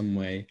somehow, some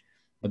way,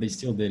 but they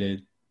still did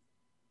it.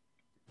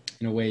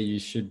 In a way, you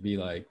should be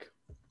like,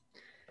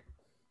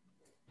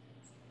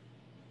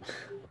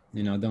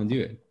 don't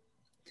do it.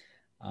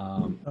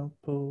 I'll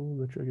pull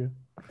the trigger.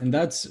 And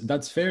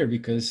that's fair,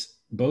 because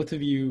both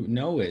of you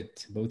know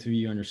it. Both of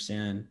you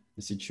understand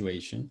the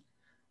situation.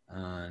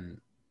 And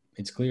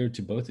it's clear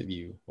to both of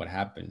you what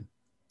happened.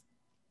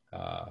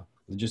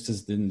 Just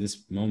as in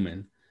this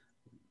moment.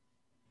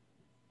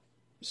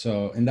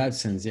 So in that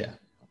sense, yeah.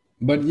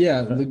 But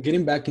yeah,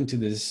 getting back into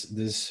this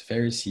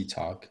Pharisee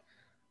talk.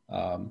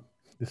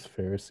 This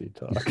Pharisee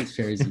talk.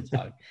 Pharisee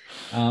talk.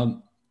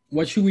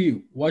 What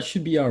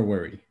should be our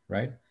worry,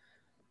 right?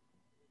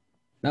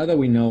 Now that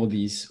we know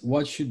these,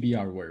 what should be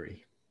our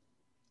worry?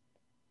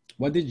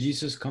 What did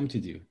Jesus come to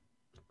do?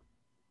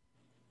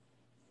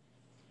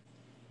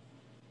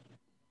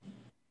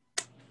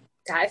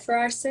 Die for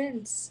our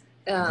sins.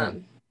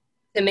 To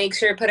make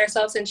sure, put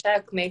ourselves in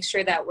check, make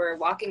sure that we're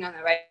walking on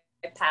the right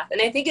path.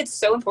 And I think it's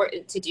so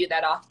important to do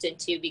that often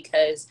too,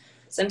 because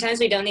sometimes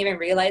we don't even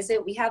realize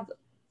it.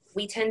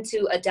 We tend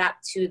to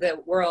adapt to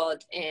the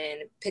world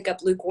and pick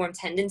up lukewarm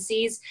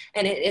tendencies.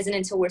 And it isn't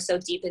until we're so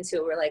deep into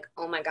it, we're like,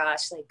 oh my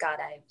gosh, like, God,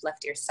 I've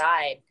left your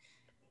side.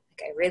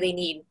 Like, I really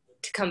need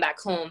to come back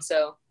home.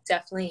 So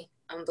definitely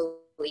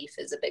unbelief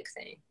is a big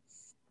thing.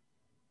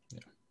 Yeah.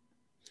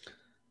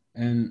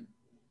 And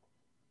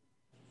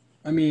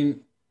I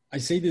mean, I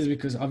say this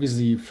because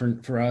obviously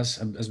for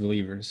us as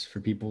believers,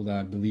 for people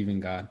that believe in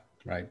God,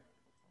 right?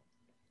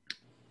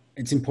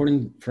 It's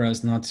important for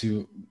us not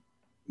to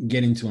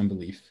get into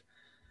unbelief,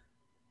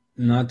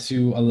 not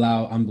to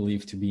allow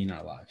unbelief to be in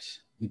our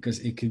lives, because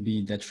it could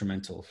be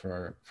detrimental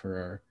for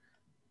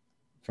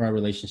our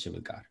relationship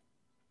with God.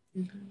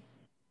 Mm-hmm.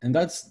 And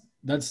that's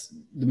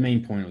the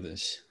main point of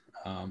this.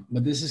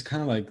 But this is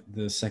kind of like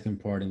the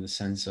second part, in the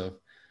sense of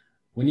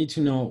we need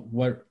to know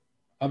what,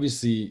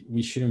 obviously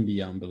we shouldn't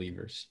be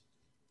unbelievers,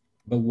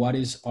 but what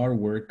is our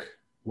work?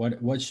 What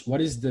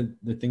is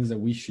the things that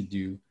we should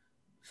do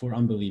for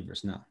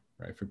unbelievers now?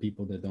 Right? For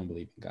people that don't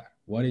believe in God.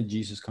 What did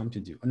Jesus come to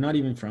do? Not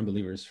even for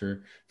unbelievers,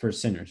 for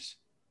sinners,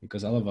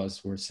 because all of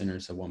us were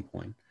sinners at one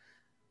point.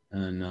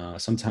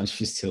 And sometimes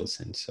we still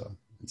sin. So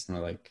it's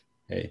not like,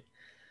 hey,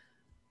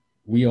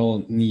 we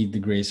all need the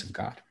grace of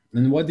God.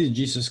 And what did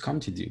Jesus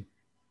come to do?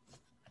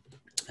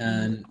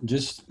 And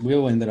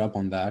we'll end it up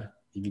on that.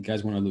 If you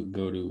guys want to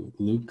go to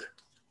Luke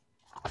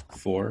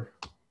 4.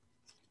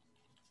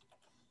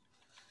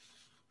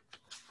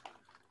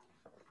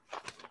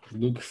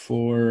 Luke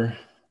 4,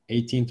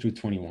 18 through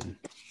 21.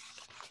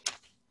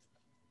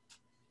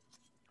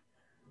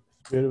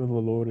 The Spirit of the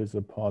Lord is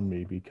upon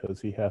me,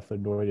 because he hath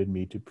anointed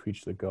me to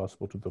preach the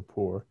gospel to the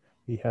poor.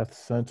 He hath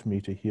sent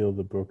me to heal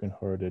the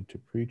brokenhearted, to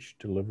preach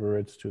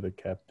deliverance to the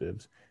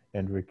captives,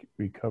 and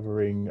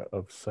recovering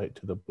of sight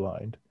to the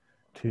blind,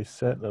 to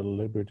set at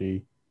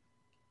liberty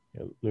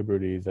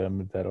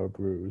them that are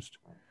bruised,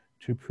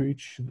 to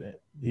preach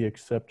the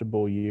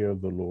acceptable year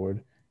of the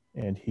Lord.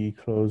 And he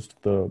closed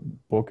the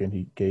book, and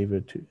he gave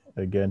it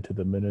again to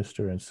the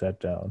minister, and sat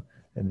down.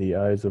 And the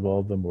eyes of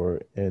all them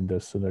were in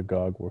the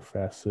synagogue were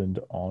fastened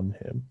on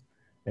him.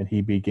 And he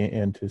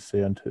began to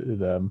say unto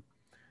them,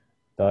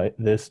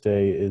 this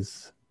day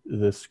is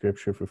this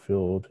scripture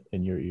fulfilled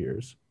in your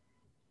ears.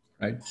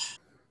 Right.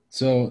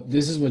 So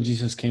this is what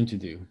Jesus came to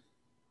do.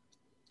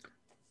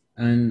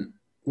 And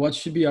what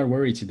should be our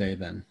worry today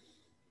then?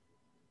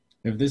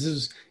 Well,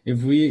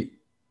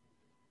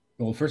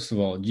 first of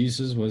all,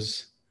 Jesus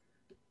was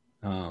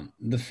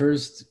the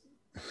first.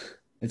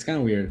 It's kind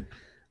of weird,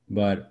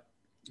 but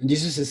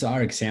Jesus is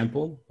our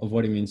example of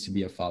what it means to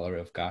be a follower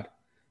of God,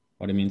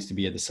 what it means to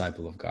be a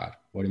disciple of God,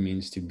 what it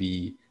means to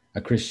be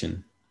a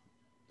Christian.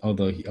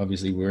 although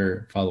obviously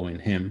we're following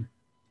him,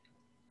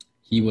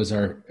 he was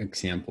our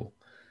example.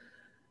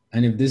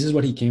 And if this is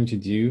what he came to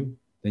do,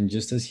 then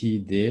just as he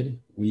did,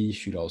 we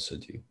should also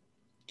do.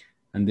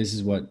 And this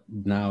is what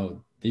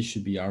now, this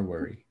should be our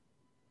worry.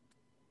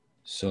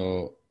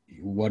 So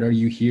what are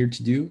you here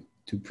to do?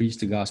 To preach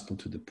the gospel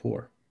to the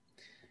poor.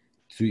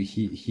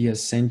 He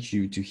has sent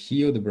you to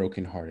heal the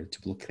brokenhearted, to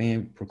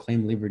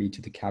proclaim liberty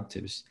to the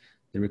captives,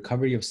 the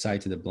recovery of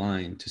sight to the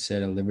blind, to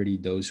set at liberty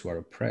those who are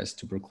oppressed,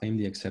 to proclaim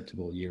the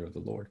acceptable year of the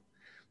Lord.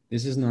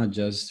 This is not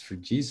just for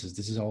Jesus.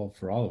 This is all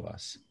for all of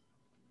us.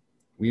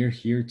 We are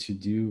here to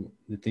do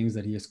the things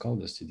that he has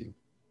called us to do.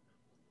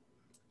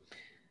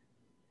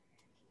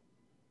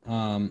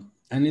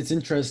 And it's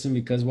interesting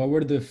because what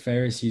were the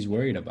Pharisees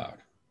worried about?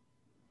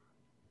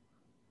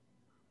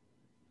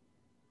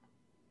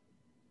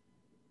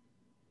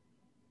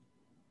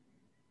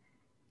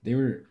 They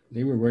were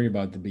worried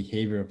about the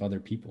behavior of other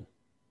people.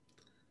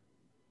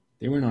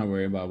 They were not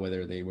worried about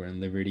whether they were in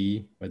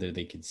liberty, whether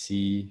they could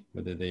see,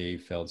 whether they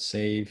felt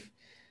safe,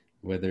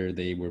 whether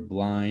they were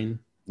blind,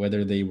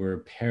 whether they were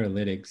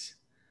paralytics.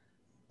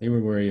 They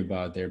were worried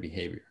about their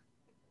behavior.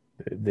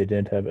 They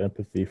didn't have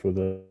empathy for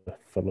the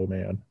fellow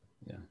man.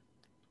 Yeah.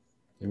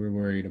 They were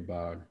worried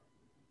about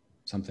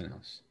something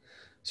else.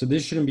 So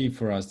this shouldn't be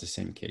for us the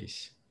same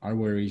case. Our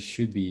worry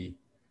should be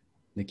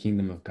the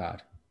kingdom of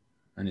God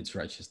and its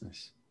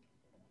righteousness.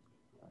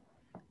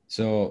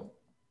 So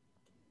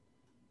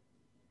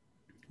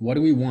what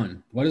do we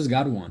want? What does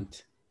God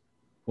want?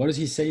 What does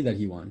he say that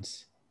he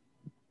wants?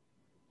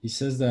 He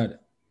says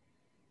that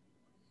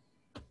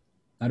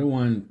I don't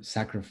want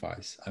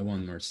sacrifice, I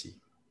want mercy.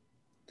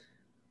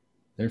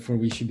 Therefore,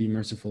 we should be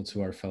merciful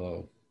to our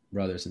fellow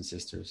brothers and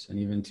sisters, and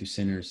even to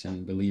sinners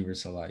and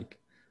believers alike,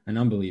 and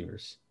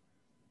unbelievers,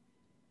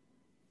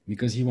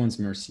 because he wants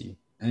mercy.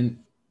 And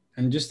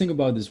just think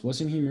about this.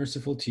 Wasn't he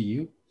merciful to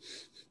you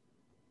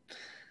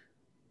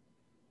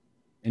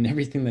in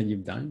everything that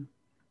you've done?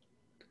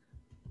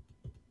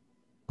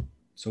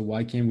 So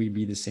why can't we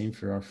be the same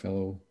for our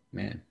fellow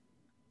man?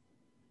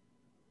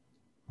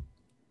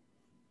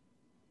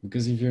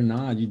 Because if you're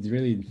not, you'd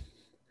really,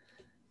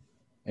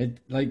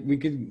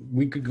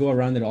 we could go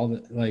around it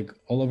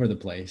all over the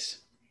place.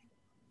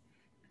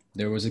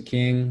 There was a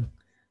king,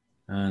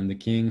 and the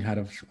king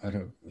had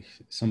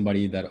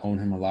somebody that owed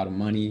him a lot of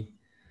money,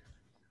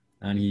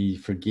 and he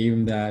forgave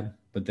him that.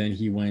 But then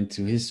he went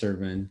to his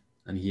servant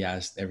and he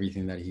asked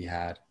everything that he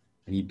had,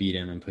 and he beat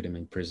him and put him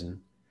in prison,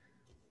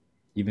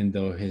 even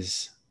though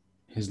his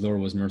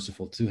Lord was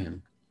merciful to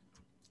him.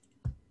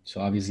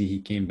 So obviously he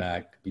came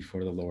back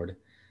before the Lord,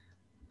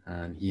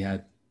 and he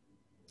had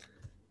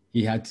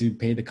to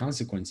pay the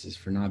consequences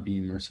for not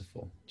being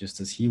merciful, just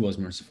as he was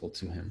merciful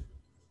to him.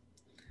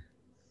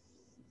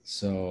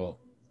 So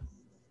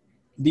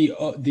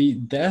the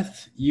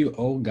death you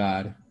owe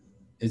God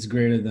is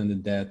greater than the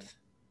death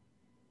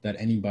that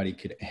anybody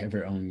could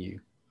ever owe you.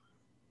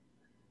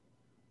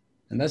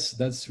 And that's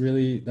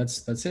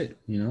it.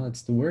 You know,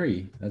 that's the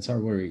worry. That's our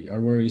worry.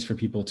 Our worry is for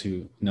people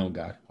to know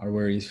God. Our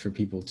worry is for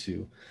people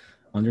to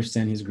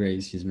understand his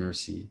grace, his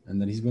mercy, and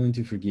that he's willing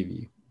to forgive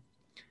you.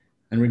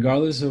 And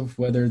regardless of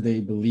whether they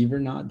believe or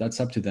not,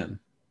 that's up to them.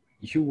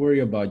 You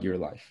worry about your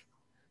life.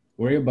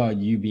 Worry about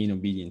you being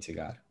obedient to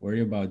God. Worry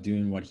about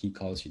doing what he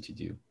calls you to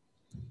do.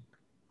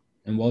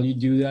 And while you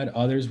do that,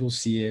 others will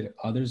see it.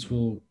 Others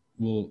will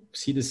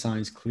see the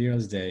signs clear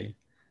as day.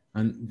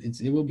 And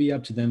it will be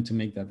up to them to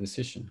make that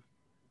decision.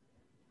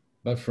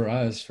 But for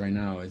us right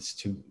now, it's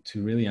to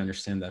really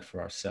understand that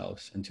for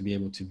ourselves and to be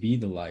able to be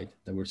the light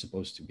that we're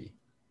supposed to be.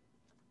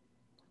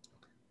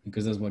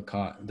 Because that's what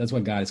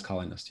God is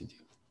calling us to do.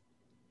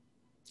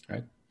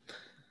 Right?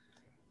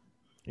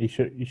 You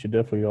should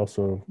definitely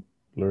also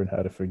learn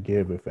how to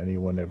forgive if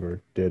anyone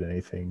ever did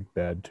anything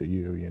bad to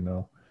you, you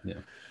know?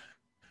 Yeah.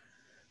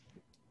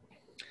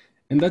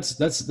 And that's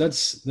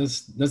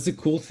the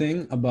cool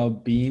thing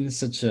about being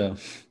such an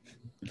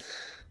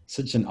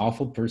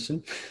awful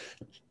person.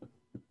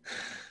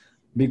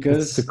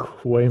 Because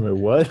wait a minute,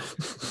 what?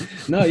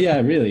 No, yeah,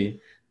 really.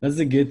 That's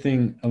the good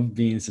thing of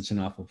being such an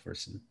awful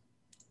person.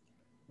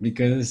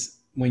 Because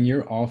when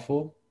you're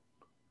awful,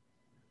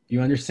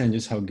 you understand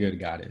just how good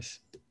God is.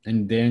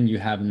 And then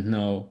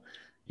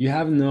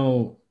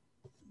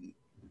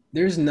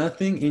there's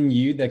nothing in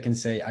you that can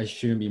say, I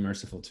shouldn't be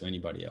merciful to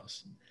anybody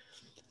else.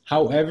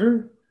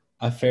 However,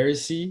 a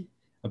Pharisee,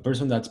 a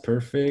person that's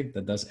perfect,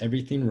 that does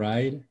everything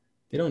right,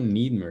 they don't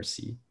need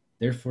mercy.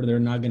 Therefore, they're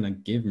not going to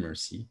give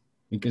mercy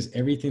because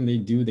everything they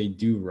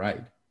do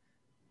right.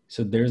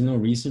 So there's no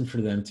reason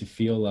for them to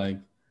feel like,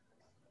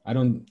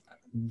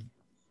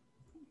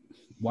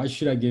 why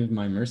should I give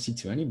my mercy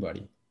to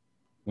anybody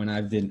when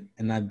I've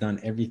done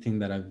everything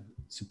that I'm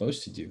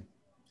supposed to do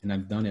and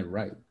I've done it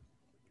right?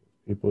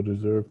 People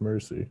deserve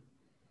mercy.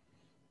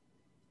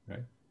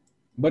 Right.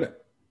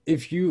 But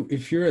if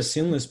you're a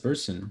sinless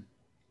person,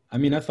 I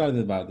mean, I thought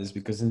about this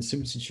because in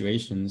some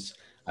situations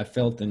I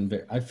felt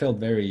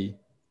very,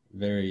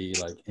 very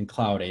like in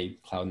cloud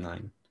 8, cloud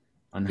 9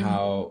 on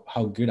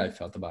how good I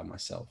felt about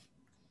myself.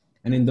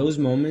 And in those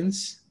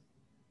moments,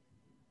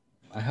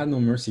 I had no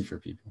mercy for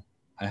people.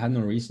 I had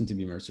no reason to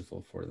be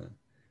merciful for them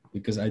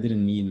because I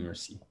didn't need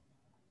mercy.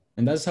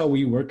 And that's how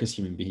we work as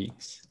human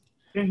beings.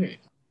 Mm-hmm.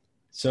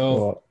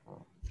 So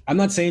I'm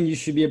not saying you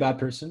should be a bad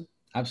person.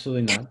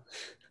 Absolutely not.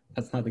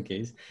 That's not the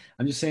case.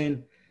 I'm just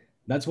saying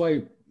that's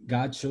why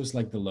God chose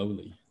like the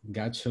lowly.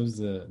 God chose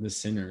the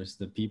sinners,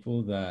 the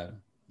people that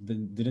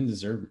didn't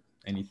deserve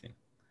anything,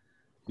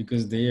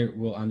 because they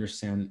will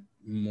understand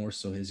more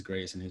so his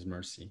grace and his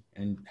mercy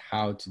and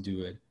how to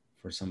do it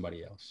for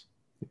somebody else.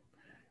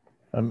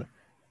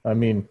 I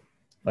mean,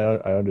 I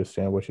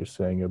understand what you're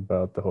saying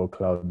about the whole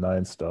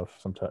Cloud9 stuff.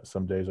 Sometimes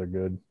some days are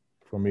good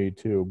for me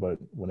too, but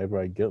whenever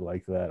I get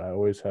like that, I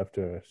always have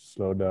to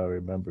slow down and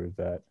remember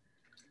that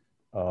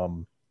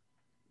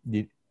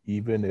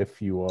even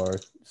if you are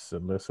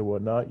sinless or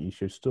whatnot, you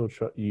should still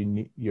try.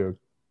 Your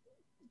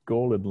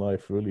goal in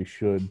life really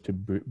should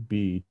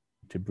be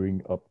to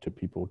bring up to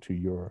people to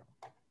your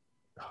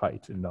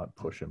height and not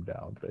push them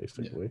down,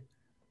 basically.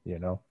 Yeah. You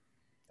know,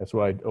 that's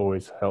why I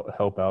always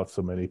help out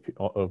so many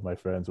of my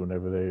friends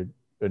whenever they're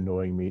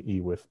annoying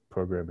me with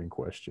programming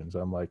questions.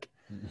 I'm like,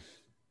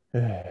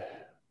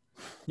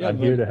 I'm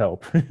here to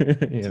help. To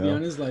be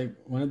honest, like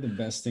one of the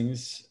best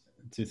things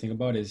to think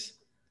about is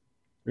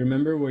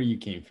remember where you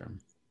came from.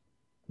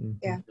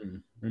 Yeah.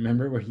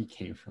 Remember where he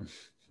came from.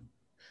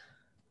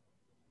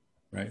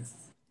 Right?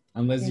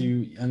 Unless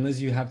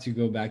you have to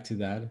go back to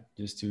that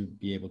just to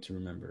be able to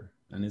remember.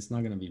 And it's not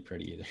going to be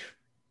pretty either.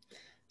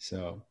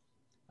 So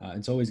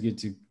it's always good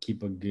to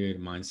keep a good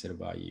mindset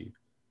about you.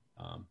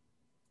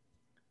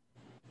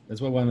 That's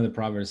what one of the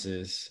Proverbs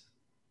is.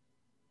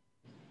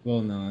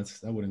 Well, no,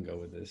 I wouldn't go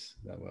with this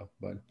that well.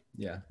 But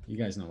yeah, you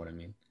guys know what I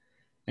mean.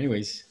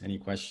 Anyways, any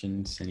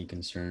questions, any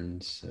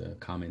concerns,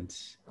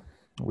 comments?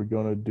 We're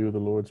going to do the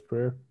Lord's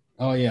Prayer.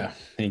 Oh, yeah.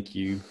 Thank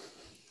you.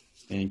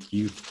 Thank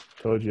you.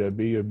 Told you I'd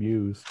be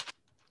abused.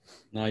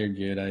 No, you're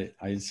good.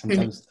 I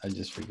sometimes I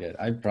just forget.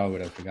 I probably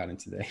would have forgotten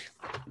today.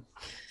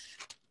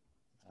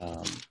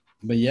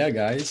 But yeah,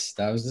 guys,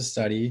 that was the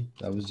study.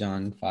 That was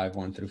John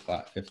 5:1 through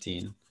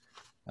 15.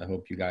 I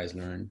hope you guys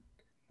learned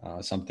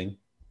something.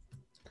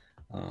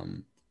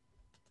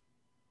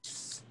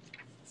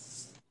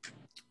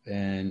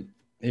 And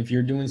if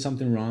you're doing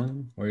something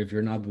wrong, or if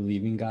you're not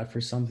believing God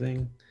for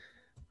something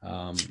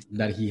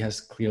that he has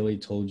clearly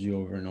told you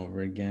over and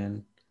over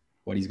again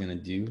what he's going to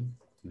do,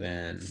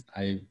 then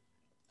I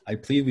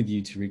plead with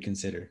you to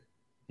reconsider,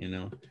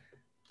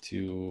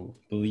 to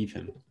believe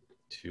him,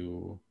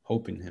 to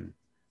hope in him,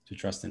 to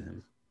trust in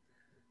him,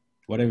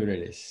 whatever it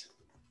is.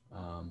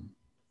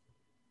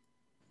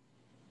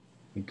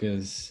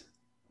 Because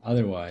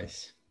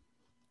otherwise,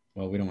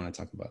 well, we don't want to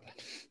talk about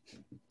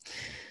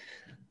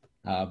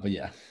that. But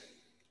yeah,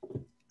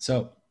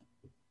 so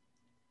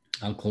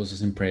I'll close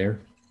us in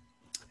prayer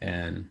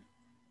and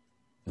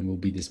we'll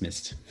be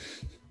dismissed.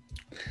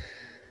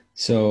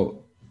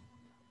 So,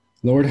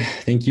 Lord,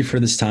 thank you for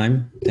this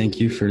time. Thank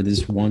you for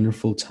this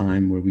wonderful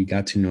time where we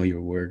got to know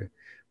your word,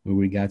 where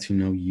we got to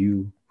know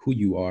you, who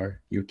you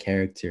are, your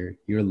character,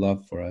 your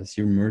love for us,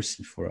 your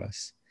mercy for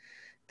us.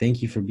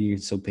 Thank you for being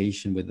so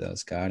patient with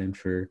us, God, and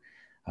for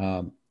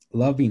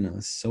loving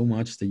us so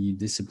much that you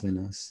discipline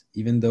us,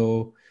 even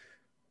though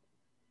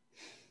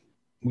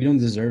we don't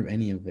deserve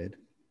any of it.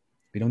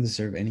 We don't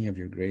deserve any of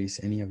your grace,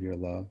 any of your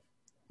love.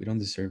 We don't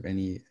deserve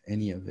any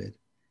of it,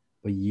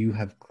 but you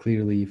have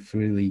clearly,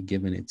 freely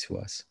given it to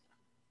us.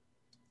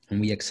 And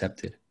we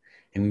accept it.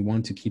 And we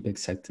want to keep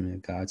accepting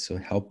it, God. So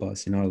help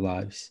us in our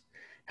lives.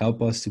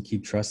 Help us to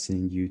keep trusting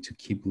in you, to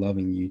keep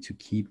loving you, to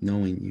keep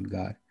knowing you,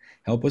 God.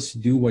 Help us to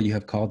do what you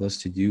have called us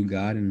to do,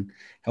 God. And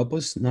help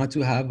us not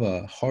to have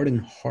a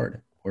hardened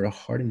heart or a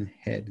hardened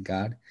head,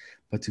 God,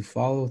 but to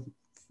follow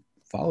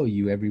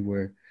you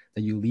everywhere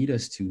that you lead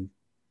us to,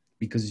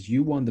 because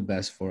you want the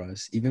best for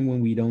us, even when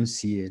we don't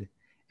see it,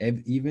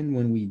 even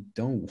when we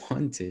don't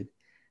want it.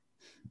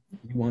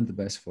 You want the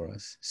best for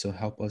us. So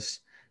help us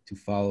to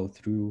follow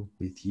through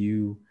with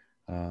you,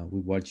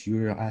 with what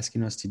you're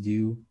asking us to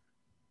do,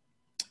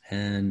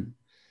 and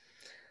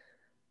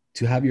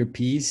to have your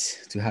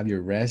peace, to have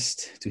your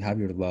rest, to have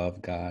your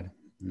love, God.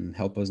 And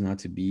help us not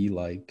to be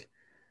like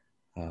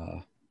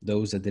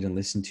those that didn't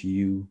listen to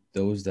you,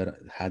 those that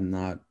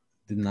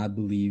did not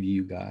believe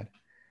you, God.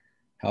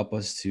 Help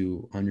us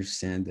to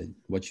understand that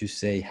what you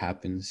say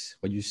happens,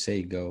 what you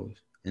say goes.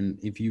 And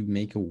if you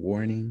make a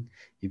warning,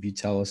 if you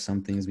tell us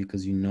something, it's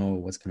because you know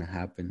what's going to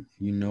happen.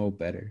 You know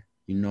better.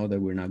 You know that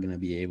we're not going to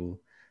be able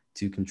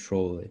to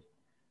control it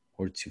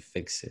or to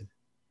fix it,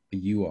 but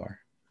you are.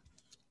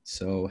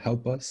 So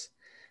help us.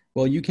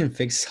 Well, you can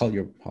fix all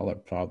our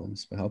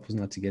problems, but help us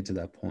not to get to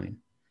that point.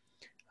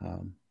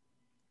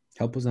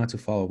 Help us not to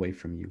fall away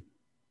from you.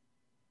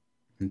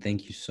 And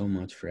thank you so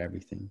much for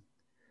everything.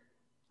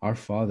 Our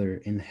Father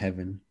in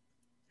heaven,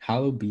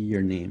 hallowed be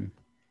your name.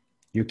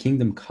 Your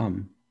kingdom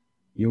come.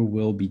 Your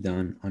will be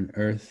done on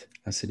earth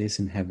as it is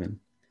in heaven.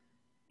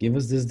 Give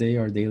us this day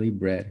our daily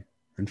bread,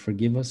 and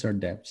forgive us our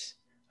debts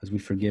as we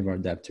forgive our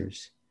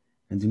debtors.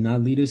 And do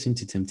not lead us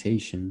into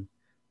temptation,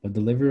 but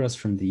deliver us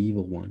from the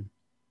evil one.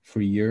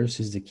 For yours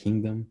is the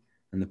kingdom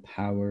and the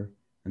power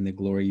and the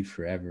glory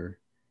forever.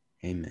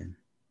 Amen.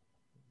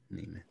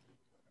 Amen.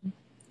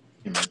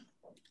 Amen.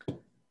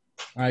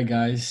 All right,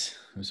 guys.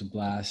 It was a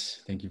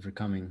blast. Thank you for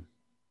coming.